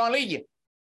girlfriend gonna leave you.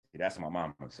 See, that's what my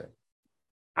mama say.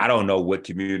 I don't know what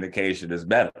communication is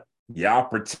better. Y'all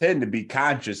pretend to be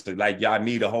conscious that like y'all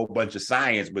need a whole bunch of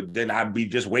science, but then I'd be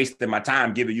just wasting my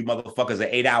time giving you motherfuckers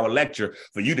an 8-hour lecture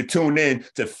for you to tune in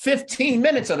to 15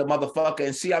 minutes of the motherfucker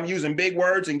and see I'm using big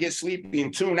words and get sleepy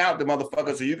and tune out the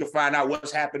motherfucker so you can find out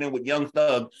what's happening with Young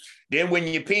Thug. Then when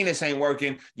your penis ain't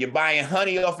working, you're buying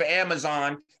honey off of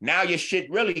Amazon. Now your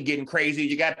shit really getting crazy.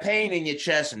 You got pain in your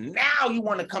chest. And now you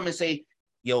want to come and say,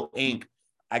 yo, Ink,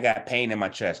 I got pain in my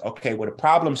chest. Okay, well, the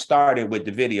problem started with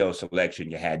the video selection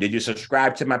you had. Did you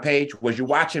subscribe to my page? Was you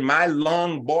watching my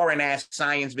long, boring-ass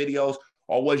science videos?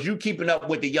 Or was you keeping up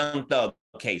with the Young Thug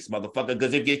case, motherfucker?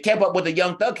 Because if you kept up with the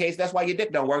Young Thug case, that's why your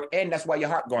dick don't work, and that's why your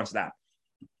heart going to stop.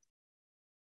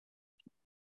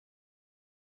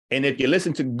 And if you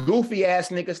listen to goofy-ass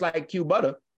niggas like Q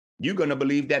Butter, you're going to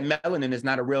believe that melanin is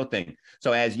not a real thing.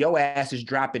 So as your ass is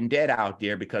dropping dead out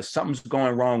there because something's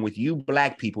going wrong with you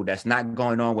black people that's not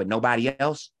going on with nobody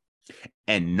else,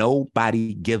 and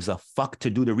nobody gives a fuck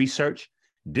to do the research,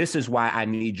 this is why I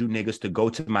need you niggas to go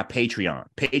to my Patreon,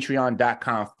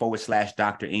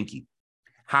 patreon.com/Dr. Inky.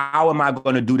 How am I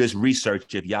going to do this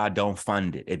research if y'all don't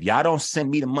fund it? If y'all don't send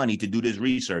me the money to do this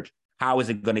research, how is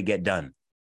it going to get done?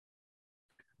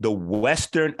 The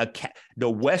Western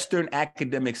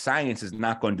academic science is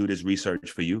not going to do this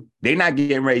research for you. They're not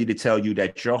getting ready to tell you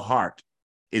that your heart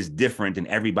is different than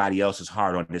everybody else's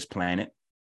heart on this planet.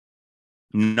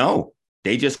 No,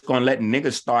 they just going to let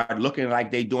niggas start looking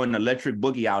like they doing electric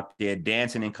boogie out there,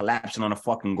 dancing and collapsing on the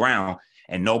fucking ground,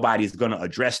 and nobody's going to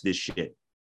address this shit.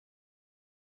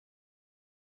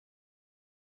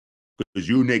 Because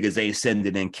you niggas ain't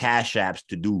sending in cash apps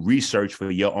to do research for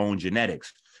your own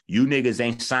genetics. You niggas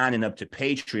ain't signing up to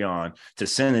Patreon to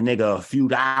send a nigga a few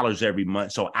dollars every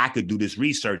month so I could do this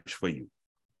research for you.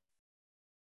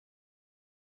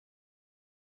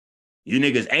 You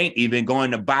niggas ain't even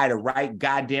going to buy the right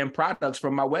goddamn products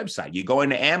from my website. You go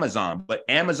into Amazon, but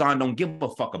Amazon don't give a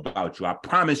fuck about you. I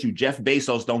promise you, Jeff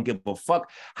Bezos don't give a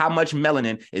fuck how much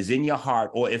melanin is in your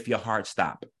heart or if your heart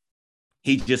stops.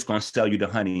 He's just going to sell you the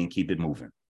honey and keep it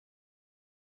moving.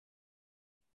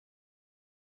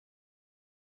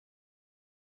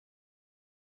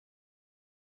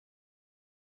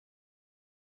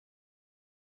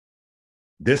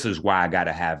 This is why I got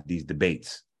to have these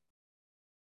debates.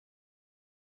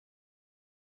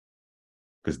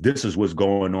 Because this is what's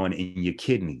going on in your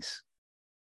kidneys.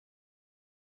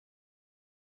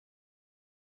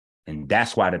 And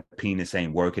that's why the penis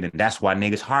ain't working. And that's why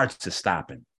niggas' hearts are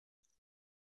stopping.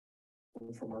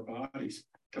 From our bodies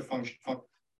to function.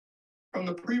 From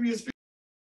the previous video,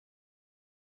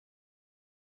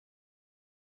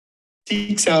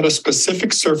 seeks out a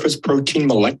specific surface protein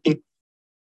molecule.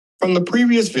 From the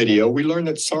previous video, we learned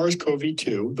that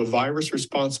SARS-CoV-2, the virus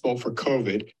responsible for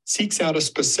COVID, seeks out a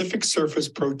specific surface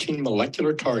protein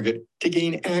molecular target to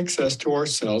gain access to our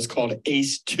cells called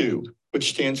ACE2,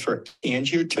 which stands for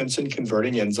angiotensin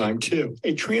converting enzyme 2,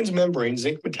 a transmembrane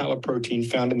zinc metalloprotein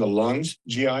found in the lungs,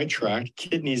 GI tract,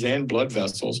 kidneys, and blood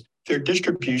vessels. Their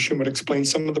distribution would explain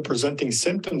some of the presenting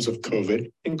symptoms of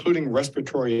COVID, including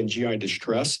respiratory and GI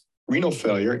distress, renal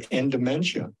failure, and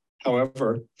dementia.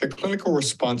 However, the clinical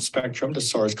response spectrum to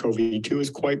SARS-CoV-2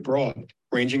 is quite broad,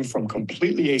 ranging from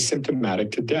completely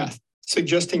asymptomatic to death,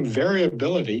 suggesting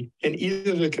variability in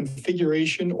either the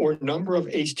configuration or number of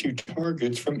ACE2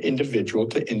 targets from individual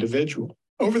to individual.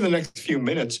 Over the next few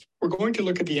minutes, we're going to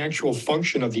look at the actual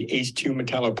function of the ACE2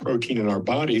 metalloprotein in our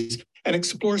bodies and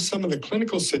explore some of the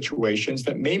clinical situations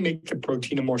that may make the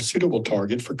protein a more suitable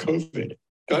target for COVID.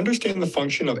 To understand the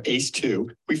function of ACE2,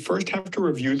 we first have to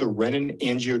review the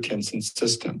renin-angiotensin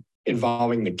system,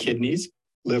 involving the kidneys,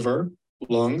 liver,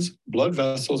 lungs, blood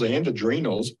vessels, and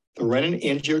adrenals. The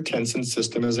renin-angiotensin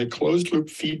system is a closed-loop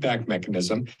feedback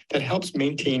mechanism that helps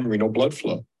maintain renal blood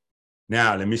flow.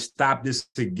 Now, let me stop this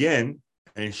again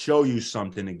and show you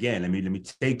something again. Let me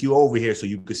take you over here so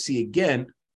you can see again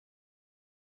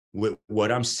with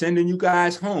what I'm sending you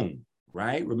guys home.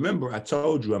 Right? Remember, I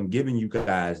told you I'm giving you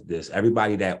guys this.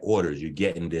 Everybody that orders, you're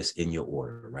getting this in your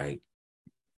order, right?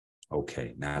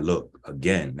 Okay, now look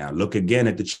again. Now look again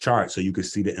at the chart so you can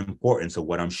see the importance of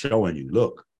what I'm showing you.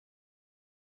 Look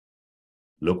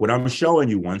what I'm showing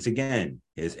you once again.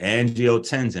 Is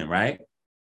angiotensin, right?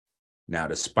 Now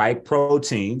the spike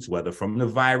proteins, whether from the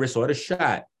virus or the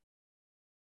shot,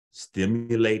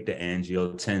 stimulate the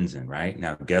angiotensin, right?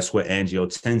 Now guess what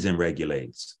angiotensin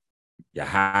regulates? Your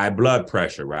high blood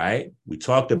pressure, right? We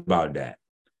talked about that.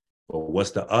 But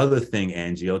what's the other thing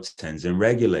angiotensin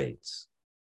regulates?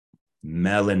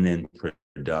 Melanin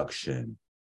production.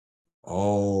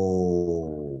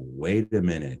 Oh, wait a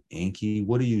minute, Inky,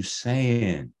 what are you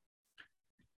saying?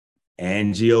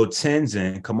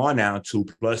 Angiotensin, come on now, 2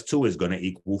 plus 2 is going to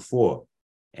equal 4.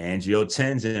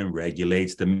 Angiotensin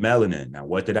regulates the melanin. Now,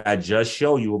 what did I just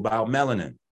show you about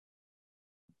melanin?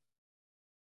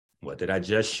 What did I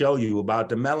just show you about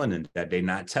the melanin that they're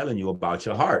not telling you about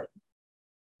your heart?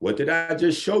 What did I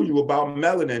just show you about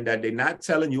melanin that they're not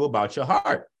telling you about your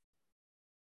heart?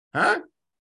 Huh?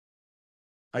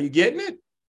 Are you getting it?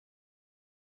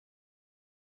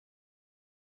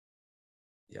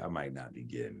 Yeah, I might not be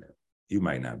getting it. You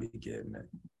might not be getting it.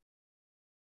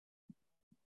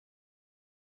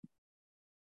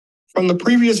 From the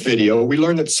previous video, we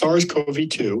learned that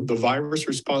SARS-CoV-2, the virus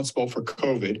responsible for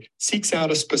COVID, seeks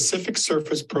out a specific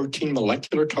surface protein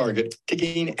molecular target to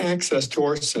gain access to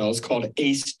our cells called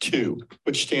ACE2,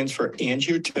 which stands for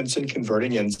angiotensin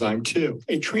converting enzyme 2,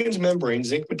 a transmembrane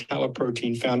zinc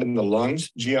metalloprotein found in the lungs,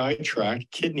 GI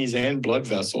tract, kidneys, and blood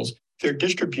vessels. Their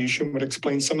distribution would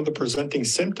explain some of the presenting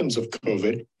symptoms of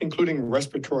COVID, including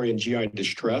respiratory and GI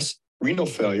distress, renal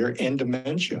failure, and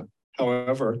dementia.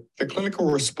 However, the clinical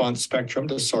response spectrum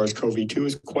to SARS-CoV-2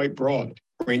 is quite broad,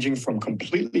 ranging from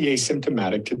completely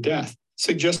asymptomatic to death,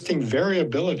 suggesting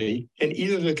variability in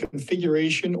either the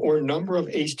configuration or number of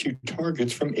ACE2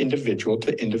 targets from individual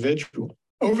to individual.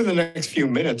 Over the next few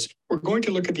minutes, we're going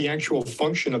to look at the actual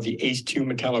function of the ACE2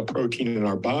 metalloprotein in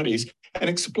our bodies and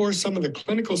explore some of the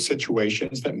clinical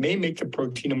situations that may make the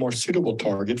protein a more suitable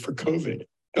target for COVID.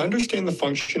 To understand the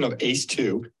function of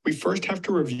ACE2, we first have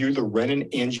to review the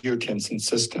renin-angiotensin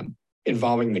system,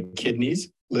 involving the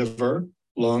kidneys, liver,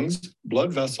 lungs,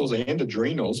 blood vessels, and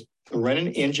adrenals. The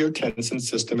renin-angiotensin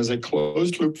system is a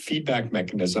closed-loop feedback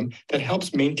mechanism that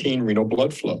helps maintain renal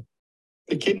blood flow.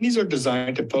 The kidneys are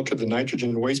designed to filter the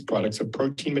nitrogen waste products of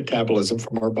protein metabolism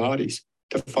from our bodies.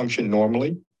 To function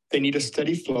normally, they need a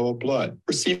steady flow of blood,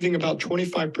 receiving about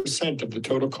 25% of the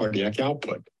total cardiac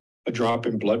output. A drop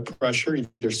in blood pressure,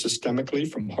 either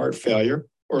systemically from heart failure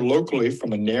or locally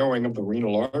from a narrowing of the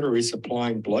renal artery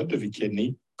supplying blood to the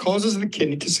kidney, causes the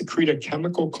kidney to secrete a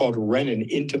chemical called renin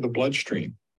into the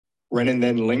bloodstream. Renin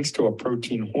then links to a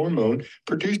protein hormone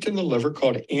produced in the liver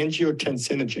called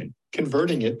angiotensinogen,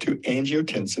 converting it to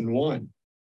angiotensin 1.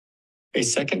 A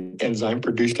second enzyme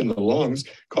produced in the lungs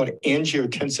called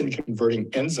angiotensin converting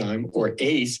enzyme, or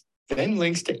ACE, then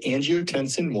links to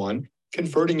angiotensin 1,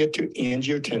 converting it to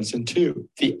angiotensin 2,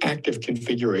 the active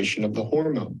configuration of the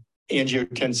hormone.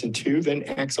 Angiotensin 2 then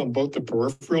acts on both the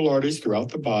peripheral arteries throughout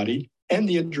the body and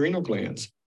the adrenal glands.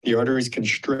 The arteries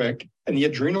constrict, and the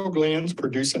adrenal glands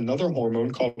produce another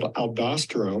hormone called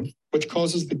aldosterone, which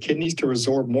causes the kidneys to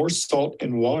resorb more salt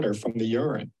and water from the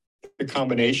urine. The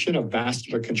combination of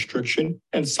vascular constriction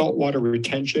and saltwater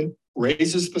retention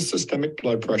raises the systemic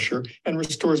blood pressure and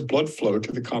restores blood flow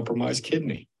to the compromised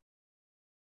kidney.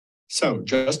 So,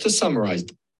 just to summarize,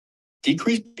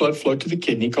 decreased blood flow to the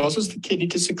kidney causes the kidney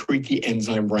to secrete the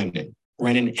enzyme renin.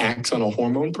 Renin acts on a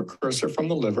hormone precursor from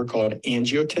the liver called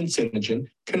angiotensinogen,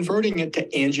 converting it to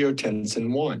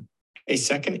angiotensin 1. A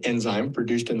second enzyme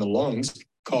produced in the lungs,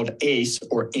 called ACE,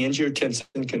 or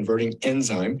angiotensin converting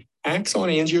enzyme, acts on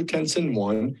angiotensin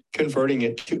 1, converting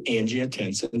it to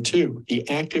angiotensin 2, the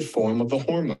active form of the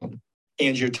hormone.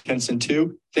 Angiotensin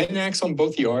 2 then acts on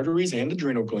both the arteries and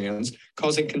adrenal glands,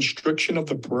 causing constriction of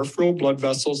the peripheral blood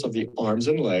vessels of the arms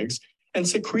and legs, and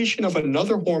secretion of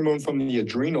another hormone from the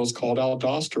adrenals called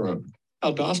aldosterone.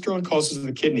 Aldosterone causes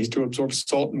the kidneys to absorb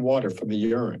salt and water from the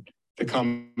urine. The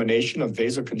combination of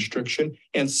vasoconstriction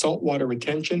and saltwater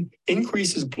retention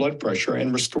increases blood pressure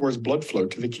and restores blood flow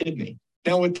to the kidney.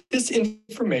 Now, with this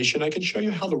information, I can show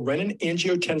you how the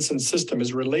renin-angiotensin system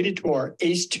is related to our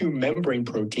ACE2 membrane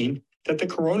protein that the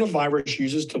coronavirus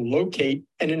uses to locate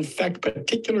and infect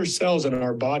particular cells in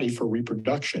our body for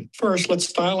reproduction. First, let's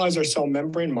stylize our cell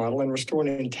membrane model and restore an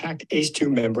intact ACE2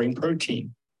 membrane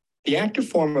protein. The active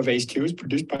form of ACE2 is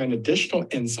produced by an additional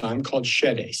enzyme called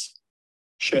SHEDase.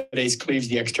 SHEDase cleaves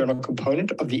the external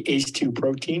component of the ACE2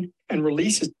 protein and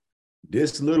releases.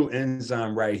 This little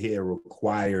enzyme right here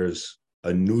requires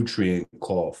a nutrient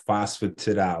called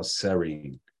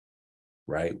phosphatidylserine.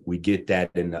 right? We get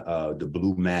that in the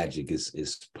blue magic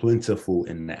is plentiful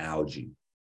in the algae.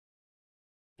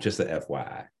 Just a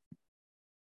FYI.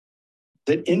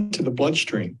 It into the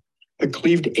bloodstream. The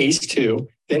cleaved ACE2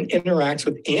 then interacts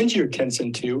with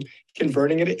angiotensin 2,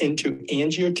 converting it into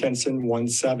angiotensin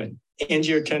 1,7.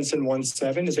 Angiotensin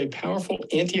 1,7 is a powerful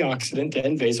antioxidant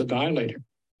and vasodilator,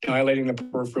 dilating the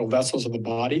peripheral vessels of the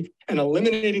body and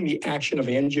eliminating the action of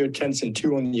angiotensin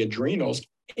 2 on the adrenals.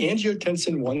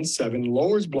 Angiotensin 1,7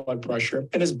 lowers blood pressure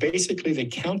and is basically the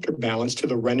counterbalance to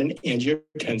the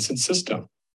renin-angiotensin system.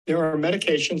 There are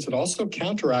medications that also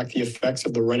counteract the effects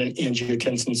of the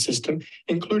renin-angiotensin system,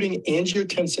 including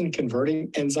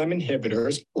angiotensin-converting enzyme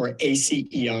inhibitors, or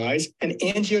ACEIs, and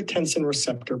angiotensin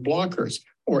receptor blockers,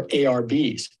 or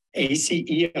ARBs.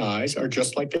 ACEIs are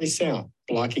just like they sound,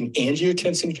 blocking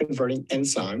angiotensin-converting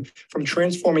enzyme from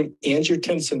transforming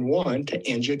angiotensin 1 to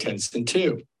angiotensin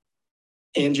 2.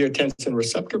 Angiotensin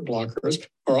receptor blockers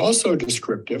are also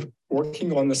descriptive,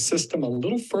 working on the system a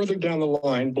little further down the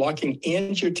line, blocking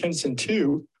angiotensin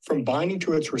 2 from binding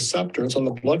to its receptors on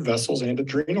the blood vessels and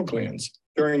adrenal glands.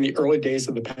 During the early days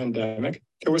of the pandemic,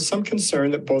 there was some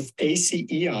concern that both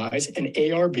ACEIs and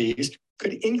ARBs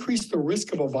could increase the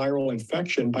risk of a viral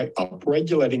infection by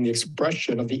upregulating the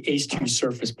expression of the ACE2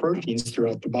 surface proteins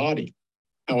throughout the body.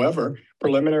 However,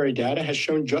 preliminary data has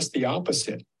shown just the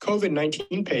opposite.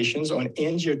 COVID-19 patients on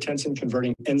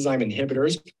angiotensin-converting enzyme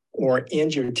inhibitors or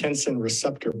angiotensin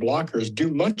receptor blockers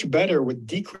do much better with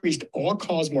decreased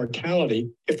all-cause mortality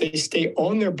if they stay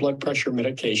on their blood pressure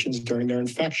medications during their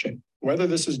infection. Whether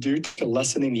this is due to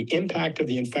lessening the impact of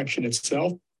the infection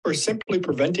itself or simply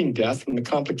preventing death from the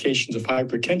complications of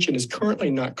hypertension is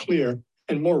currently not clear,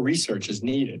 and more research is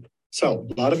needed. So,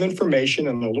 a lot of information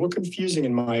and a little confusing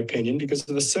in my opinion because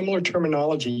of the similar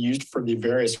terminology used for the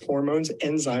various hormones,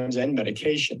 enzymes, and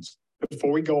medications.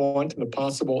 Before we go on to the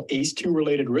possible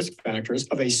ACE2-related risk factors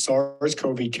of a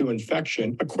SARS-CoV-2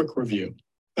 infection, a quick review.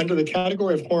 Under the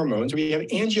category of hormones, we have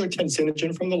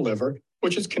angiotensinogen from the liver,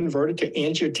 which is converted to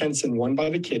angiotensin 1 by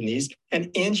the kidneys and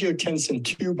angiotensin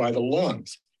 2 by the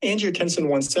lungs. Angiotensin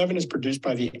 1,7 is produced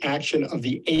by the action of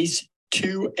the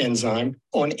ACE2 enzyme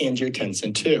on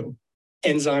angiotensin 2.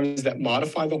 Enzymes that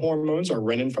modify the hormones are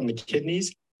renin from the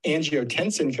kidneys,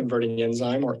 angiotensin converting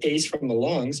enzyme or ACE from the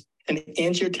lungs, and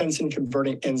angiotensin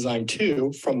converting enzyme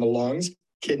 2 from the lungs,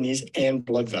 kidneys, and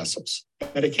blood vessels.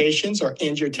 Medications are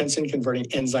angiotensin converting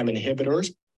enzyme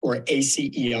inhibitors or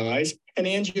ACEIs and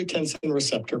angiotensin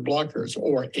receptor blockers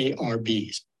or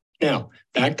ARBs. Now,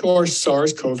 back to our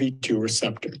SARS-CoV-2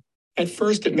 receptor. At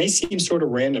first, it may seem sort of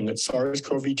random that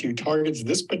SARS-CoV-2 targets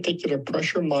this particular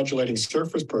pressure-modulating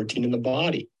surface protein in the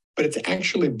body, but it's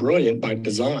actually brilliant by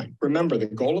design. Remember, the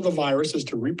goal of the virus is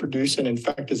to reproduce and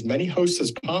infect as many hosts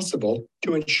as possible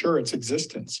to ensure its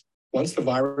existence. Once the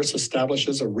virus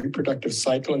establishes a reproductive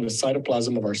cycle in the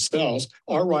cytoplasm of our cells,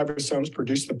 our ribosomes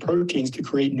produce the proteins to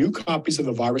create new copies of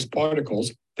the virus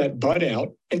particles that bud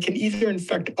out and can either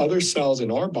infect other cells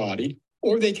in our body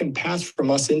or they can pass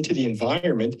from us into the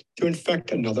environment to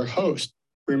infect another host.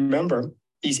 Remember,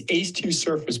 these ACE2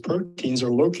 surface proteins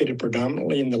are located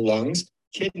predominantly in the lungs,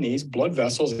 kidneys, blood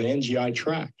vessels, and GI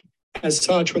tract. As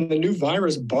such, when the new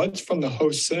virus buds from the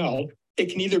host cell,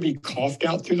 it can either be coughed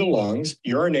out through the lungs,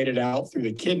 urinated out through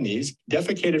the kidneys,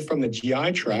 defecated from the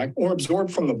GI tract, or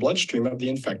absorbed from the bloodstream of the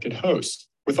infected host.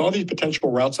 With all these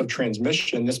potential routes of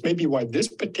transmission, this may be why this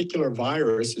particular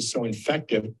virus is so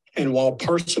infective and while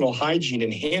personal hygiene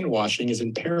and hand washing is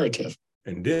imperative.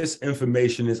 And this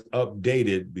information is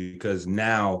updated because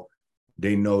now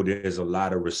they know there's a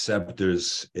lot of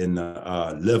receptors in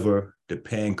the liver, the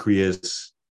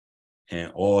pancreas,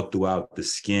 and all throughout the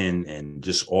skin and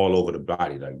just all over the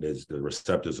body. Like there's the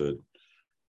receptors are,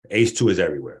 ACE2 is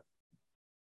everywhere.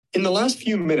 In the last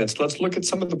few minutes, let's look at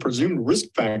some of the presumed risk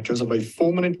factors of a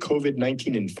fulminant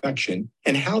COVID-19 infection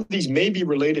and how these may be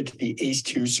related to the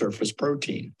ACE2 surface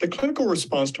protein. The clinical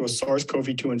response to a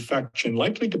SARS-CoV-2 infection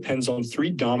likely depends on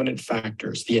three dominant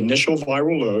factors: the initial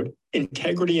viral load,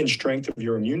 integrity and strength of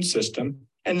your immune system,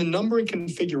 and the number and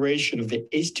configuration of the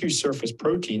ACE2 surface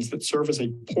proteins that serve as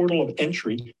a portal of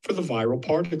entry for the viral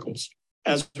particles.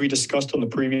 As we discussed on the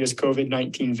previous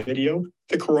COVID-19 video,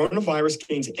 the coronavirus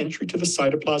gains entry to the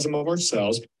cytoplasm of our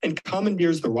cells and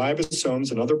commandeers the ribosomes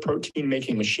and other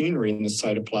protein-making machinery in the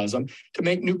cytoplasm to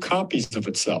make new copies of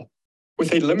itself.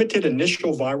 With a limited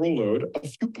initial viral load, a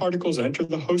few particles enter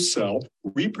the host cell,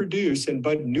 reproduce, and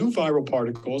bud new viral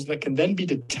particles that can then be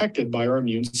detected by our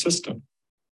immune system.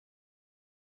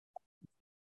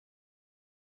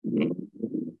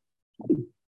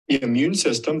 The immune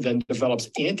system then develops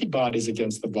antibodies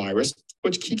against the virus,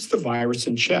 which keeps the virus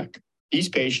in check. These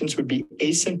patients would be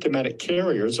asymptomatic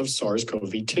carriers of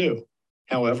SARS-CoV-2.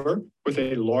 However, with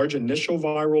a large initial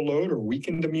viral load or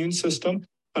weakened immune system,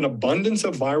 an abundance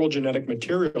of viral genetic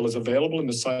material is available in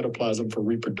the cytoplasm for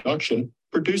reproduction,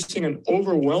 producing an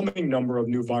overwhelming number of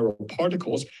new viral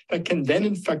particles that can then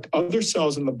infect other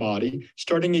cells in the body,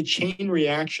 starting a chain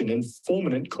reaction and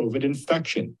fulminant COVID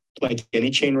infection. Like any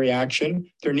chain reaction,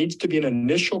 there needs to be an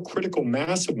initial critical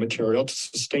mass of material to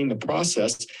sustain the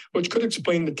process, which could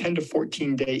explain the 10 to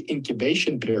 14-day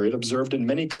incubation period observed in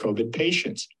many COVID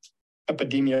patients.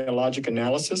 Epidemiologic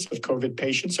analysis of COVID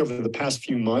patients over the past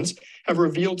few months have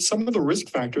revealed some of the risk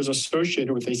factors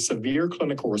associated with a severe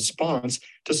clinical response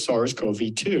to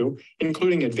SARS-CoV-2,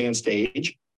 including advanced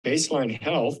age, baseline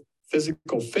health,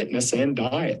 physical fitness, and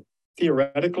diet.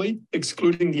 Theoretically,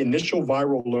 excluding the initial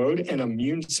viral load and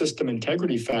immune system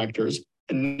integrity factors,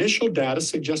 initial data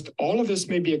suggest all of this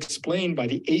may be explained by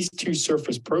the ACE2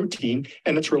 surface protein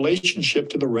and its relationship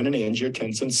to the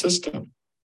renin-angiotensin system.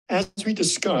 As we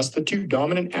discussed, the two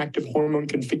dominant active hormone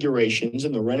configurations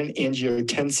in the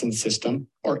renin-angiotensin system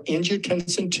are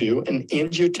angiotensin 2 and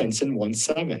angiotensin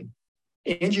 1,7.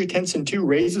 Angiotensin 2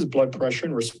 raises blood pressure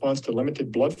in response to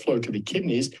limited blood flow to the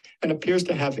kidneys and appears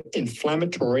to have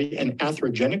inflammatory and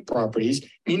atherogenic properties,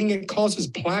 meaning it causes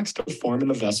plaques to form in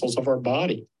the vessels of our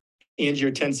body.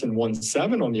 Angiotensin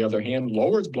 1,7, on the other hand,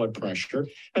 lowers blood pressure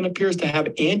and appears to have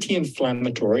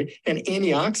anti-inflammatory and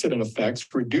antioxidant effects,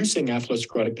 reducing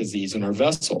atherosclerotic disease in our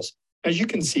vessels. As you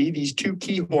can see, these two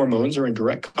key hormones are in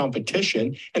direct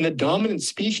competition, and the dominant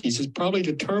species is probably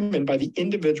determined by the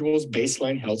individual's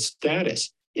baseline health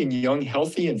status. In young,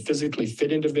 healthy, and physically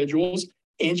fit individuals,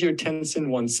 angiotensin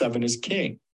 1,7 is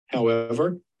king.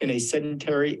 However, in a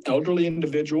sedentary elderly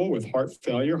individual with heart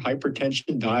failure,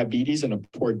 hypertension, diabetes, and a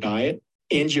poor diet,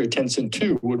 angiotensin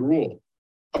 2 would rule.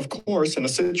 Of course, in a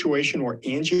situation where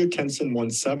angiotensin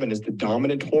 1,7 is the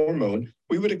dominant hormone,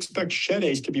 we would expect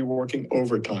SHEDase to be working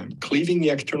overtime, cleaving the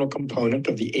external component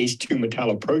of the ACE2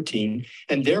 metalloprotein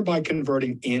and thereby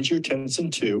converting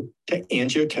angiotensin 2 to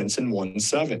angiotensin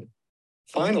 1,7.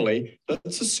 Finally,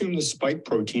 let's assume the spike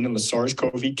protein in the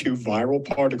SARS-CoV-2 viral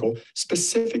particle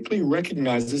specifically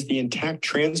recognizes the intact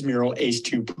transmural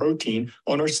ACE2 protein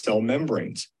on our cell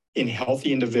membranes. In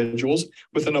healthy individuals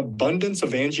with an abundance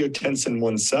of angiotensin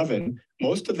 1,7,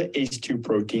 most of the ACE2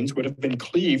 proteins would have been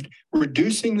cleaved,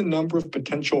 reducing the number of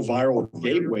potential viral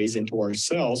gateways into our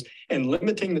cells and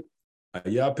limiting the... Are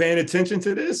y'all paying attention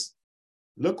to this?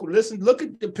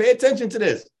 Pay attention to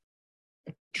this.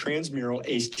 Transmural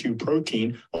ACE2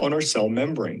 protein on our cell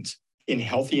membranes. In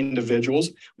healthy individuals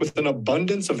with an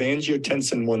abundance of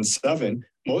angiotensin 1,7,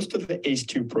 most of the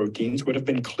ACE2 proteins would have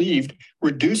been cleaved,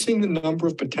 reducing the number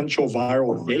of potential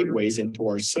viral gateways into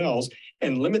our cells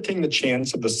and limiting the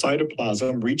chance of the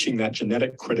cytoplasm reaching that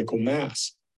genetic critical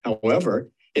mass. However,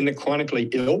 in the chronically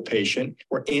ill patient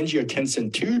where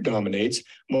angiotensin 2 dominates,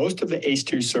 most of the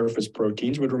ACE2 surface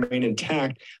proteins would remain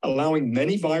intact, allowing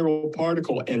many viral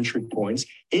particle entry points,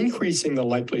 increasing the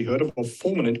likelihood of a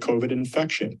fulminant COVID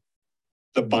infection.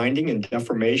 The binding and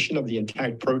deformation of the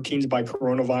intact proteins by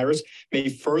coronavirus may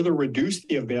further reduce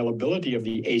the availability of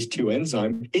the ACE2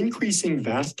 enzyme, increasing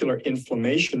vascular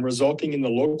inflammation, resulting in the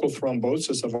local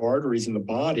thrombosis of arteries in the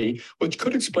body, which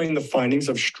could explain the findings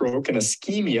of stroke and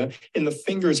ischemia in the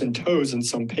fingers and toes in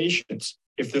some patients.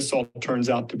 If this all turns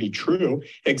out to be true,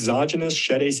 exogenous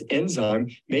SHEDase enzyme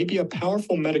may be a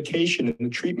powerful medication in the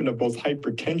treatment of both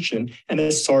hypertension and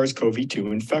a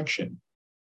SARS-CoV-2 infection.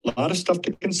 A lot of stuff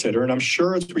to consider, and I'm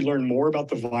sure as we learn more about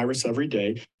the virus every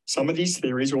day, some of these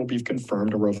theories will be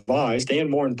confirmed or revised,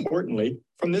 and more importantly,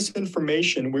 from this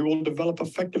information, we will develop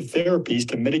effective therapies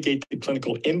to mitigate the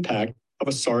clinical impact of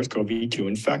a SARS-CoV-2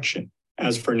 infection.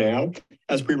 As for now,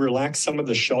 as we relax some of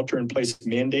the shelter-in-place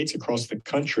mandates across the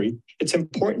country, it's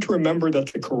important to remember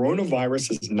that the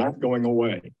coronavirus is not going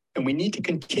away, and we need to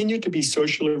continue to be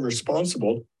socially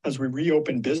responsible as we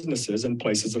reopen businesses and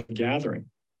places of gathering.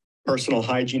 Personal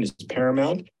hygiene is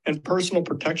paramount, and personal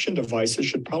protection devices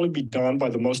should probably be donned by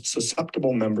the most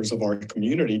susceptible members of our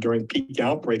community during peak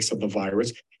outbreaks of the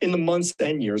virus in the months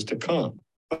and years to come.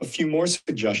 A few more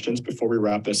suggestions before we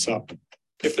wrap this up.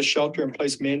 If the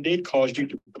shelter-in-place mandate caused you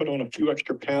to put on a few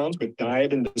extra pounds with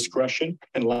diet indiscretion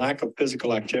and lack of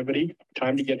physical activity,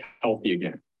 time to get healthy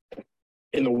again.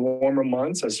 In the warmer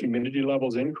months, as humidity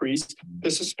levels increase, the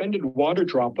suspended water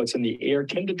droplets in the air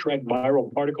tend to drag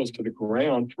viral particles to the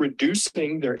ground,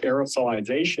 reducing their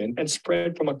aerosolization and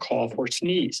spread from a cough or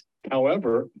sneeze.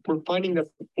 However, we're finding that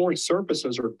the floor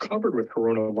surfaces are covered with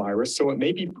coronavirus, so it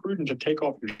may be prudent to take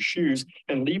off your shoes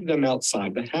and leave them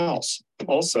outside the house.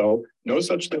 Also, no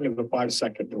such thing as a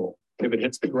 5-second rule. If it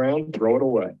hits the ground, throw it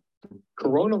away.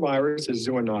 Coronavirus is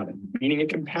zoonotic, meaning it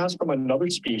can pass from another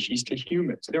species to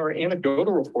humans. There are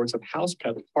anecdotal reports of house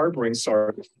pets harboring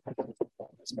SARS.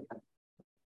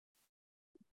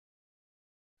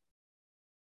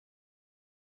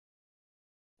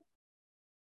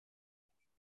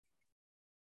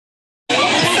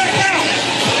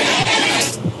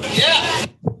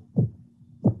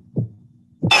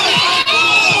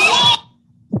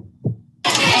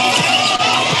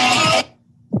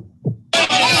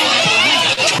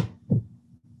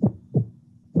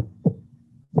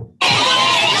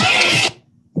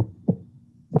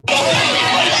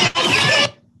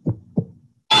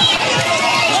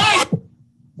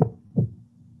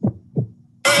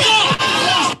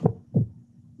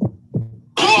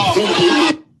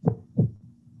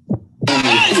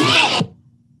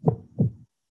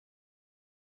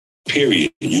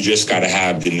 Period. You just got to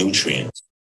have the nutrients.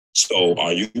 So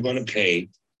are you going to pay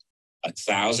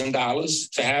 $1,000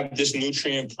 to have this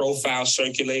nutrient profile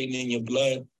circulating in your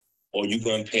blood? Or you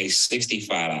going to pay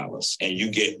 $65 and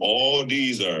you get all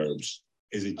these herbs?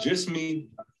 Is it just me?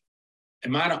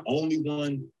 Am I the only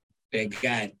one that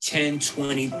got 10,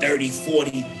 20, 30,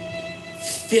 40,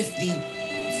 50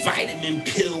 vitamin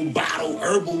pill bottle,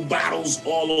 herbal bottles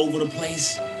all over the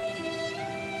place?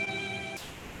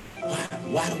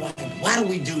 Why do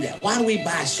we do that? Why do we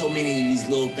buy so many of these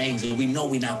little things and we know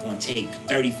we're not going to take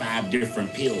 35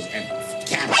 different pills and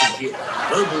capsules,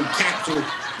 herbal capsule?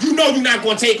 You know you're not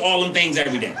going to take all them things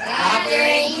every day.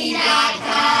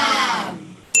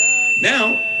 DrInky.com.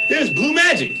 Now, there's Blue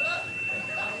Magic.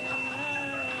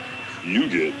 You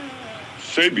get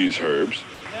Sebi's herbs,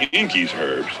 Inky's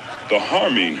herbs, the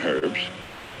Harmine herbs,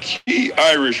 key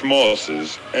Irish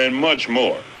mosses, and much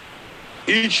more.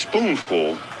 Each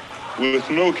spoonful with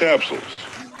no capsules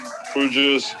for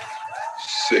just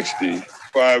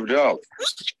 $65.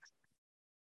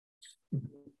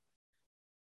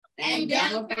 And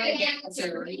don't forget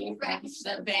to refresh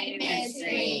the famous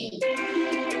tree.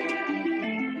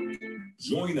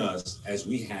 Join us as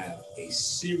we have a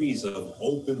series of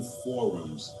open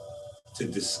forums to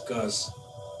discuss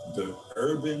the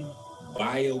Urban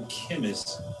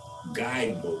Biochemist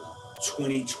Guidebook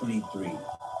 2023.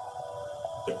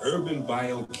 The Urban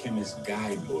Biochemist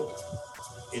Guidebook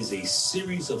is a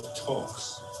series of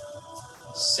talks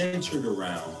centered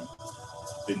around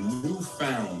the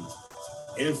newfound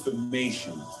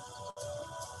information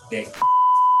that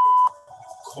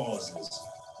causes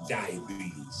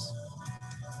diabetes.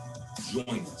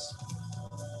 Join us.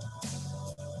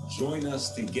 Join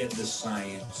us to get the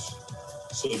science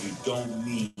so you don't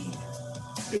need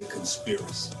the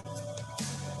conspiracy.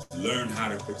 Learn how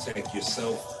to protect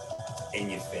yourself and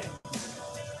your family.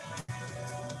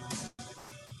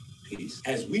 Peace.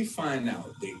 As we find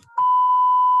out they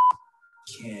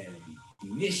can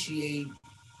initiate,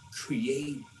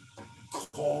 create,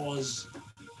 cause,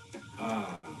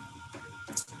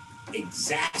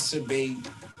 exacerbate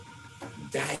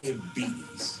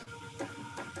diabetes,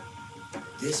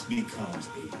 this becomes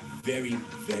a very,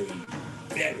 very,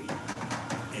 very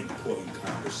important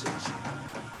conversation.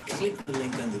 Click the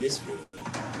link under this video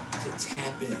to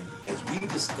tap in as we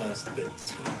discuss the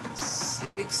top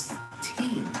 16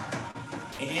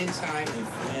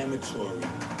 anti-inflammatory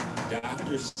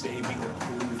Dr. Sebi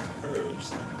approved herbs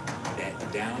that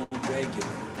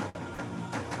downregulate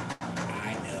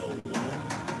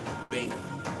IL-1, beta,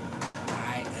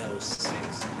 IL-6,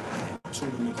 and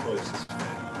tumor necrosis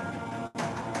factor.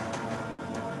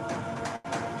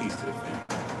 Peace to the family.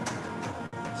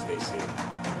 Stay safe.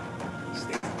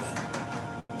 Stay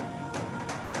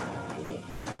well.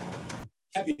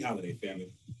 Happy holiday,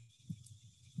 family.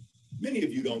 Many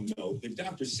of you don't know that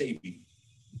Dr. Sebi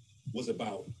was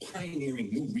about pioneering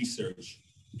new research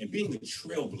and being a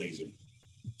trailblazer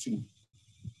to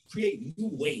create new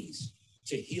ways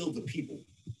to heal the people.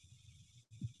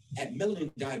 At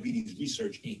Melanin Diabetes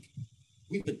Research, Inc.,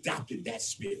 we've adopted that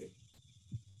spirit.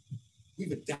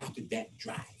 We've adopted that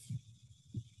drive.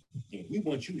 And we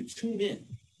want you to tune in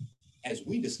as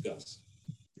we discuss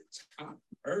the top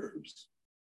herbs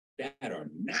that are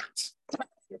not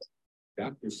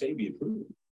Dr. Sebi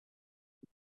approved.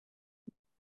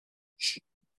 Shh.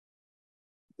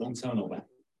 Don't tell nobody.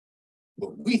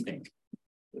 But we think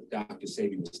if Dr.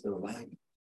 Sebi was still alive,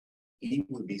 he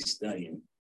would be studying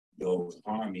those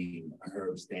harming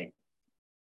herbs that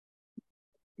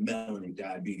Melanin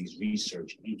Diabetes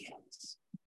Research Inc. has.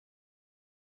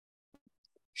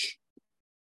 Shh.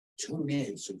 Tune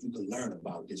in so you can learn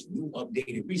about this new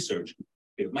updated research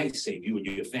that might save you and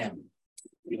your family.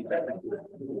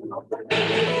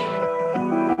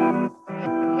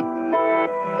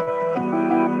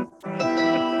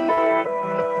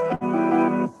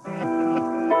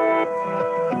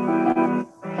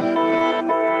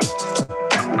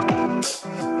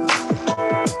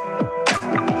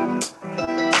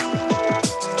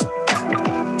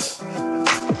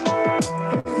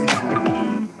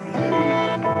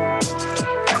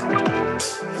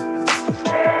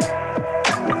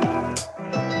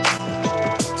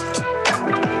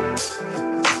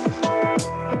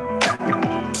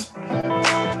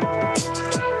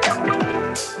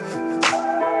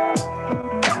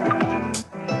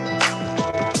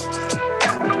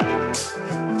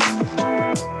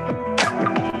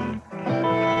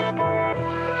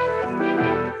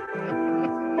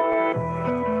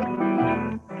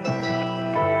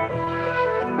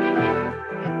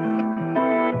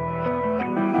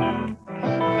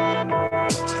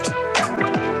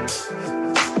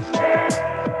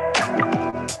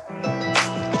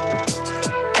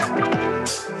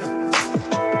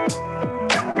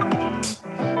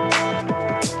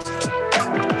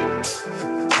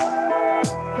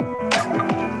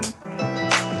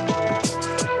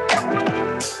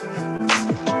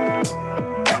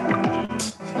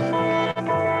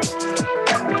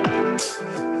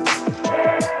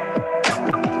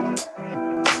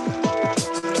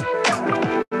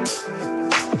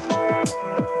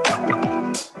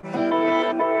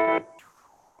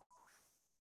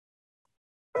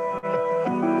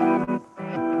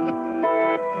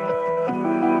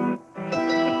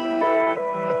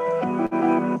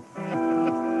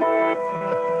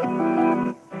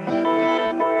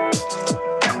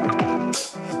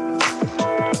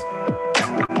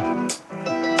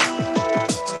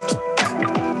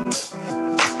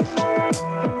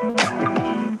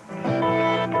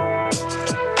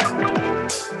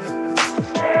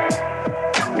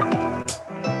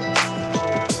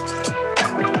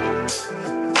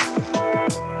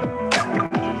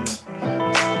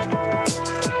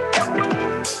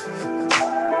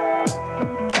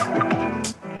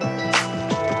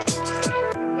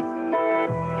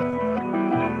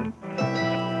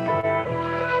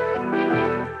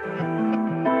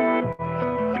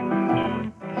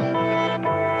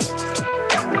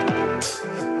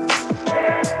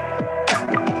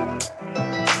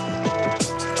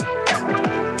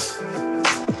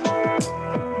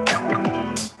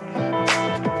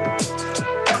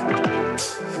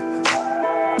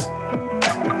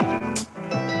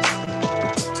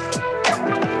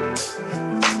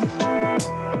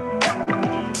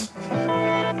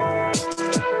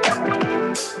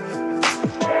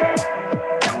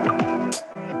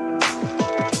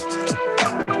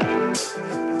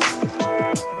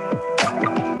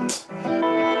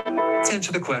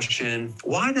 question,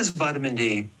 why does vitamin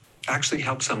D actually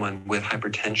help someone with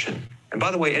hypertension? And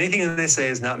by the way, anything that they say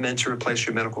is not meant to replace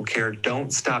your medical care.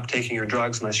 Don't stop taking your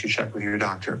drugs unless you check with your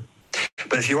doctor.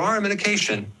 But if you are on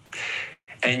medication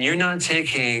and you're not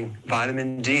taking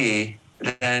vitamin D,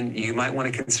 then you might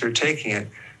want to consider taking it,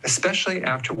 especially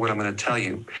after what I'm going to tell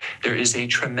you. There is a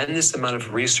tremendous amount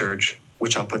of research,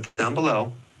 which I'll put down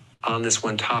below, on this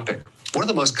one topic. One of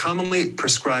the most commonly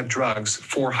prescribed drugs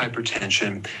for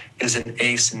hypertension is an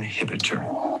ACE inhibitor.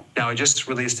 Now, I just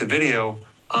released a video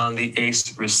on the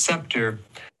ACE receptor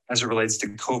as it relates to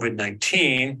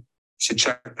COVID-19. You should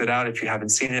check that out if you haven't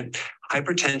seen it.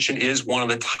 Hypertension is one of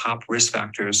the top risk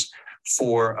factors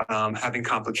for having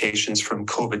complications from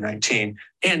COVID-19.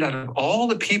 And out of all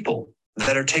the people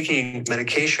that are taking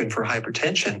medication for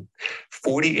hypertension,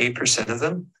 48% of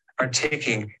them are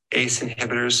taking ACE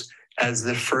inhibitors as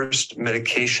the first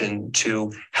medication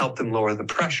to help them lower the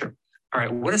pressure. All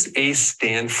right, what does ACE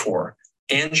stand for?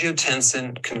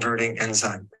 Angiotensin converting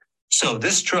enzyme. So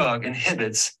this drug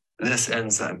inhibits this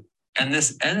enzyme. And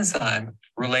this enzyme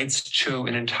relates to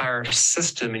an entire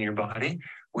system in your body,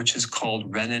 which is called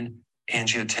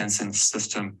renin-angiotensin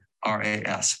system,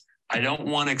 RAS. I don't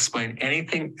want to explain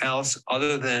anything else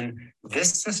other than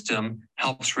this system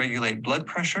helps regulate blood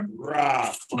pressure,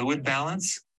 fluid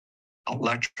balance,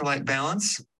 electrolyte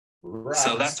balance.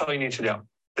 So that's all you need to know.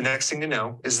 The next thing to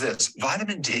know is this.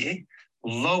 Vitamin D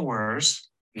lowers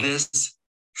this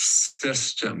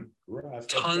system.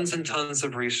 Tons and tons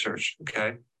of research,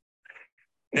 okay?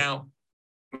 Now,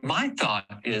 my thought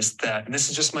is that, and this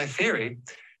is just my theory,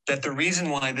 that the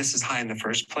reason why this is high in the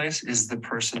first place is the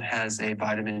person has a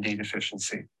vitamin D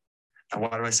deficiency. And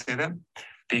why do I say that?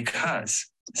 Because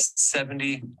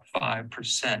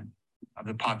 75% of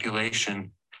the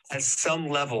population has some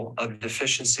level of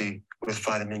deficiency with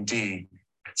vitamin D.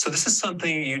 So this is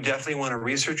something you definitely want to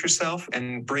research yourself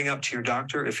and bring up to your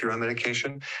doctor if you're on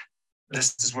medication.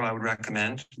 This is what I would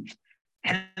recommend.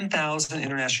 10,000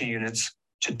 international units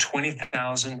to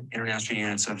 20,000 international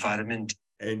units of vitamin D.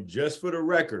 And just for the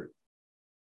record,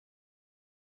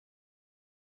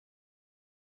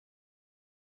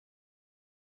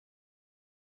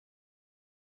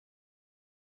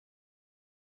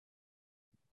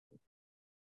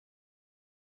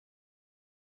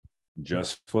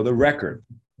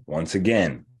 once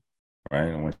again,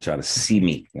 right? I want y'all to see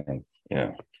me.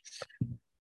 Yeah.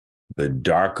 The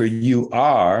darker you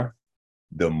are,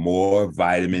 the more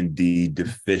vitamin D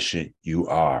deficient you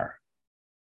are.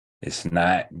 It's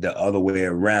not the other way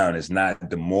around. It's not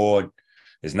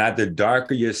the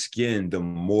darker your skin, the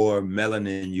more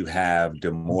melanin you have,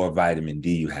 the more vitamin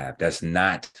D you have. That's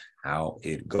not how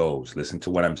it goes. Listen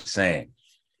to what I'm saying.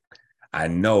 I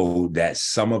know that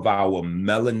some of our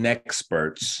melanin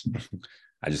experts,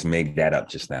 I just made that up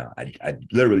just now. I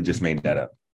literally just made that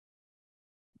up.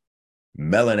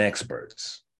 Melanin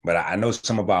experts. But I know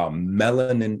some of our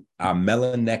melanin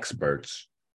experts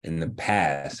in the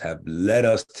past have led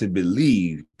us to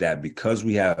believe that because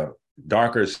we have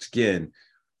darker skin,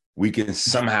 we can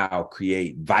somehow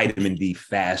create vitamin D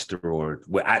faster, or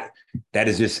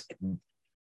that's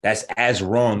as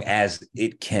wrong as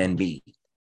it can be.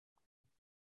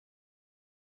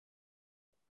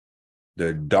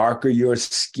 The darker your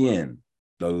skin,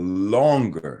 the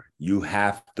longer you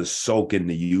have to soak in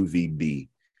the UVB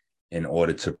in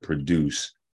order to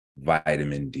produce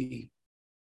vitamin D.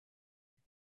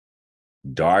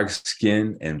 Dark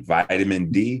skin and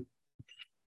vitamin D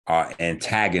are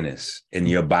antagonists in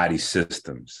your body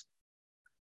systems.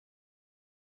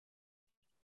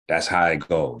 That's how it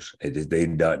goes. They're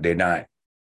not.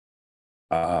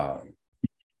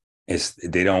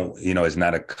 It's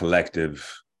not a collective.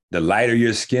 The lighter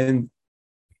your skin,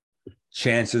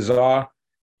 chances are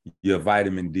your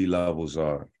vitamin D levels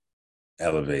are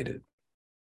elevated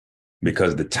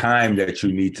because the time that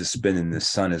you need to spend in the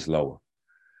sun is lower.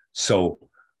 So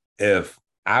if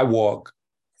I walk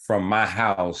from my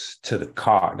house to the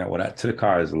car, to the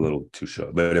car is a little too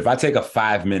short, but if I take a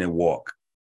 5-minute walk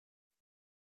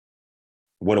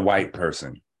with a white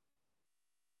person,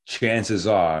 chances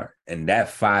are in that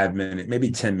 5-minute,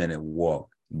 maybe 10-minute walk,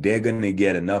 they're going to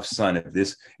get enough sun.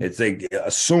 It's like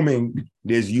assuming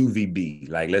there's UVB,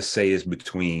 like let's say it's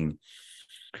between,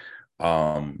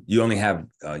 you only have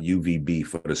UVB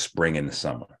for the spring and the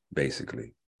summer,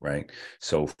 basically, right?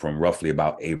 So from roughly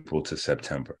about April to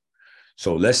September.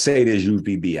 So let's say there's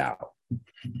UVB out.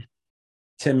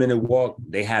 10-minute walk,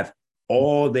 they have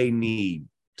all they need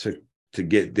to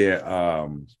get their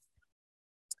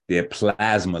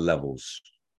plasma levels,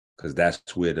 because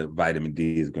that's where the vitamin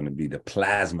D is going to be, the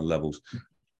plasma levels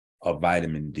of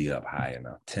vitamin D up high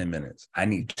enough. 10 minutes. I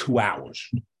need 2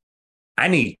 hours. I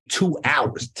need 2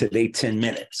 hours to they 10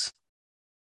 minutes.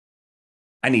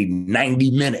 I need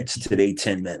 90 minutes to they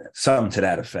 10 minutes, something to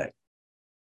that effect.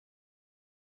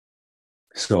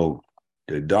 So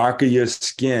the darker your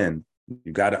skin,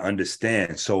 you got to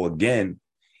understand. So again,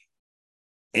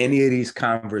 any of these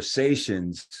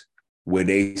conversations where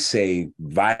they say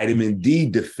vitamin D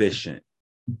deficient,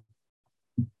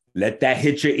 let that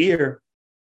hit your ear.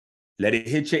 Let it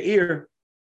hit your ear.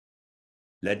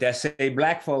 Let that say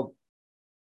black folk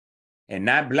and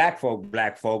not black folk,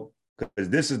 because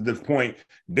this is the point.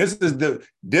 This is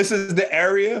the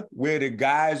area where the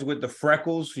guys with the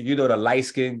freckles, you know, the light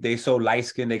skin, they so light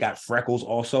skin, they got freckles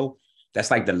also.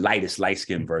 That's like the lightest light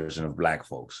skin version of black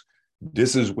folks.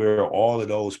 This is where all of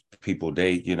those people,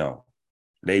 they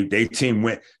team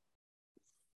went.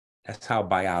 That's how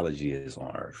biology is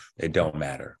on Earth. It don't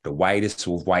matter. The whitest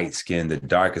of white skin, the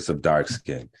darkest of dark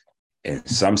skin. In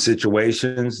some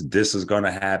situations, this is going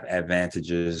to have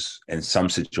advantages. In some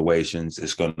situations,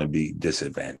 it's going to be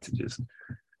disadvantages.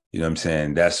 You know what I'm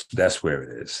saying? That's where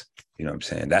it is. You know what I'm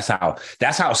saying?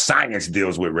 That's how science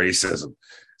deals with racism.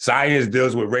 Science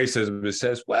deals with racism. It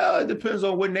says, well, it depends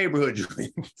on what neighborhood you're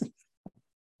in.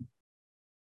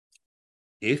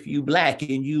 If you black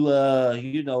and you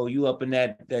you up in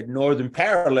that northern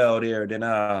parallel there, then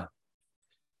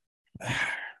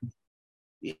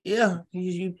yeah,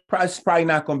 you probably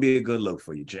not gonna be a good look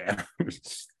for you, Jam.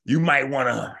 You might want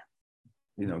to,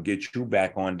 get you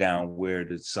back on down where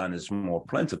the sun is more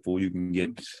plentiful. You can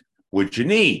get what you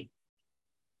need.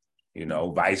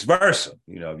 Vice versa.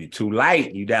 If you're too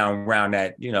light, you down around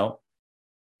that,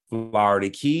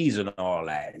 Florida Keys and all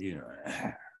that.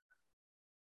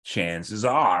 Chances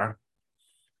are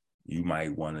you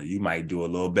might do a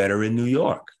little better in New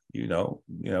York.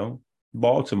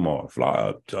 Baltimore,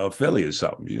 Florida, Philly or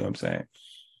something, you know what I'm saying?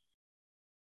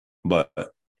 But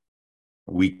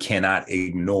we cannot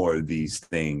ignore these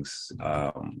things,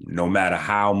 no matter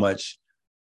how much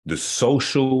the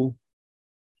social,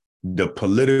 the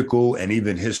political, and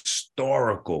even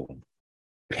historical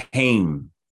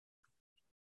pain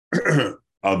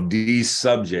of these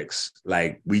subjects.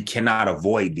 Like, we cannot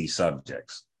avoid these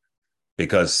subjects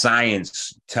because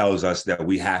science tells us that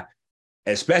we have,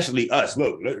 especially us.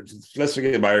 Look, let's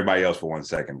forget about everybody else for 1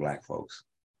 second, black folks.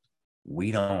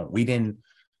 We didn't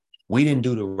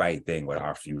do the right thing with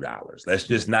our few dollars. Let's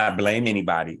just not blame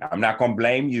anybody. I'm not going to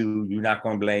blame you. You're not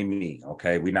going to blame me.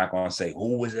 Okay. We're not going to say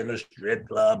who was in the strip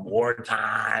club war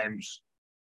times,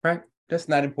 right? That's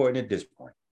not important at this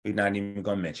point. We're not even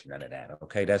going to mention none of that.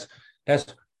 Okay. That's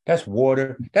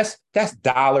water. That's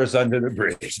dollars under the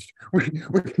bridge. We're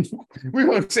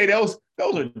going to say those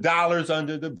are dollars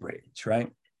under the bridge,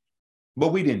 right?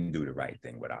 But we didn't do the right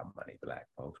thing with our money, black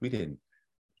folks. We didn't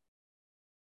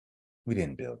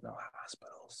build no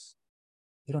hospitals.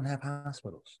 We don't have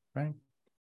hospitals, right?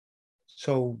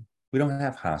 So we don't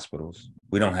have hospitals.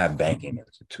 We don't have banking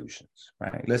institutions,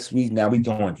 right?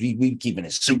 We keeping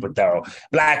it super thorough.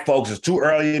 Black folks, it's too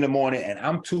early in the morning and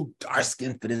I'm too dark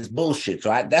skinned for this bullshit. So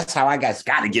that's how I got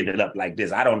to give it up like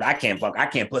this. I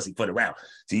can't pussyfoot around.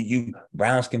 See, you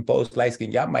brown skin folks, light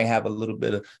skin, y'all might have a little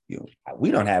bit of,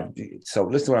 we don't have. So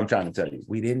listen to what I'm trying to tell you.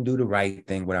 We didn't do the right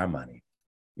thing with our money.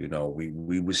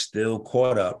 We were still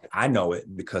caught up. I know it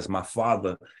because my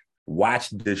father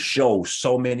watched the show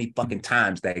so many fucking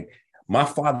times that my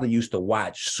father used to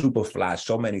watch Superfly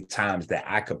so many times that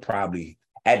I could probably,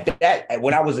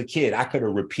 when I was a kid, I could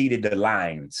have repeated the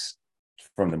lines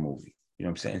from the movie. You know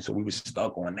what I'm saying? So we were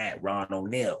stuck on that, Ron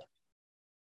O'Neal.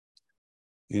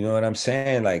 You know what I'm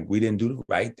saying? Like, we didn't do the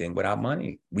right thing with our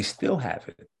money. We still have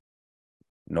it.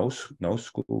 No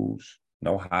schools,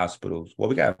 no hospitals. Well,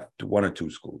 we got 1 or 2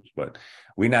 schools, but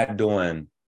we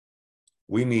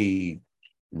need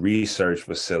research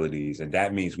facilities, and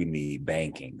that means we need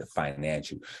banking, the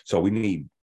financial. So we need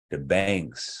the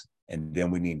banks, and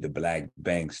then we need the black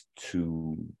banks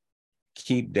to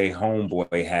keep their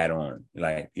homeboy hat on.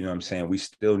 Like, you know what I'm saying? We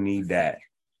still need that.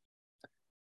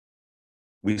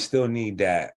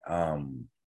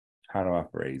 How do I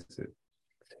phrase it?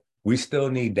 We still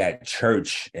need that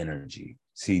church energy.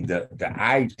 See, the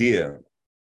idea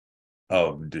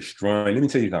of destroying, let me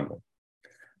tell you something.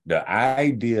 The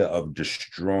idea of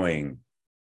destroying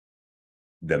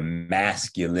the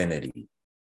masculinity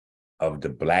of the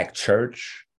black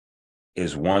church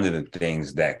is one of the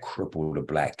things that cripple the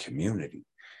black community,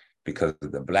 because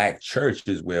the black church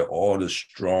is where all the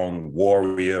strong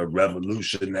warrior,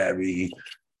 revolutionary,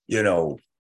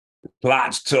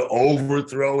 plots to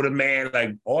overthrow the man,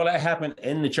 like all that happened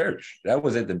in the church. That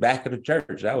was at the back of the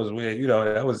church. That was where,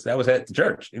 that was at the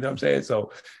church. You know what I'm saying?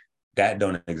 So that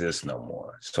don't exist no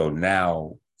more. So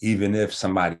now even if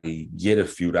somebody get a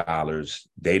few dollars,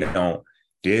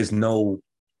 there's no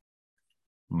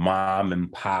mom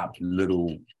and pop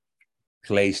little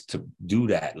place to do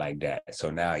that like that. So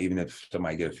now even if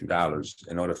somebody get a few dollars,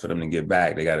 in order for them to get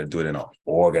back, they got to do it in an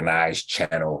organized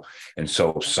channel. And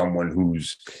so someone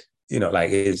who's, like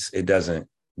it doesn't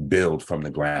build from the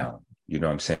ground. You know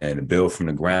what I'm saying? To build from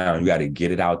the ground, you got to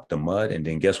get it out the mud. And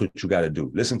then guess what you got to do?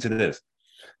 Listen to this.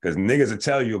 Because niggas will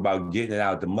tell you about getting it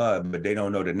out the mud, but they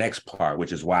don't know the next part,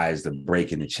 which is why it's the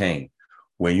break in the chain.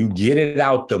 When you get it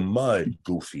out the mud,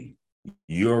 Goofy,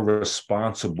 you're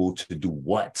responsible to do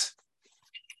what?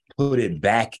 Put it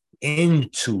back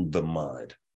into the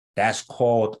mud. That's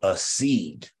called a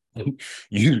seed.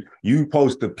 You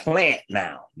supposed to plant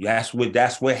now. That's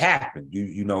what happened.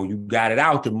 You got it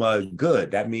out the mud.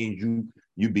 Good. That means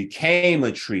you became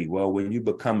a tree. Well, when you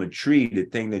become a tree, the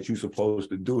thing that you're supposed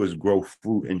to do is grow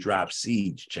fruit and drop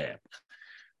seeds, champ.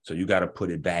 So you got to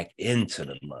put it back into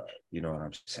the mud. You know what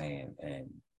I'm saying? And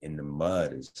in the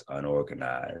mud is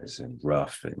unorganized and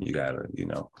rough, and you got to,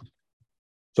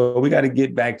 So we got to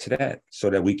get back to that so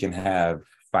that we can have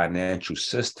financial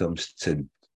systems to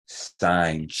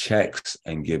sign checks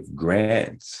and give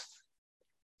grants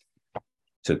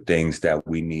to things that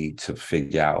we need to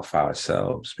figure out for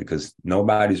ourselves, because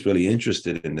nobody's really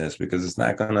interested in this because it's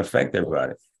not going to affect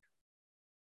everybody.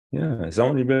 Yeah, it's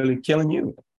only really killing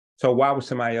you. So why would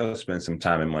somebody else spend some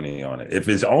time and money on it? If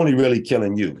it's only really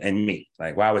killing you and me,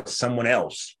 like why would someone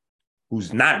else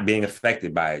who's not being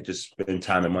affected by it just spend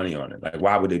time and money on it? Like,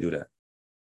 why would they do that?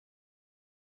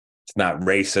 It's not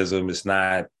racism. It's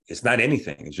not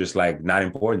anything. It's just like not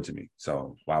important to me.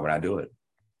 So why would I do it?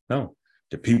 No.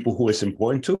 The people who it's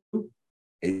important to,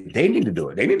 they need to do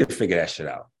it. They need to figure that shit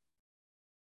out.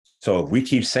 So if we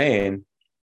keep saying,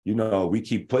 we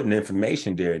keep putting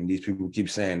information there, and these people keep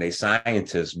saying they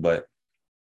scientists, but,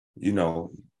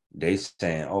 they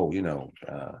saying,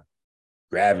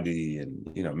 gravity and,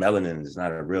 melanin is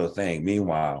not a real thing.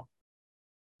 Meanwhile,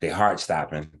 they heart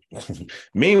stopping.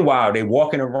 Meanwhile, they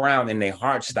walking around and they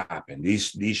heart stopping.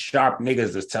 These sharp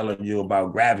niggas that's telling you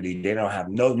about gravity, they don't have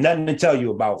nothing to tell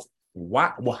you about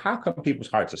why. Well, how come people's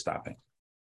hearts are stopping?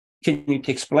 Can you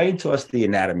explain to us the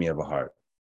anatomy of a heart?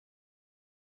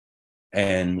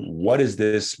 And what is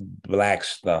this black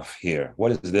stuff here?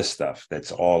 What is this stuff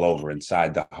that's all over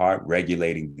inside the heart,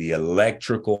 regulating the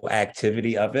electrical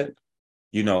activity of it?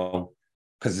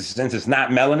 Because since it's not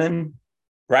melanin,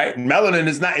 right?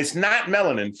 It's not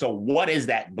melanin. So what is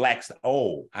that black stuff?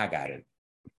 Oh, I got it.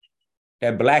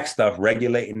 That black stuff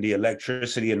regulating the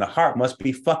electricity in the heart must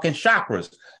be fucking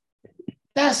chakras.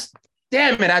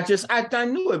 Damn it. I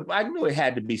knew it. I knew it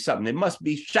had to be something. It must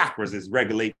be chakras that's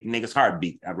regulating niggas'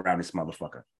 heartbeat around this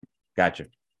motherfucker. Gotcha.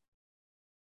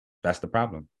 That's the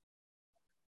problem.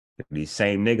 These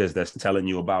same niggas that's telling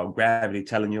you about gravity,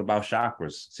 telling you about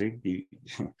chakras. See?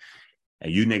 And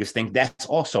you niggas think that's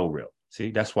also real.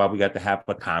 See, that's why we got to have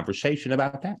a conversation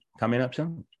about that coming up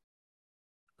soon.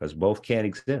 Because both can't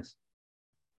exist.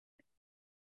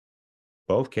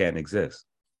 Both can't exist.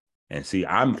 And see,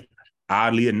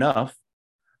 oddly enough,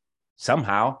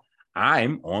 somehow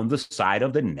I'm on the side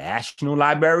of the National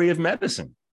Library of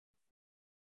Medicine.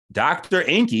 Dr.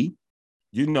 Inky,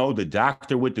 the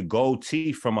doctor with the gold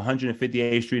teeth from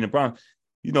 158th Street in the Bronx,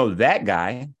 that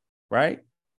guy, right?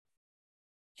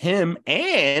 Him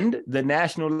and the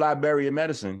National Library of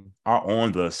Medicine are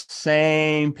on the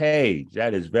same page.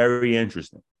 That is very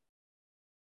interesting.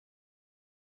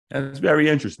 That's very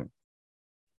interesting.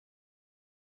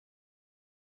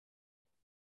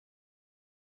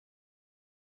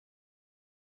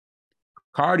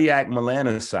 Cardiac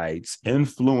melanocytes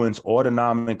influence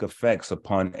autonomic effects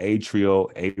upon atrial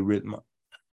arrhythmia.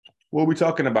 What are we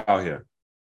talking about here?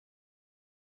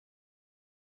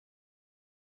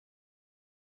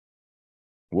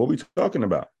 What are we talking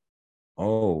about?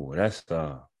 Oh, that's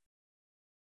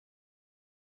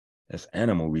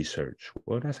animal research.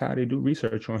 Well, that's how they do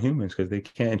research on humans, because they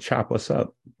can't chop us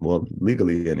up. Well,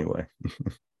 legally anyway.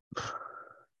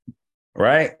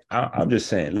 Right? I'm just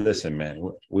saying, listen, man,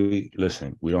 we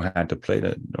don't have to play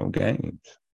no games.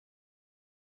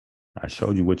 I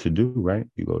showed you what to do, right?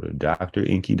 You go to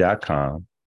drinky.com,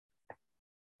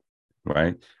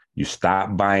 right? You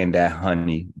stop buying that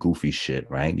honey goofy shit,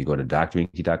 right? You go to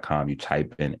drinky.com, you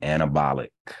type in anabolic,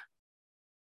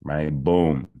 right?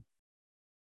 Boom.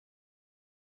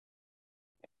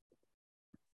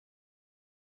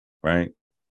 Right?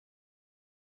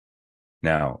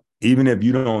 Now, even if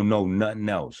you don't know nothing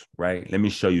else, right? Let me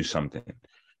show you something.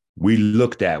 We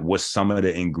looked at what's some of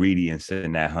the ingredients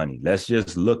in that honey. Let's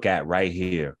just look at right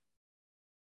here.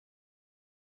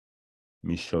 Let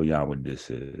me show y'all what this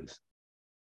is.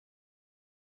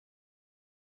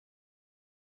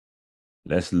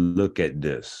 Let's look at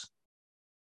this.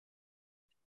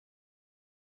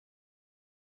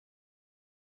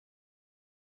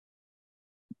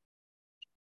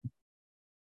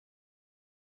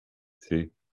 See,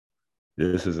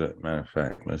 this is a matter of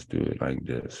fact. Let's do it like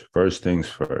this. First things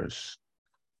first.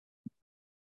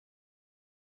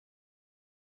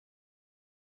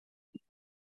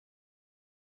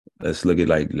 Let's look at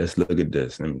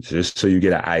this. Just so you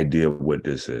get an idea of what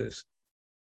this is.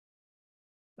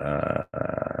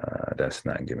 That's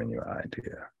not giving you an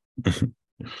idea.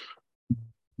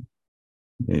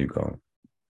 Here you go.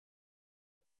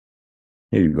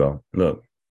 Here you go. Look,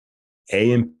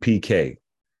 AMPK,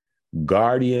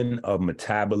 guardian of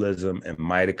metabolism and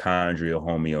mitochondrial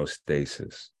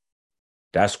homeostasis.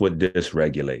 That's what this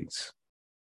regulates,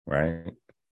 right?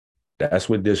 That's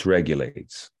what this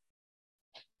regulates.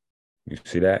 You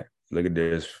see that? Look at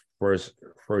this first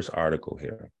article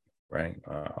here, right?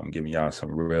 I'm giving y'all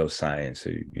some real science, so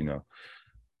you know.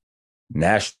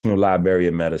 National Library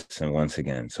of Medicine once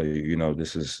again. So you know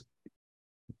this is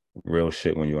real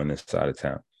shit when you're on this side of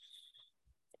town,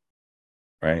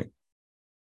 right?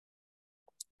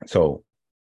 So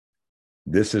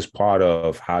this is part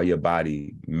of how your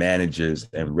body manages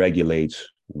and regulates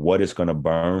what it's going to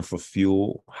burn for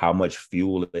fuel, how much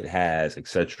fuel it has, et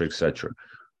cetera, et cetera.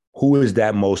 Who is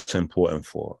that most important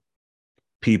for?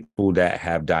 People that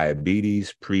have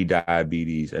diabetes,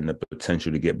 pre-diabetes, and the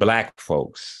potential to get Black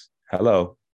folks.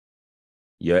 Hello.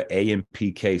 Your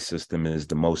AMPK system is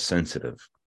the most sensitive.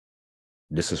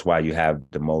 This is why you have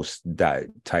the most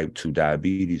type 2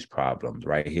 diabetes problems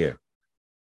right here.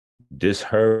 This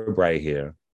herb right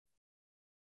here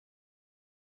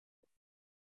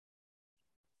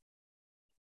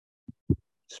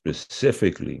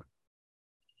specifically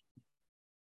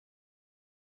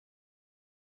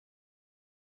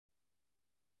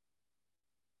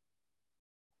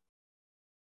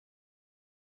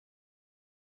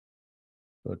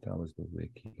thought that was the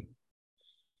wiki.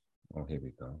 Oh, here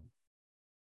we go.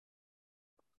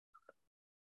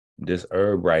 This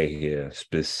herb right here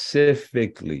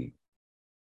specifically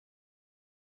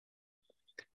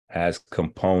has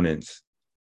components,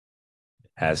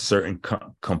 has certain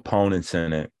components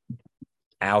in it,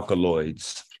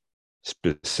 alkaloids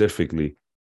specifically,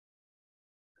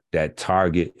 that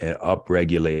target and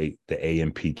upregulate the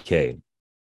AMPK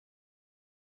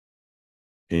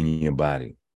in your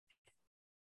body.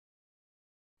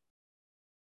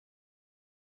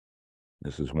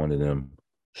 This is one of them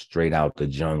straight out the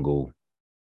jungle.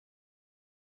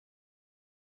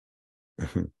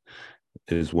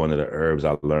 Is one of the herbs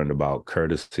I learned about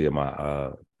courtesy of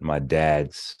my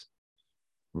dad's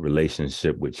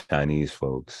relationship with Chinese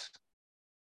folks.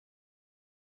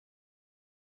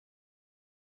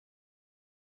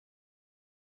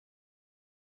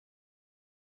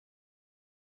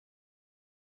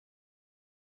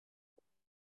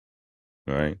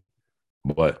 Right?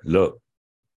 But look,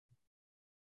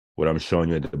 what I'm showing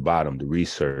you at the bottom, the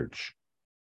research.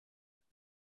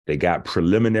 They got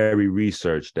preliminary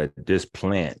research that this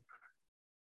plant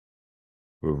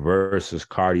reverses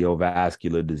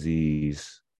cardiovascular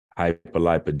disease,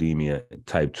 hyperlipidemia, and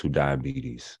type 2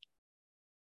 diabetes.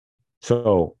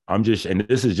 So and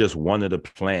this is just one of the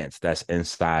plants that's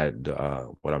inside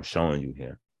what I'm showing you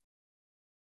here.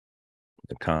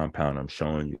 The compound I'm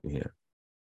showing you here.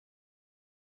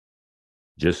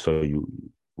 Just so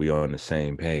we are on the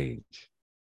same page.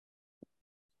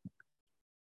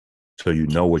 So you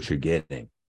know what you're getting.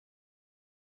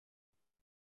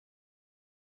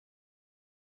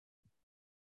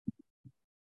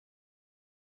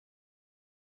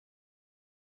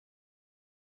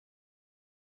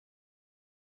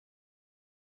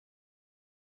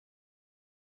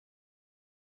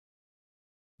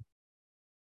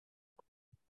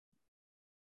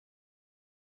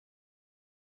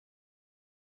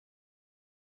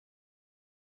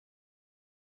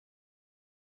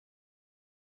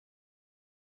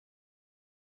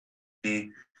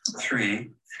 D3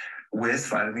 with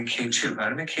vitamin K2.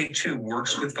 Vitamin K2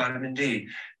 works with vitamin D.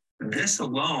 This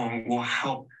alone will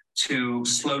help to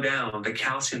slow down the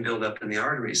calcium buildup in the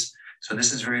arteries. So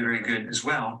this is very, very good as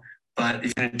well. But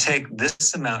if you're going to take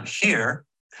this amount here,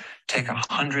 take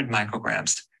 100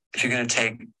 micrograms. If you're going to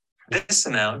take this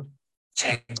amount,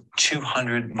 take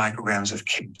 200 micrograms of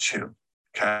K2.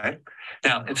 Okay.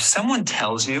 Now, if someone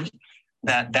tells you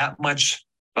that much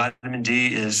vitamin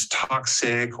D is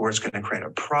toxic or it's going to create a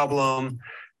problem,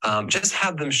 just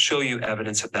have them show you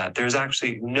evidence of that. There's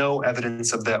actually no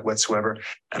evidence of that whatsoever.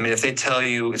 I mean, if they tell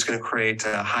you it's going to create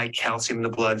high calcium in the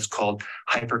blood, it's called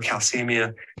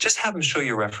hypercalcemia, just have them show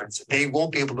you a reference. They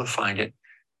won't be able to find it.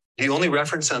 The only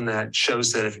reference on that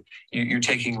shows that if you're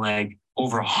taking like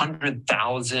over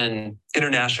 100,000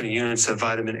 international units of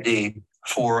vitamin D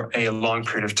for a long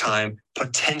period of time,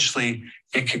 potentially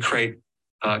it could create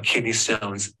kidney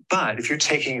stones. But if you're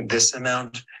taking this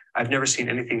amount, I've never seen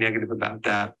anything negative about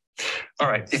that. All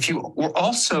right, if you were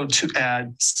also to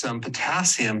add some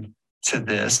potassium to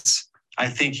this, I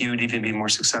think you would even be more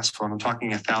successful. And I'm talking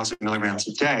 1,000 milligrams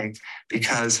a day,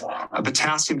 because a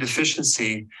potassium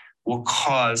deficiency will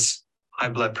cause high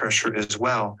blood pressure as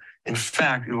well. In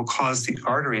fact, it will cause the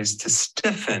arteries to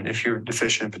stiffen if you're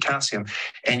deficient in potassium.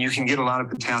 And you can get a lot of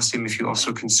potassium if you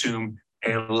also consume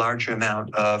a larger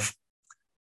amount of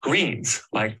greens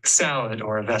like salad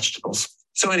or vegetables.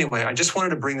 So anyway, I just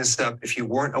wanted to bring this up. If you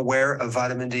weren't aware of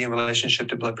vitamin D in relationship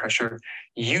to blood pressure,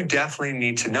 you definitely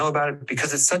need to know about it,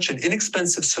 because it's such an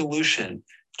inexpensive solution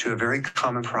to a very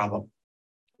common problem.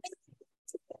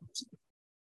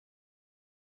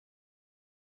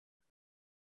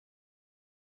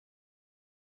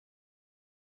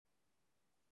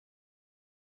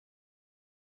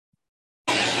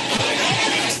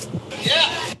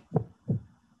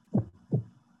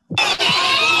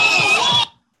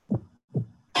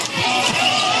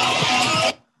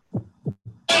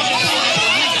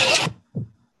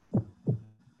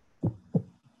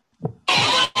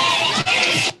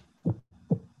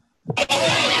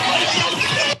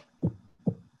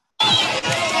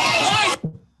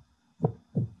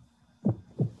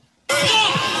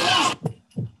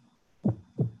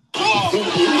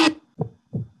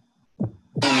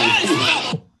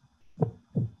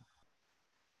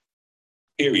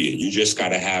 Period. You just got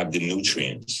to have the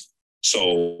nutrients.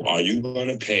 So are you going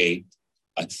to pay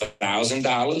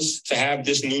 $1,000 to have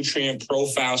this nutrient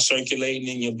profile circulating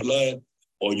in your blood,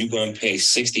 or you going to pay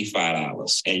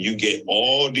 $65 and you get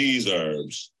all these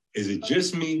herbs? Is it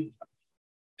just me?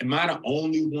 Am I the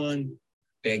only one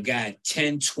that got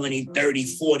 10, 20, 30,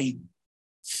 40,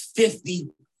 50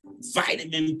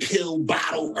 vitamin pill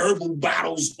bottle, herbal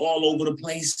bottles all over the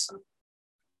place?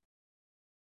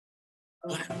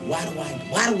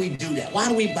 Why do we do that? Why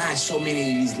do we buy so many of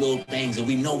these little things and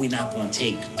we know we're not going to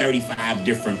take 35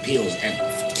 different pills and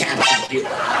capsule,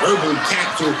 herbal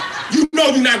capsule? You know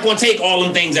you're not going to take all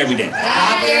them things every day.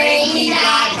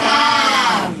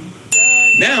 DrInky.com.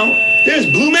 Now, there's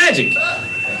Blue Magic.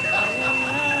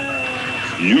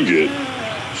 You get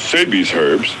Sebi's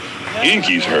herbs,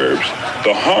 Inky's herbs,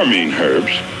 the harming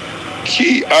herbs,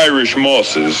 key Irish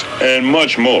mosses, and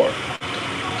much more.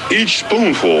 Each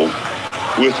spoonful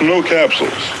with no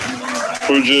capsules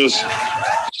for just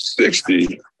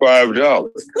 $65.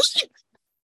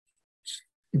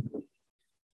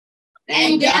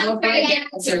 And don't forget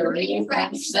to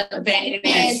refresh the page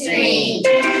history.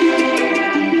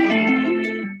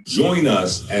 Join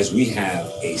us as we have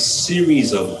a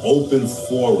series of open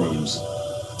forums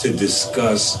to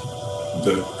discuss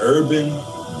the Urban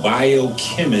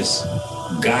Biochemist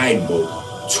Guidebook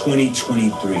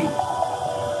 2023.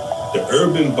 The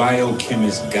Urban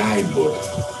Biochemist Guidebook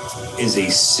is a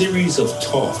series of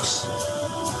talks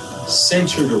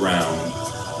centered around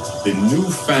the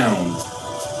newfound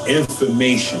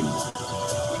information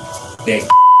that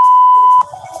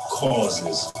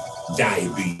causes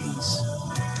diabetes.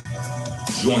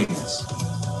 Join us.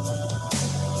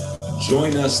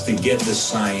 Join us to get the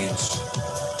science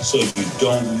so you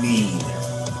don't need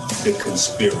the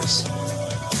conspiracy.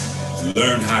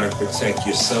 Learn how to protect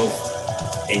yourself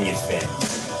and your family.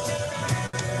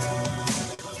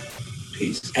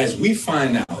 Peace. As we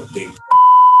find out that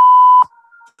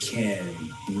can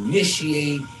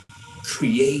initiate,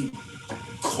 create,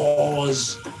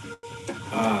 cause,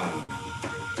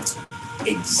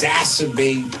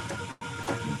 exacerbate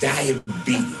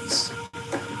diabetes,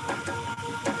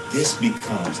 this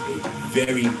becomes a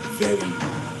very, very,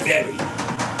 very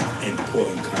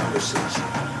important conversation.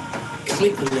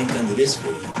 Click the link under this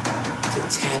video to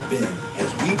tap in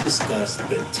as we discuss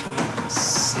the top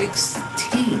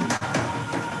 16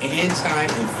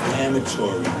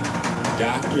 anti-inflammatory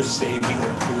Dr. Sebi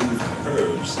approved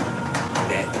herbs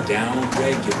that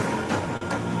downregulate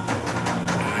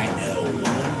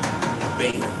IL-1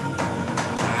 beta,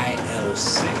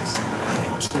 IL-6,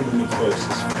 and tumor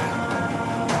necrosis factor.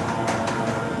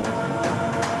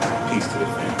 Peace to the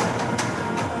family.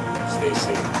 Stay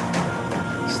safe.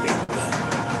 Stay blessed.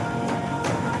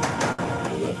 I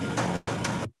love you.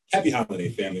 Happy holiday,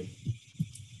 family.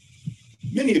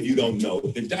 Many of you don't know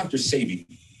that Dr. Sebi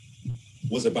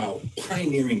was about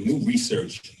pioneering new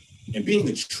research and being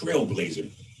a trailblazer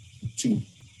to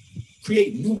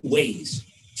create new ways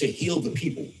to heal the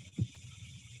people.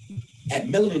 At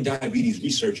Melanin Diabetes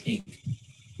Research, Inc.,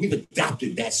 we've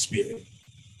adopted that spirit.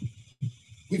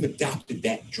 We've adopted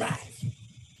that drive.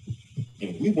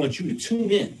 And we want you to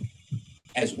tune in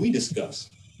as we discuss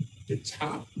the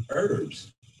top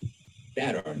herbs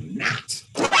that are not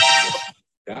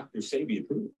Dr. Sebi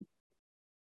approved.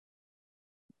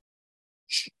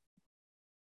 Shh.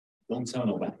 Don't tell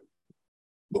nobody.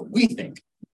 But we think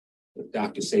if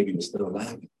Dr. Sebi was still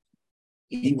alive,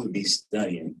 he would be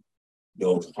studying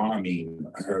those harming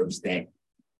herbs that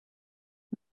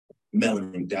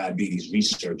melanin diabetes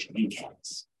research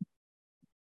has.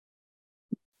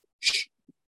 Shh.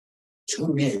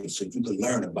 Tune in so you can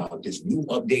learn about this new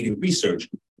updated research.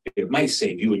 It might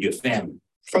save you and your family.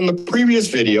 From the previous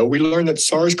video, we learned that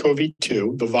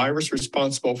SARS-CoV-2, the virus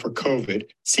responsible for COVID,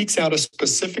 seeks out a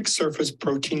specific surface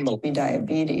protein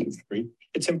diabetes.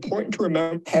 It's important to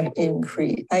remember Have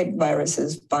increased type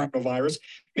viruses by virus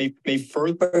may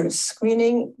further.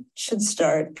 Screening should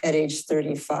start at age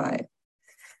 35.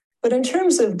 But in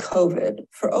terms of COVID,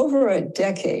 for over a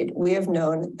decade, we have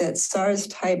known that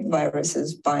SARS-type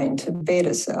viruses bind to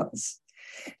beta cells.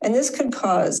 And this could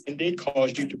cause Indeed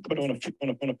cause you to put on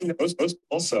a those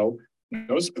also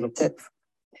those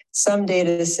some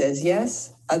data says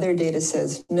yes, other data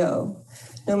says no.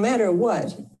 No matter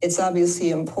what, it's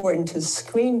obviously important to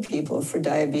screen people for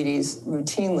diabetes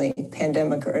routinely,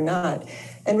 pandemic or not.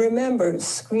 And remember,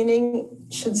 screening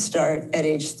should start at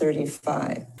age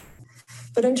 35.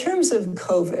 But in terms of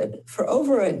COVID, for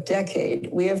over a decade,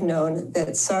 we have known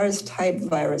that SARS-type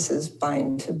viruses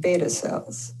bind to beta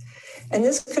cells. And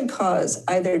this could cause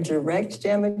either direct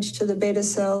damage to the beta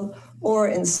cell or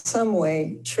in some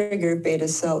way trigger beta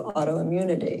cell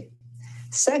autoimmunity.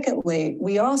 Secondly,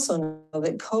 we also know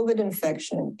that COVID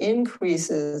infection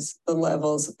increases the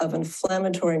levels of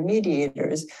inflammatory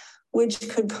mediators, which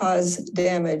could cause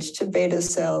damage to beta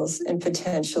cells and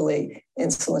potentially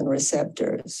insulin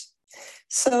receptors.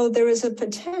 So there is a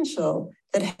potential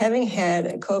that having had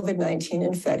a COVID-19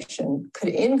 infection could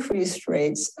increase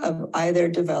rates of either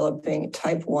developing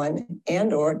type 1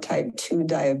 and or type 2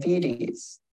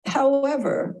 diabetes.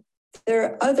 However, there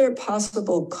are other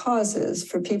possible causes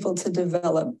for people to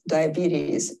develop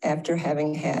diabetes after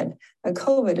having had a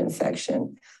COVID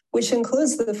infection, which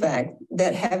includes the fact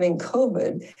that having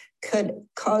COVID could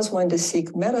cause one to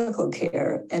seek medical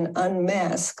care and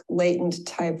unmask latent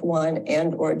type 1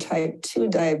 and or type 2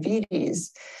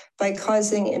 diabetes by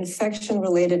causing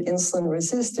infection-related insulin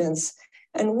resistance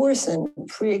and worsen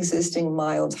pre-existing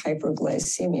mild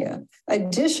hyperglycemia.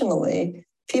 Additionally,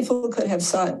 people could have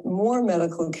sought more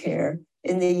medical care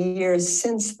in the years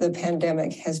since the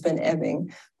pandemic has been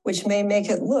ebbing, which may make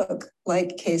it look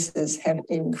like cases have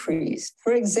increased.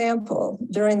 For example,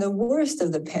 during the worst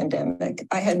of the pandemic,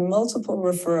 I had multiple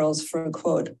referrals for,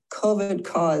 quote,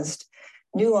 COVID-caused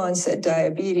new onset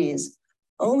diabetes,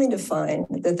 only to find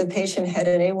that the patient had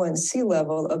an A1C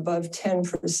level above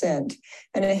 10%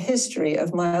 and a history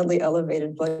of mildly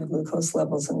elevated blood glucose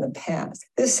levels in the past.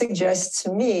 This suggests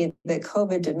to me that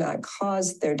COVID did not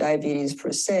cause their diabetes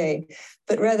per se,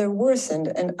 but rather worsened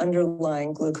an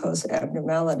underlying glucose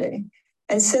abnormality.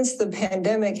 And since the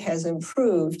pandemic has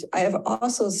improved, I have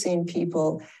also seen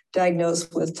people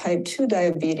diagnosed with type 2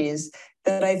 diabetes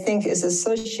that I think is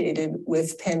associated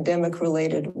with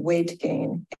pandemic-related weight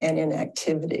gain and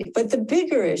inactivity. But the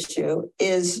bigger issue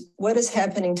is what is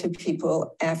happening to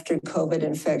people after COVID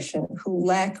infection who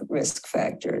lack risk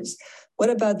factors. What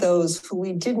about those who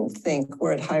we didn't think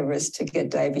were at high risk to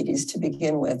get diabetes to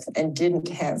begin with and didn't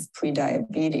have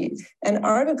prediabetes? An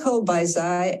article by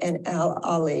Zai and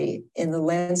Al-Ali in the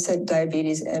Lancet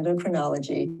Diabetes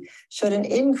Endocrinology showed an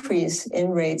increase in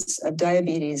rates of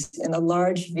diabetes in a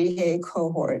large VA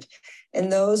cohort in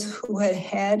those who had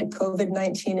had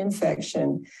COVID-19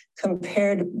 infection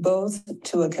compared both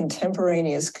to a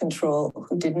contemporaneous control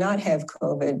who did not have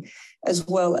COVID, as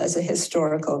well as a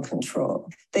historical control.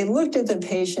 They looked at the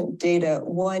patient data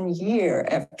 1 year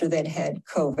after they'd had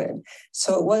COVID.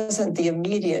 So it wasn't the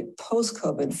immediate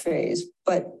post-COVID phase,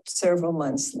 but several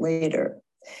months later.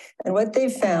 And what they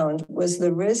found was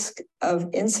the risk of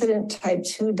incident type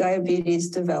 2 diabetes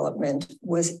development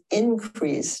was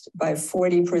increased by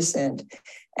 40%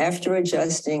 after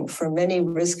adjusting for many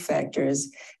risk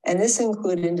factors. And this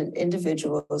included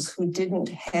individuals who didn't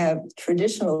have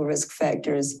traditional risk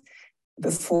factors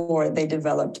before they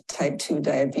developed type 2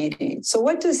 diabetes. So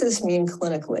what does this mean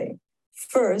clinically?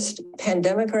 First,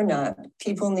 pandemic or not,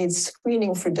 people need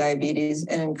screening for diabetes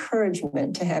and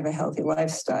encouragement to have a healthy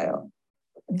lifestyle.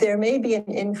 There may be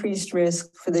an increased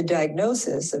risk for the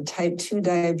diagnosis of type 2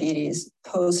 diabetes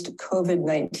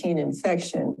post-COVID-19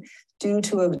 infection due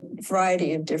to a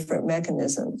variety of different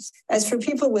mechanisms. As for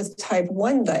people with type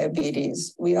 1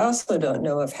 diabetes, we also don't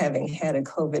know if having had a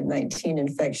COVID-19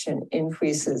 infection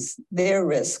increases their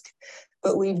risk.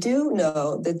 But we do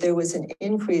know that there was an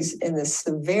increase in the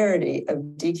severity of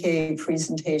DKA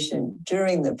presentation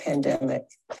during the pandemic.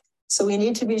 So we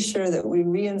need to be sure that we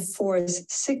reinforce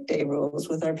sick day rules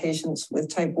with our patients with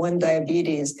type 1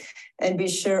 diabetes and be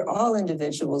sure all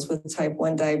individuals with type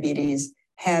 1 diabetes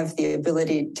have the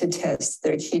ability to test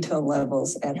their ketone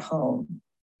levels at home.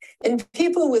 In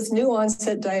people with new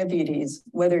onset diabetes,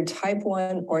 whether type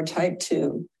 1 or type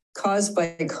 2, caused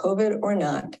by COVID or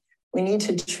not, we need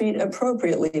to treat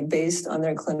appropriately based on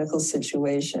their clinical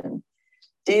situation.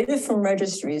 Data from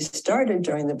registries started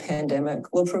during the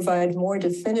pandemic will provide more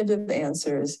definitive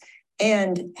answers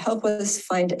and help us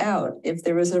find out if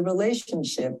there is a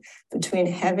relationship between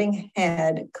having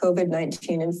had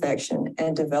COVID-19 infection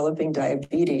and developing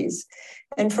diabetes.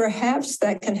 And perhaps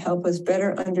that can help us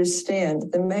better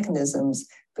understand the mechanisms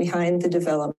behind the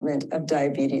development of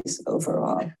diabetes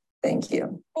overall. Thank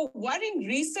you. Worrying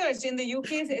research in the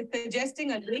UK is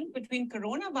suggesting a link between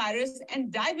coronavirus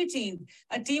and diabetes.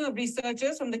 A team of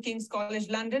researchers from the King's College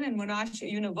London and Monash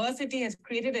University has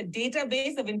created a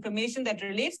database of information that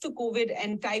relates to COVID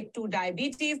and type 2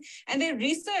 diabetes. And their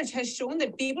research has shown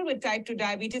that people with type 2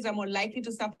 diabetes are more likely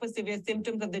to suffer severe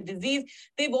symptoms of the disease.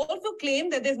 They've also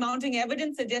claimed that there's mounting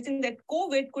evidence suggesting that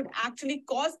COVID could actually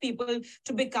cause people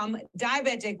to become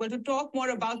diabetic. Well, to talk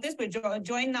more about this, we're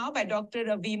joined now by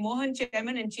Dr. V. Mohan,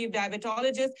 Chairman and Chief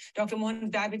Diabetologist, Dr.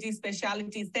 Mohan's Diabetes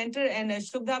Specialty Center, and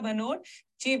Shubha Bhanot,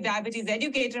 Chief Diabetes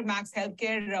Educator, Max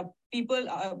Healthcare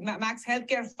Max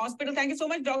Healthcare Hospital. Thank you so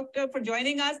much, Doctor, for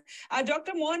joining us.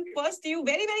 Dr. Mohan, first to you,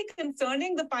 very, very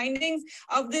concerning the findings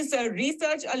of this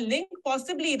research, a link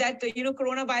possibly that,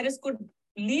 coronavirus could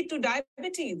lead to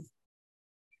diabetes.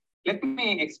 Let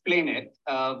me explain it.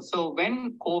 So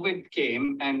when COVID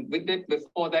came, and with it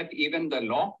before that, even the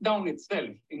lockdown itself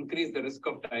increased the risk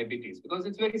of diabetes because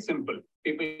it's very simple.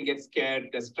 People get scared,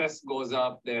 their stress goes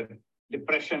up, their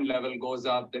depression level goes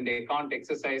up, then they can't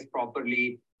exercise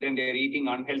properly, then they're eating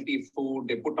unhealthy food,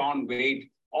 they put on weight.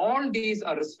 All these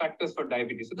are risk factors for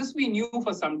diabetes. So this we knew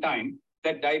for some time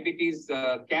that diabetes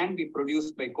can be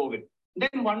produced by COVID.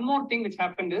 Then one more thing which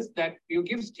happened is that you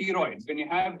give steroids. When you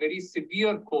have very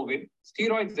severe COVID,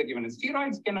 steroids are given. And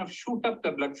steroids can shoot up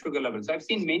the blood sugar levels. I've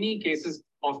seen many cases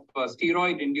of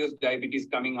steroid-induced diabetes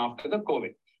coming after the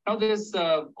COVID. Now, this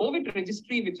COVID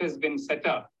registry which has been set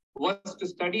up was to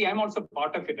study, I'm also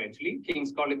part of it actually,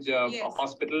 King's College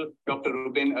Hospital, Dr.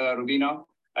 Rubina,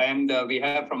 and we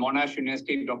have from Monash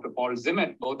University, Dr. Paul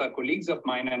Zimmet, both are colleagues of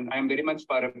mine, and I'm very much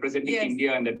for representing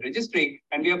India in that registry.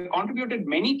 And we have contributed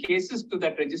many cases to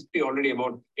that registry already,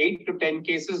 about 8 to 10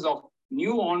 cases of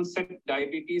new onset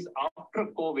diabetes after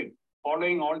COVID.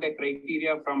 Following all the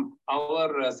criteria from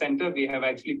our center, we have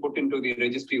actually put into the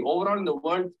registry. Overall in the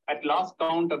world, at last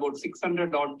count, about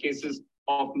 600 odd cases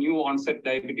of new onset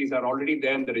diabetes are already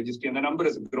there in the registry, and the number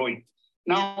is growing.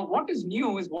 Now, what is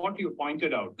new is what you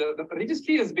pointed out. The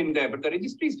registry has been there, but the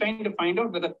registry is trying to find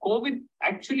out whether COVID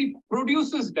actually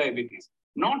produces diabetes,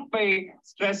 not by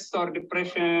stress or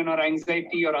depression or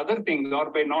anxiety or other things, or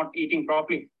by not eating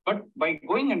properly, but by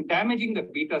going and damaging the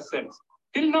beta cells.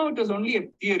 Till now, it was only a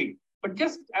theory. But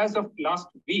just as of last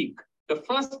week, the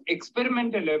first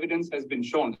experimental evidence has been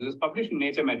shown. This is published in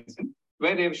Nature Medicine,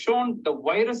 where they have shown the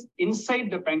virus inside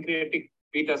the pancreatic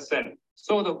beta cell.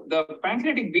 So the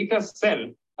pancreatic beta cell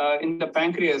in the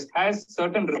pancreas has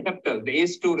certain receptors, the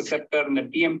ACE2 receptor and the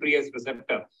TMPRS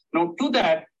receptor. Now, to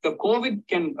that, the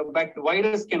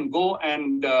virus can go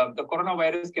and the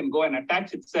coronavirus can go and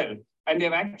attach itself. And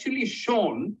they've actually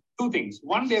shown two things.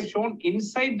 One, they've shown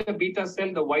inside the beta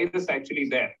cell, the virus actually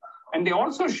there. And they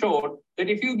also showed that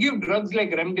if you give drugs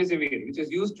like remdesivir, which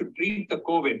is used to treat the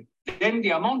COVID, then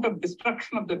the amount of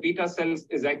destruction of the beta cells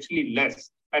is actually less.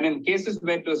 And in cases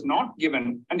where it was not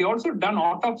given, and they also done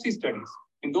autopsy studies.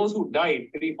 In those who died,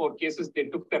 3-4 cases, they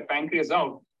took their pancreas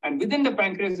out. And within the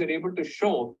pancreas, they're able to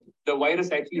show the virus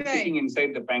actually sitting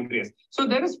inside the pancreas. So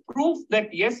there is proof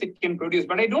that, yes, it can produce.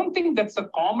 But I don't think that's the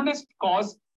commonest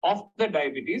cause of the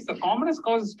diabetes. The commonest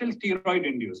cause is still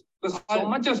steroid-induced. Because so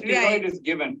much of steroid is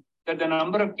given that the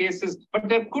number of cases, but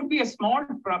there could be a small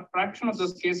fraction of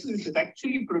those cases which is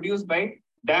actually produced by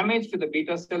damage to the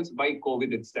beta cells by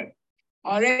COVID itself.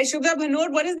 All right, Shubha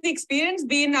Bhanot, what has the experience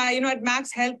been, at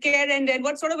Max Healthcare, and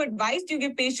what sort of advice do you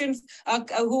give patients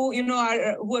who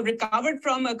have recovered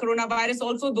from coronavirus,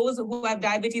 also those who have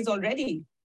diabetes already?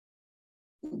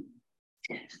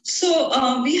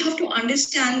 So we have to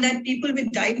understand that people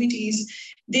with diabetes,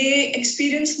 they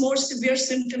experience more severe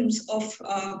symptoms of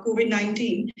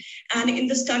COVID-19. And in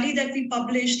the study that we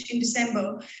published in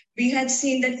December, we had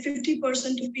seen that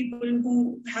 50% of people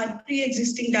who had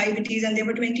pre-existing diabetes, and there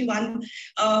were 21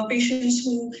 patients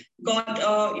who got,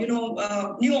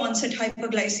 new onset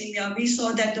hyperglycemia. We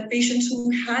saw that the patients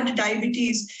who had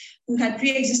diabetes, who had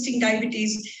pre-existing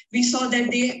diabetes, we saw that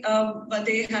they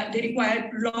required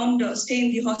prolonged stay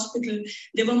in the hospital.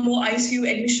 There were more ICU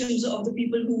admissions of the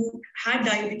people who had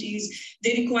diabetes.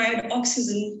 They required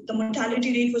oxygen. The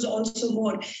mortality rate was also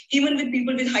more, even with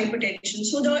people with hypertension.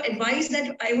 So the advice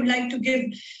that I would like to give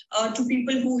to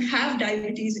people who have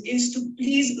diabetes is to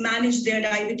please manage their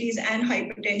diabetes and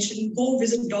hypertension. Go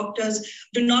visit doctors.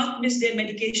 Do not miss their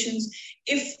medications.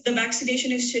 If the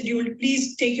vaccination is scheduled,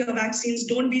 please take your vaccines.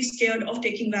 Don't be scared of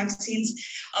taking vaccines.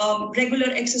 Regular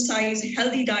exercise,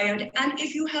 healthy diet. And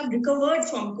if you have recovered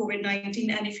from COVID-19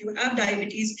 and if you have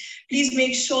diabetes, please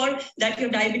make sure that your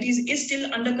diabetes is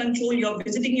still under control. You're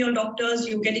visiting your doctors,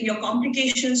 you're getting your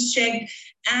complications checked,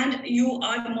 and you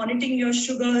are monitoring your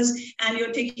sugars, and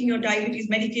you're taking your diabetes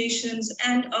medications.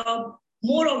 And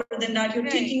moreover than that, you're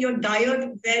taking your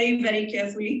diet very, very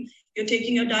carefully. You're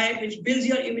taking your diet which builds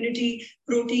your immunity,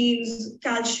 proteins,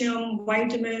 calcium,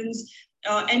 vitamins,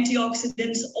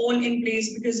 antioxidants, all in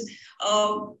place, because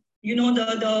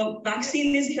the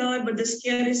vaccine is here, but the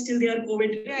scare is still there.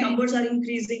 COVID numbers are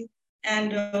increasing,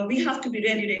 and we have to be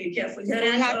really, really careful here.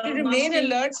 We have to remain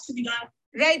alert. To be done.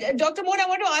 Right. Dr. Mohan, I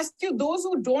want to ask you, those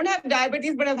who don't have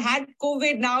diabetes but have had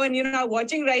COVID now and are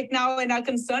watching right now and are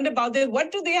concerned about this,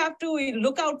 what do they have to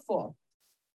look out for?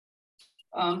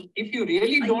 If you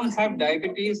really don't have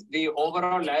diabetes, the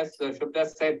overall, as Shubhda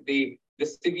said, the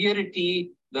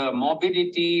severity, the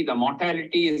morbidity, the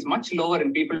mortality is much lower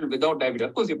in people without diabetes.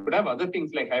 Of course, you could have other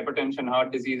things like hypertension,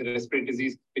 heart disease, respiratory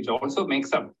disease, which also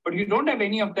makes up. But if you don't have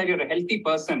any of that, you're a healthy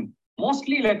person.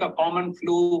 Mostly like a common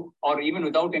flu, or even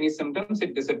without any symptoms,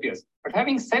 it disappears. But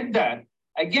having said that,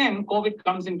 again, COVID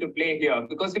comes into play here,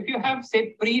 because if you have,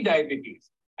 say, pre-diabetes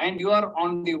and you are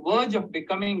on the verge of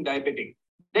becoming diabetic,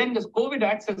 then this COVID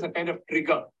acts as a kind of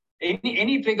trigger.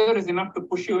 Any trigger is enough to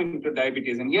push you into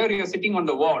diabetes. And here you're sitting on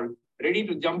the wall, ready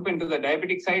to jump into the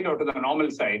diabetic side or to the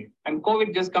normal side. And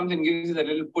COVID just comes and gives you a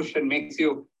little push and makes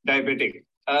you diabetic.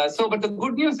 But the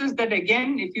good news is that,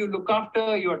 again, if you look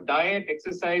after your diet,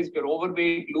 exercise, if you're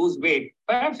overweight, lose weight,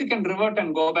 perhaps you can revert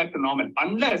and go back to normal,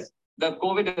 unless the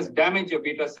COVID has damaged your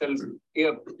beta cells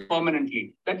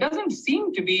permanently. That doesn't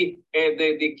seem to be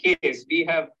the case. We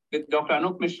have, with Dr.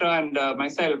 Anup Mishra and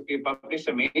myself, we published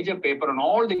a major paper on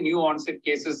all the new onset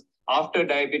cases after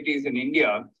diabetes in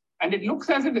India. And it looks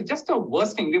as if it's just a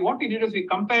worsening. What we did is we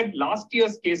compared last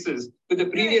year's cases with the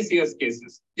previous year's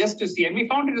cases, just to see. And we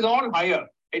found it is all higher.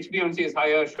 HbA1c is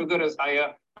higher, sugar is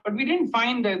higher. But we didn't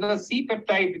find the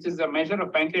C-peptide, which is a measure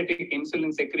of pancreatic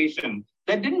insulin secretion,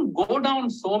 that didn't go down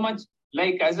so much,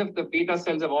 like as if the beta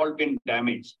cells have all been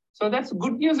damaged. So that's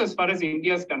good news as far as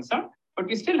India is concerned. But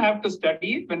we still have to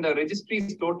study it. When the registry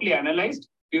is totally analyzed,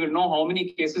 we will know how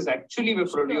many cases actually were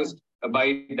produced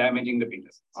by damaging the beta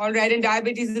cells. All right. And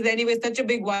diabetes is anyway such a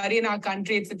big worry in our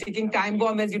country. It's a ticking time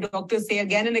bomb, as you doctors say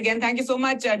again and again. Thank you so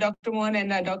much, Dr. Mohan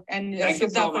and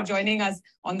Shubhda, for joining us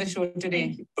on the show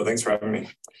today. So thanks for having me.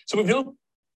 So we've known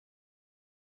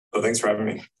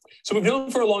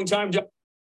for a long time.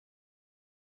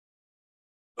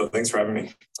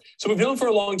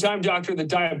 Doctor, that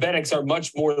diabetics are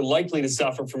much more likely to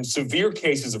suffer from severe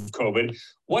cases of COVID.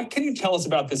 What can you tell us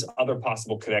about this other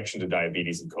possible connection to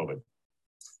diabetes and COVID?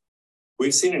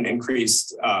 We've seen an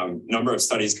increased number of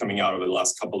studies coming out over the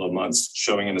last couple of months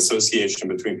showing an association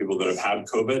between people that have had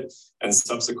COVID and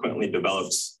subsequently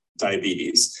developed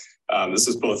diabetes. This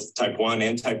is both type 1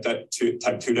 and type 2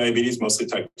 diabetes, mostly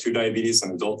type 2 diabetes in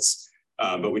adults.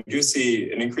 But we do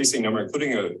see an increasing number,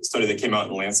 including a study that came out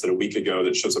in Lancet a week ago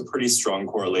that shows a pretty strong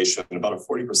correlation, about a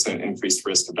 40% increased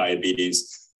risk of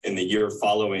diabetes in the year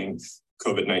following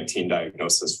COVID-19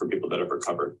 diagnosis for people that have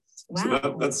recovered. Wow.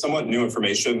 So that's somewhat new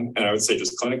information. And I would say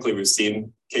just clinically, we've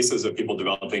seen cases of people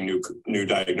developing new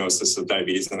diagnosis of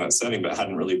diabetes in that setting, but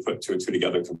hadn't really put two and two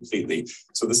together completely.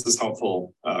 So this is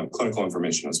helpful clinical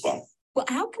information as well. Well,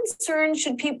 how concerned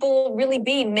should people really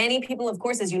be? Many people, of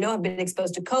course, as you know, have been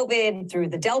exposed to COVID through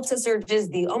the Delta surges,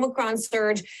 the Omicron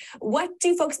surge. What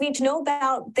do folks need to know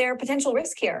about their potential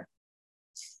risk here?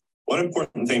 One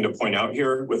important thing to point out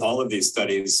here with all of these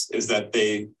studies is that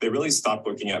they really stopped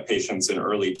looking at patients in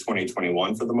early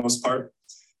 2021 for the most part.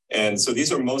 And so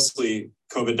these are mostly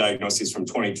COVID diagnoses from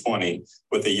 2020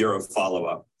 with a year of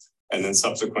follow-up and then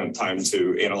subsequent time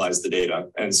to analyze the data.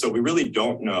 And so we really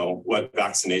don't know what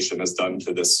vaccination has done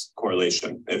to this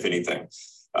correlation, if anything.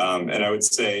 And I would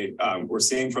say we're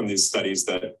seeing from these studies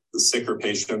that the sicker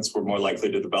patients were more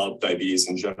likely to develop diabetes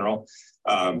in general.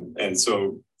 And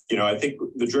so, I think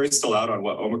the jury's still out on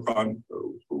what Omicron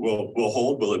will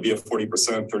hold. Will it be a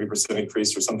 40%, 30%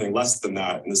 increase or something less than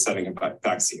that in the setting of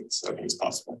vaccines? I think it's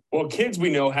possible. Well, kids we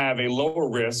know have a lower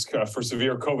risk for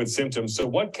severe COVID symptoms. So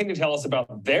what can you tell us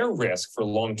about their risk for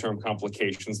long-term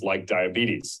complications like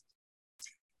diabetes?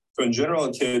 So in general,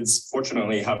 kids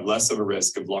fortunately have less of a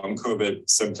risk of long COVID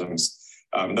symptoms.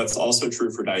 That's also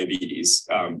true for diabetes.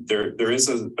 There is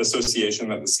an association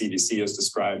that the CDC has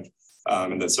described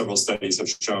and that several studies have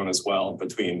shown as well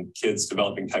between kids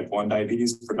developing type 1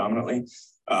 diabetes predominantly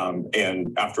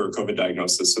and after a COVID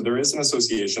diagnosis. So there is an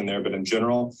association there, but in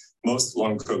general, most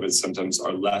long COVID symptoms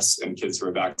are less in kids who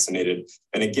are vaccinated.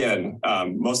 And again,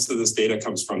 most of this data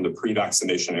comes from the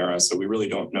pre-vaccination era. So we really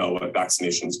don't know what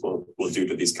vaccinations will do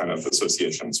to these kind of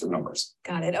associations or numbers.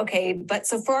 Got it. Okay. But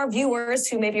so for our viewers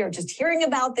who maybe are just hearing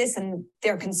about this and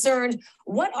they're concerned,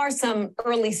 what are some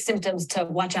early symptoms to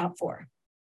watch out for?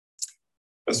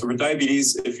 So for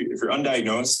diabetes, if you're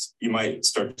undiagnosed, you might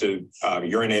start to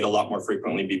urinate a lot more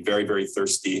frequently, be very, very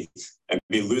thirsty, and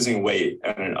be losing weight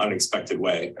in an unexpected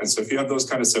way. And so if you have those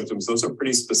kind of symptoms, those are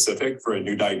pretty specific for a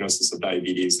new diagnosis of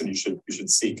diabetes, and you should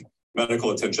seek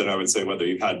medical attention, I would say, whether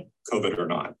you've had COVID or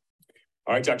not.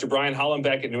 All right, Dr. Brian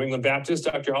Hollenbeck at New England Baptist.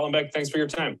 Dr. Hollenbeck, thanks for your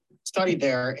time. Study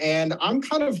there, and I'm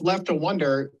kind of left to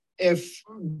wonder if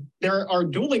there are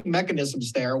dueling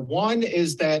mechanisms there. One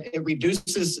is that it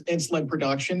reduces insulin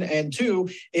production, and two,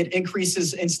 it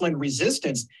increases insulin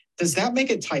resistance. Does that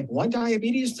make it type 1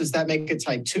 diabetes? Does that make it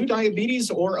type 2 diabetes,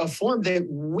 or a form that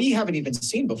we haven't even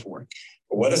seen before?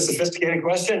 What a sophisticated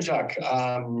question, Chuck.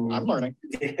 I'm learning.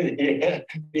 Yeah,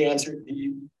 the answer,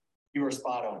 you were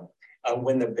spot on.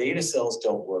 When the beta cells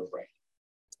don't work right,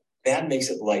 that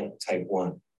makes it like type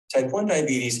 1. Type 1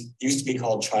 diabetes used to be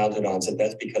called childhood onset.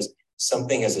 That's because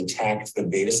something has attacked the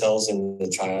beta cells in the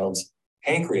child's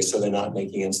pancreas, so they're not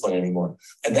making insulin anymore.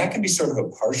 And that can be sort of a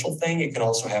partial thing. It can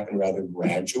also happen rather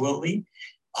gradually.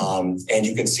 And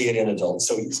you can see it in adults.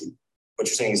 So what you're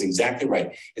saying is exactly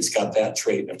right. It's got that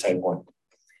trait of type 1.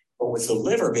 But with the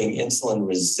liver being insulin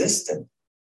resistant,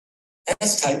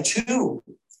 that's type 2.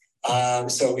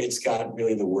 So it's got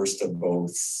really the worst of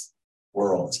both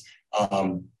worlds.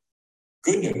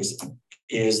 Good news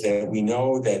is that we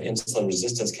know that insulin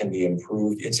resistance can be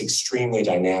improved. It's extremely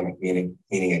dynamic, meaning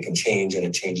it can change, and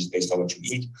it changes based on what you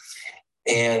eat.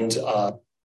 And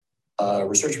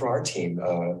research from our team,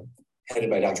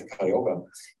 headed by Dr. Kadioga,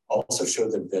 also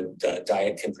showed that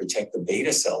diet can protect the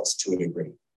beta cells to a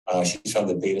degree. She found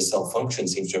that beta cell function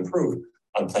seems to improve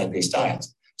on plant-based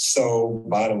diets. So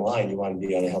bottom line, you want to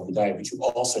be on a healthy diet, but you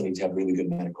also need to have really good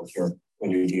medical care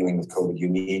when you're dealing with COVID. You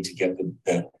need to get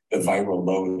the viral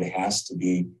load has to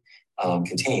be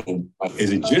contained.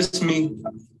 Is it just me?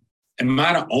 Am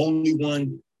I the only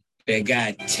one that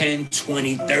got 10,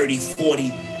 20, 30, 40,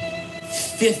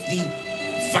 50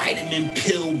 vitamin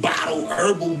pill bottle,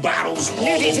 herbal bottles?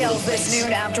 New details this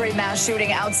noon after a mass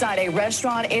shooting outside a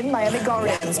restaurant in Miami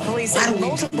Gardens. Police say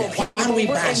multiple people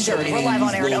were injured. We're live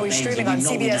on air and always streaming on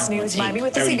CBS News Miami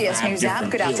with the CBS News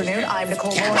app. Good afternoon. I'm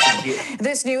Nicole Moore.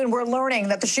 This noon, we're learning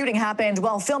that the shooting happened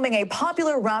while filming a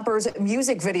popular rapper's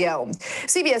music video.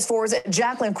 CBS 4's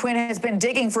Jacqueline Quinn has been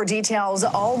digging for details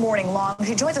all morning long.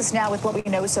 She joins us now with what we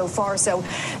know so far. So,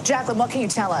 Jacqueline, what can you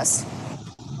tell us?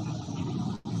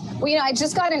 Well, I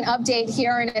just got an update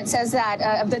here, and it says that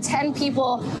of the 10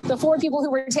 people, the 4 people who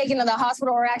were taken to the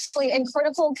hospital are actually in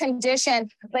critical condition.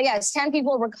 But yes, 10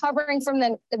 people recovering from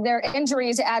their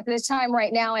injuries at this time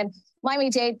right now. And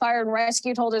Miami-Dade Fire and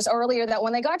Rescue told us earlier that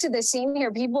when they got to the scene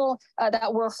here, people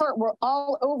that were hurt were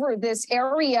all over this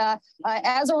area.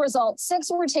 As a result, 6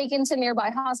 were taken to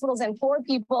nearby hospitals and 4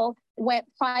 people went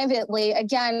privately.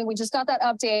 Again, we just got that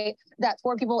update that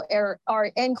 4 people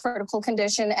are in critical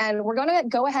condition. And we're going to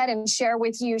go ahead and share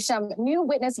with you some new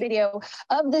witness video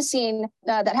of the scene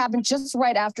that happened just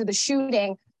right after the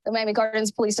shooting. The Miami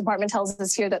Gardens Police Department tells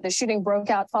us here that the shooting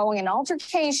broke out following an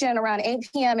altercation around 8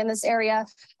 p.m. in this area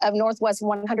of Northwest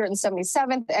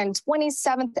 177th and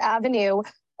 27th Avenue.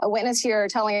 A witness here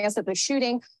telling us that the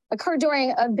shooting occurred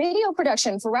during a video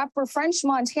production for rapper French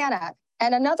Montana.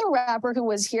 And another rapper who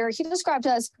was here, he described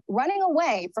us running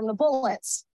away from the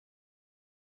bullets.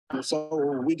 So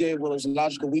what we did was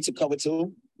logical. We took cover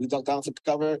too. We ducked down to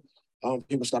cover.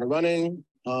 People started running.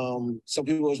 Some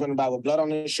people was running by with blood on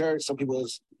their shirt. Some people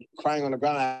was crying on the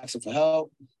ground asking for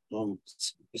help.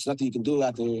 It's nothing you can do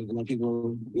after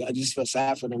people. I just feel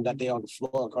sad for them that they on the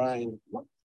floor crying.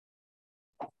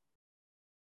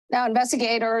 Now,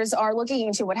 investigators are looking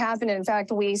into what happened. In fact,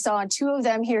 we saw two of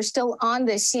them here still on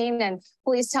the scene, and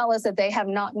police tell us that they have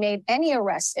not made any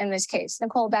arrests in this case.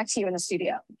 Nicole, back to you in the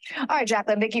studio. All right,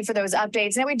 Jacqueline, thank you for those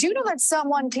updates. Now, we do know that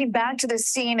someone came back to the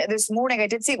scene this morning. I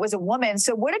did see it was a woman.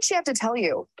 So what did she have to tell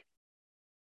you?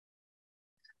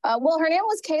 Well, her name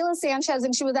was Kayla Sanchez,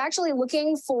 and she was actually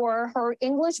looking for her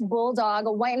English bulldog,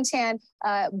 a white and tan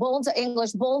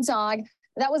English bulldog.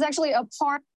 That was actually a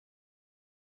part.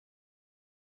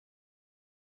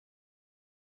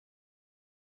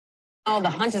 Oh,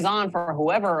 the hunt is on for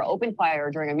whoever opened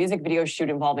fire during a music video shoot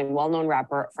involving well-known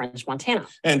rapper French Montana.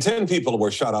 And 10 people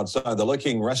were shot outside the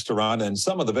Licking restaurant, and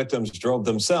some of the victims drove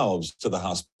themselves to the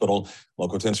hospital.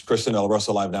 Local 10's Christian El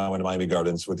Rosa live now in Miami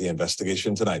Gardens with the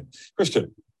investigation tonight.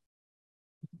 Christian.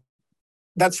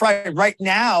 That's right. Right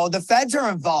now, the feds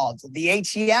are involved. The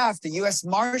ATF, the U.S.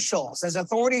 Marshals, as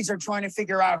authorities are trying to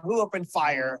figure out who opened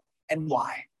fire and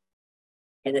why.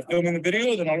 They were filming the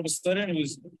video, then all of a sudden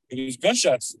it was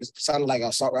gunshots. It sounded like an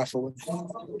assault rifle.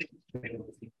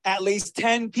 At least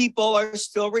 10 people are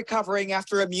still recovering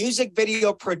after a music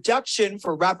video production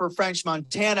for rapper French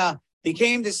Montana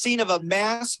became the scene of a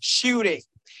mass shooting.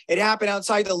 It happened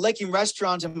outside the Licking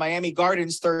restaurant in Miami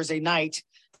Gardens Thursday night.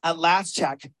 At last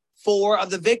check, 4 of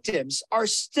the victims are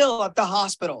still at the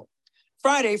hospital.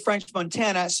 Friday, French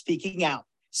Montana speaking out,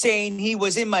 saying he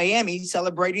was in Miami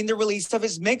celebrating the release of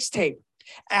his mixtape,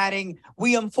 adding,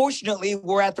 "We unfortunately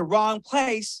were at the wrong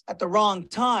place at the wrong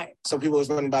time." Some people was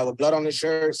running by with blood on their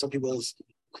shirt. Some people was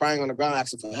crying on the ground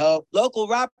asking for help. Local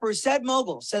rapper Said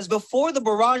Mogul says before the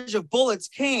barrage of bullets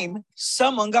came,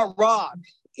 someone got robbed.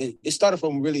 It started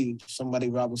from really somebody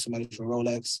robbing somebody for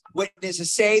Rolex.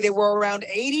 Witnesses say there were around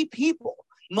 80 people.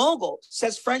 Mogul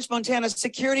says French Montana's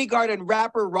security guard and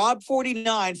rapper Rob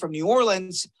 49 from New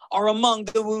Orleans are among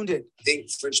the wounded. I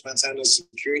think French Montana's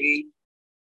security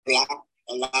blocked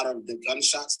a lot of the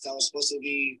gunshots that was supposed to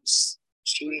be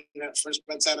shooting at French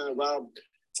Montana and Rob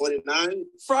 49.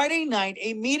 Friday night,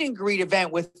 a meet and greet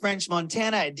event with French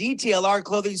Montana at DTLR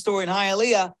clothing store in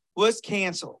Hialeah was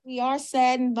canceled. We are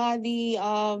saddened by the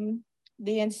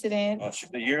incident. She's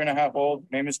a year and a half old.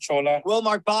 Name is Chola.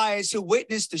 Wilmark Baez, who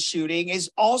witnessed the shooting,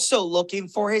 is also looking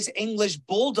for his English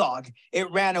bulldog. It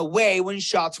ran away when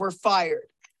shots were fired.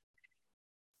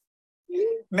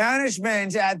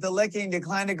 Management at the Licking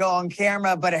declined to go on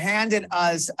camera, but handed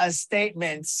us a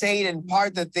statement saying in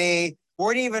part that they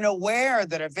weren't even aware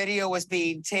that a video was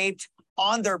being taped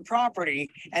on their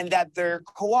property and that they're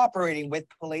cooperating with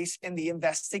police in the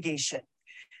investigation.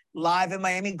 Live in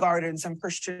Miami Gardens, I'm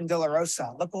Christian De La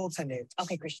Rosa, Local 10 News.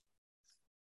 Okay, Christian.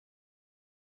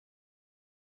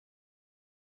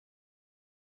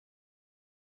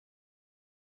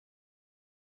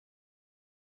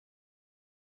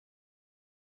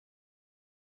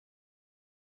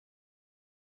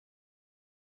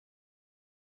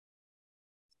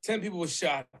 Ten people were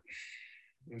shot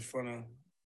in front of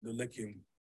the Licking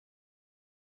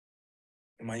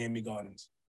in Miami Gardens.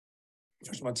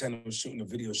 French Montana was shooting a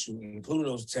video shoot, and including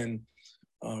those 10,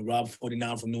 Rob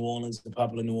 49 from New Orleans, the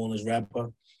popular New Orleans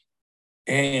rapper,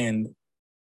 and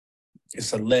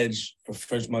it's alleged a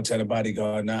French Montana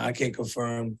bodyguard. Now, I can't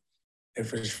confirm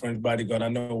if it's French bodyguard. I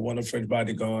know one of French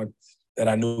bodyguard that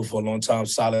I knew for a long time,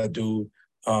 solid dude,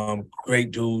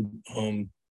 great dude.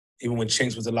 Even when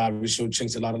Chinks was alive, we showed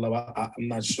Chinks a lot of love. I'm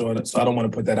not sure, so I don't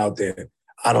want to put that out there.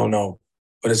 I don't know,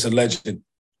 but it's alleged.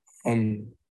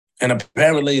 And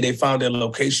apparently they found their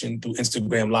location through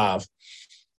Instagram Live.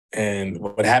 And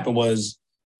what happened was,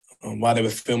 while they were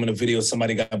filming the video,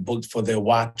 somebody got booked for their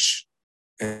watch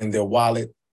and their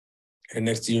wallet. And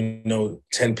next thing you know,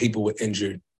 10 people were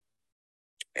injured.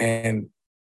 And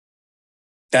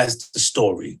that's the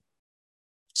story.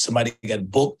 Somebody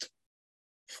got booked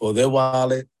for their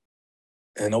wallet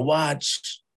and a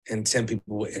watch, and 10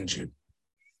 people were injured.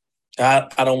 I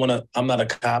don't want to, I'm not a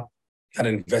cop, not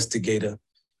an investigator,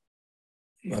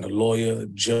 not a lawyer, a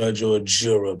judge, or a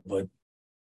juror, but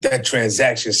that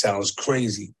transaction sounds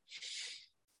crazy.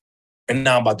 And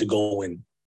now I'm about to go in.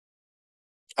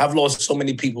 I've lost so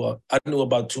many people. I knew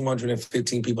about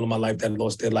 215 people in my life that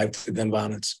lost their life to gun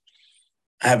violence.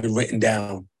 I have it written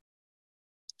down.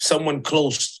 Someone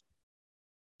close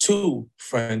to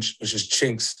French, which is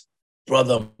Chinks,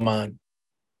 brother of mine,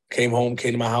 came home,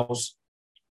 came to my house,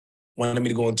 wanted me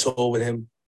to go on tour with him.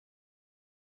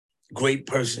 Great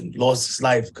person, lost his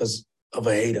life because of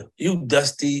a hater. You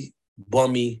dusty,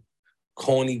 bummy,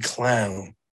 corny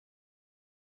clown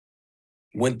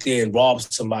went there and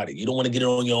robbed somebody. You don't want to get it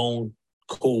on your own,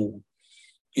 cool.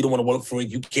 You don't want to work for it,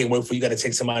 you can't work for it, you got to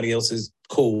take somebody else's,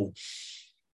 cool.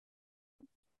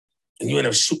 And you end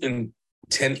up shooting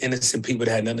 10 innocent people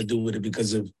that had nothing to do with it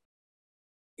because of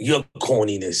your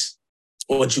corniness,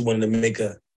 or what you wanted to make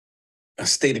a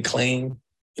state of claim,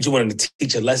 what you wanted to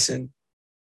teach a lesson.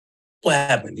 What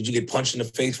happened? Did you get punched in the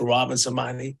face for robbing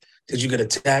somebody? Did you get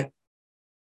attacked?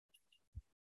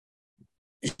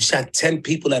 You shot 10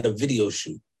 people at a video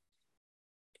shoot.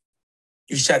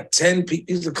 You shot 10 people.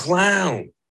 He's a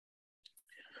clown.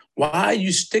 Why are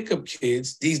you stick-up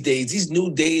kids these days, these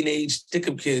new day and age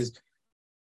stick-up kids,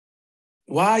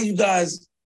 why are you guys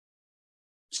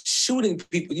shooting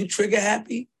people? You trigger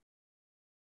happy?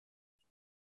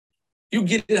 You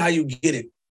get it how you get it.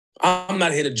 I'm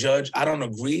not here to judge. I don't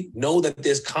agree. Know that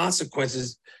there's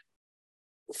consequences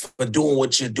for doing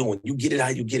what you're doing. You get it how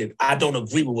you get it. I don't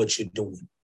agree with what you're doing.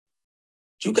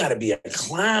 You got to be a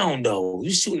clown, though.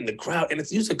 You shooting the crowd, and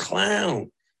you're a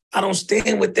clown. I don't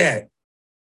stand with that.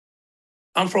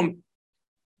 I'm from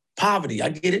poverty. I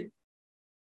get it.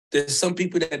 There's some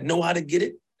people that know how to get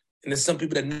it, and there's some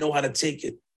people that know how to take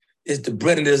it. There's the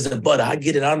bread and there's the butter. I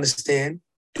get it. I understand.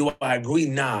 Do I agree?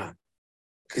 Nah.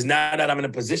 Because now that I'm in a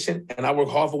position and I work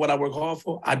hard for what I work hard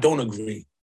for, I don't agree.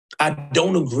 I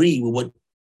don't agree with what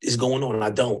is going on. I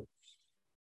don't.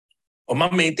 But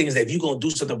my main thing is that if you're going to do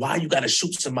something, why you got to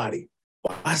shoot somebody?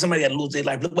 Why somebody got to lose their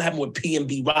life? Look what happened with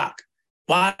PNB Rock.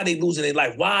 Why are they losing their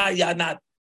life? Why are y'all not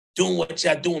doing what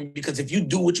y'all doing? Because if you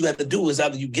do what you have to do, is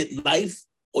either you get life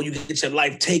or you get your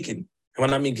life taken. And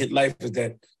when I mean get life is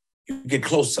that you get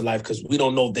close to life, because we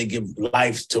don't know if they give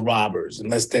life to robbers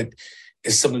unless that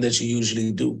is something that you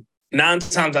usually do. 9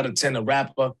 times out of 10, a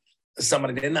rapper or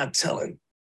somebody, they're not telling.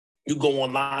 You go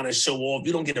online and show off.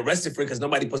 You don't get arrested for it because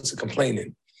nobody puts a complaint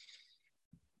in.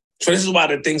 So this is why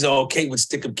the things are okay with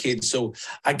stick-up kids. So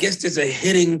I guess there's a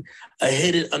hidden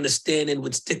understanding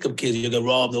with stick-up kids. You get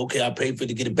robbed, okay, I paid for it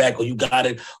to get it back, or you got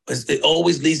it. But it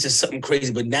always leads to something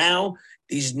crazy. But now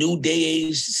these new day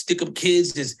age stick-up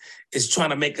kids is trying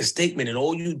to make a statement, and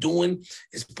all you doing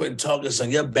is putting targets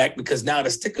on your back, because now the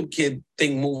stick-up kid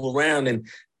thing move around and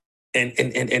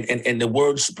the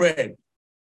word spread.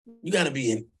 You got to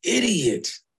be an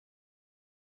idiot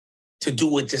to do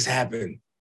what just happened.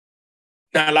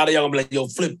 Now, a lot of y'all gonna be like, yo,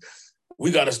 Flip,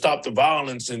 we got to stop the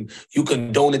violence and you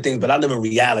condone the things, but I live in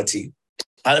reality.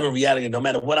 I live in reality. No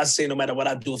matter what I say, no matter what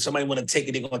I do, if somebody want to take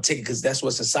it, they're going to take it because that's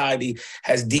what society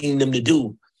has deemed them to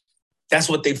do. That's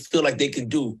what they feel like they can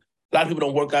do. A lot of people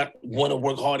don't want to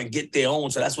work hard and get their own,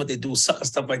 so that's what they do,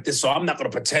 stuff like this. So I'm not going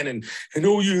to pretend and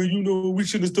oh, yeah, you know, we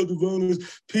shouldn't have stopped the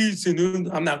violence, peace, and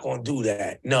I'm not going to do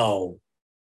that. No.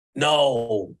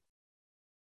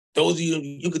 Those of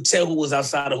you could tell who was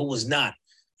outside or who was not.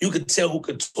 You could tell who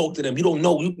could talk to them. You don't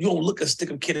know. You don't look a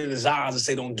stick-up kid in his eyes and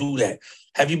say, don't do that.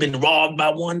 Have you been robbed by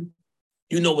one?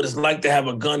 You know what it's like to have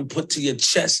a gun put to your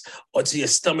chest or to your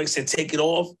stomach and take it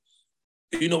off?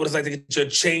 You know what it's like to get your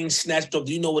chain snatched off?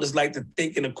 Do you know what it's like to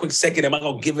think in a quick second, am I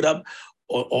going to give it up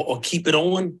or keep it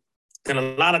on? And a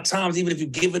lot of times, even if you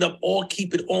give it up or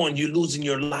keep it on, you're losing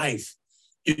your life.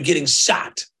 You're getting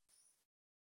shot.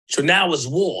 So now it's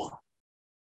war.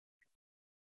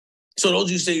 So those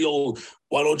of you say, yo,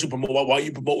 why don't you promote? Why are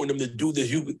you promoting them to do this?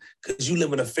 Because you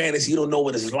live in a fantasy. You don't know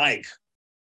what it's like.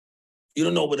 You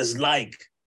don't know what it's like.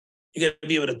 You got to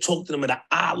be able to talk to them at an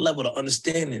eye level of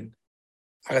understanding.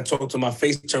 I got to talk to my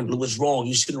face turned blue. What's wrong?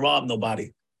 You shouldn't rob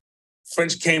nobody.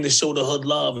 French came to show the hood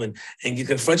love, and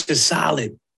French is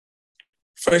solid.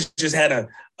 French just had a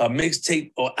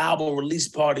mixtape or album release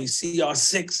party,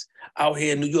 CR6, out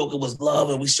here in New York. It was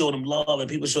love, and we showed them love, and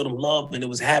people showed them love, and it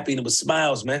was happy, and it was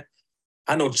smiles, man.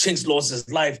 I know Chinks lost his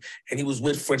life, and he was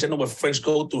with French. I know what French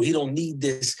go through. He don't need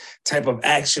this type of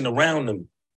action around him.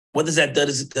 What does that do?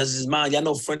 Does his mind? Y'all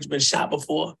know French been shot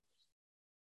before.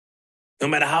 No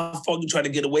matter how far you try to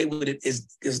get away with it,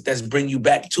 that's bring you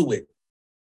back to it.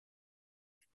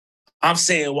 I'm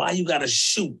saying, why you gotta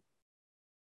shoot?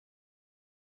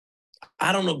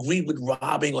 I don't agree with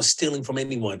robbing or stealing from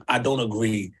anyone. I don't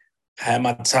agree. I had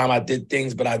my time, I did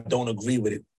things, but I don't agree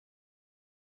with it.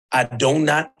 I do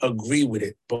not agree with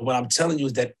it. But what I'm telling you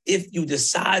is that if you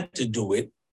decide to do it,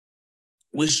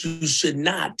 which you should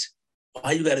not,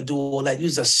 why you gotta do all that?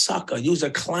 You's a sucker, you's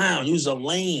a clown, you's a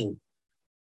lame.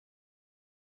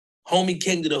 Homie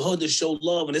came to the hood to show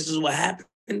love, and this is what happened.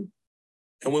 And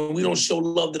when we don't show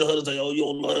love to the hood, it's like, oh, you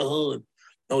don't love the hood.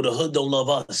 No, the hood don't love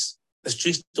us. The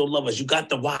streets don't love us. You got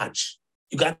the watch.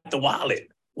 You got the wallet.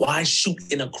 Why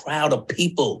shoot in a crowd of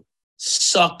people?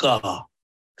 Sucker,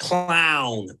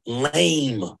 clown,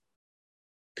 lame.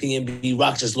 PNB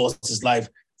Rock just lost his life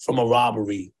from a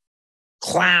robbery.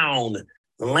 Clown,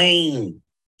 lame.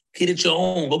 Get it your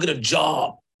own. Go get a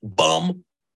job, bum.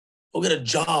 Go get a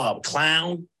job,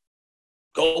 clown.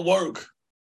 Go work.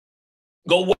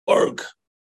 Go work.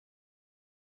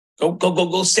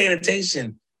 Go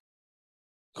sanitation.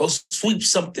 Go sweep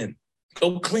something.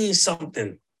 Go clean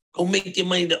something. Go make your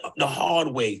money the hard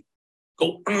way.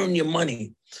 Go earn your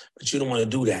money. But you don't want to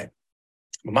do that.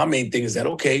 But my main thing is that,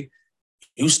 okay,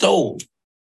 you stole.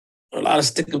 A lot of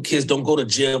stick-up kids don't go to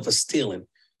jail for stealing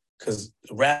because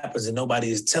the rappers and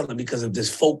nobody is telling because of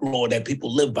this folklore that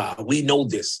people live by. We know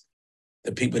this.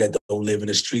 The people that don't live in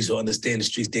the streets or understand the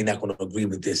streets, they're not going to agree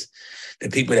with this. The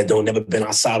people that don't never been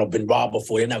outside or been robbed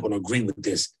before, they're not going to agree with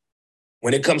this.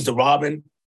 When it comes to robbing,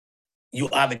 you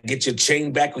either get your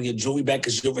chain back or your jewelry back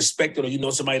because you're respected or you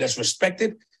know somebody that's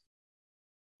respected,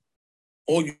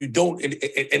 or you don't, and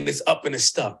it's up and it's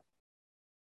stuck.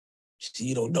 See,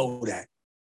 you don't know that.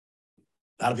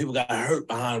 A lot of people got hurt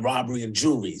behind robbery and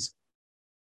jewelries,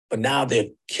 but now they're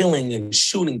killing and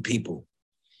shooting people.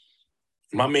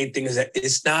 My main thing is that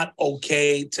it's not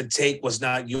okay to take what's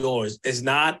not yours. It's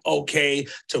not okay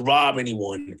to rob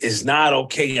anyone. It's not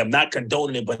okay. I'm not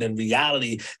condoning it, but in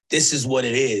reality, this is what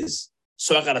it is.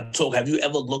 So I gotta talk. Have you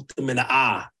ever looked them in the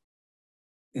eye?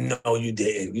 No, you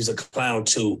didn't. You're a clown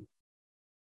too.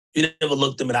 You never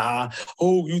looked them in the eye.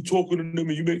 Oh, you talking to them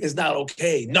and you make it's not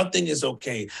okay. Nothing is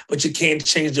okay. But you can't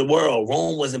change the world.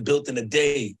 Rome wasn't built in a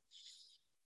day.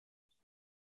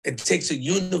 It takes a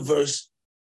universe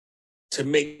to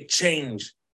make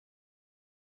change.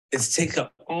 It takes an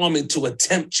army to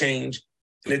attempt change,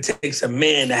 and it takes a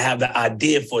man to have the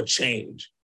idea for change.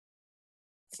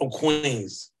 From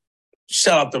Queens.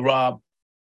 Shout out to Rob,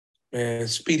 man,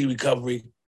 speedy recovery.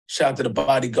 Shout out to the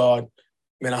bodyguard.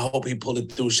 Man, I hope he pulled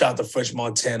it through. Shout out to French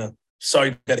Montana. Sorry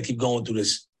you gotta keep going through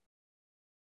this.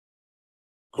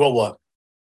 Grow up.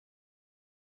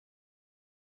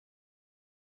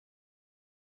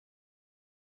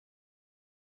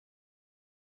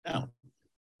 Now,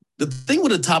 the thing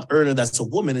with a top earner that's a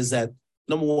woman is that,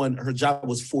 number one, her job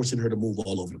was forcing her to move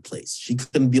all over the place. She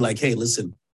couldn't be like, hey,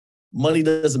 listen, money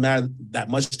doesn't matter that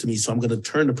much to me, so I'm going to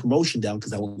turn the promotion down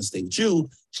because I want to stay with you.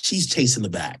 She's chasing the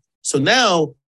bag. So now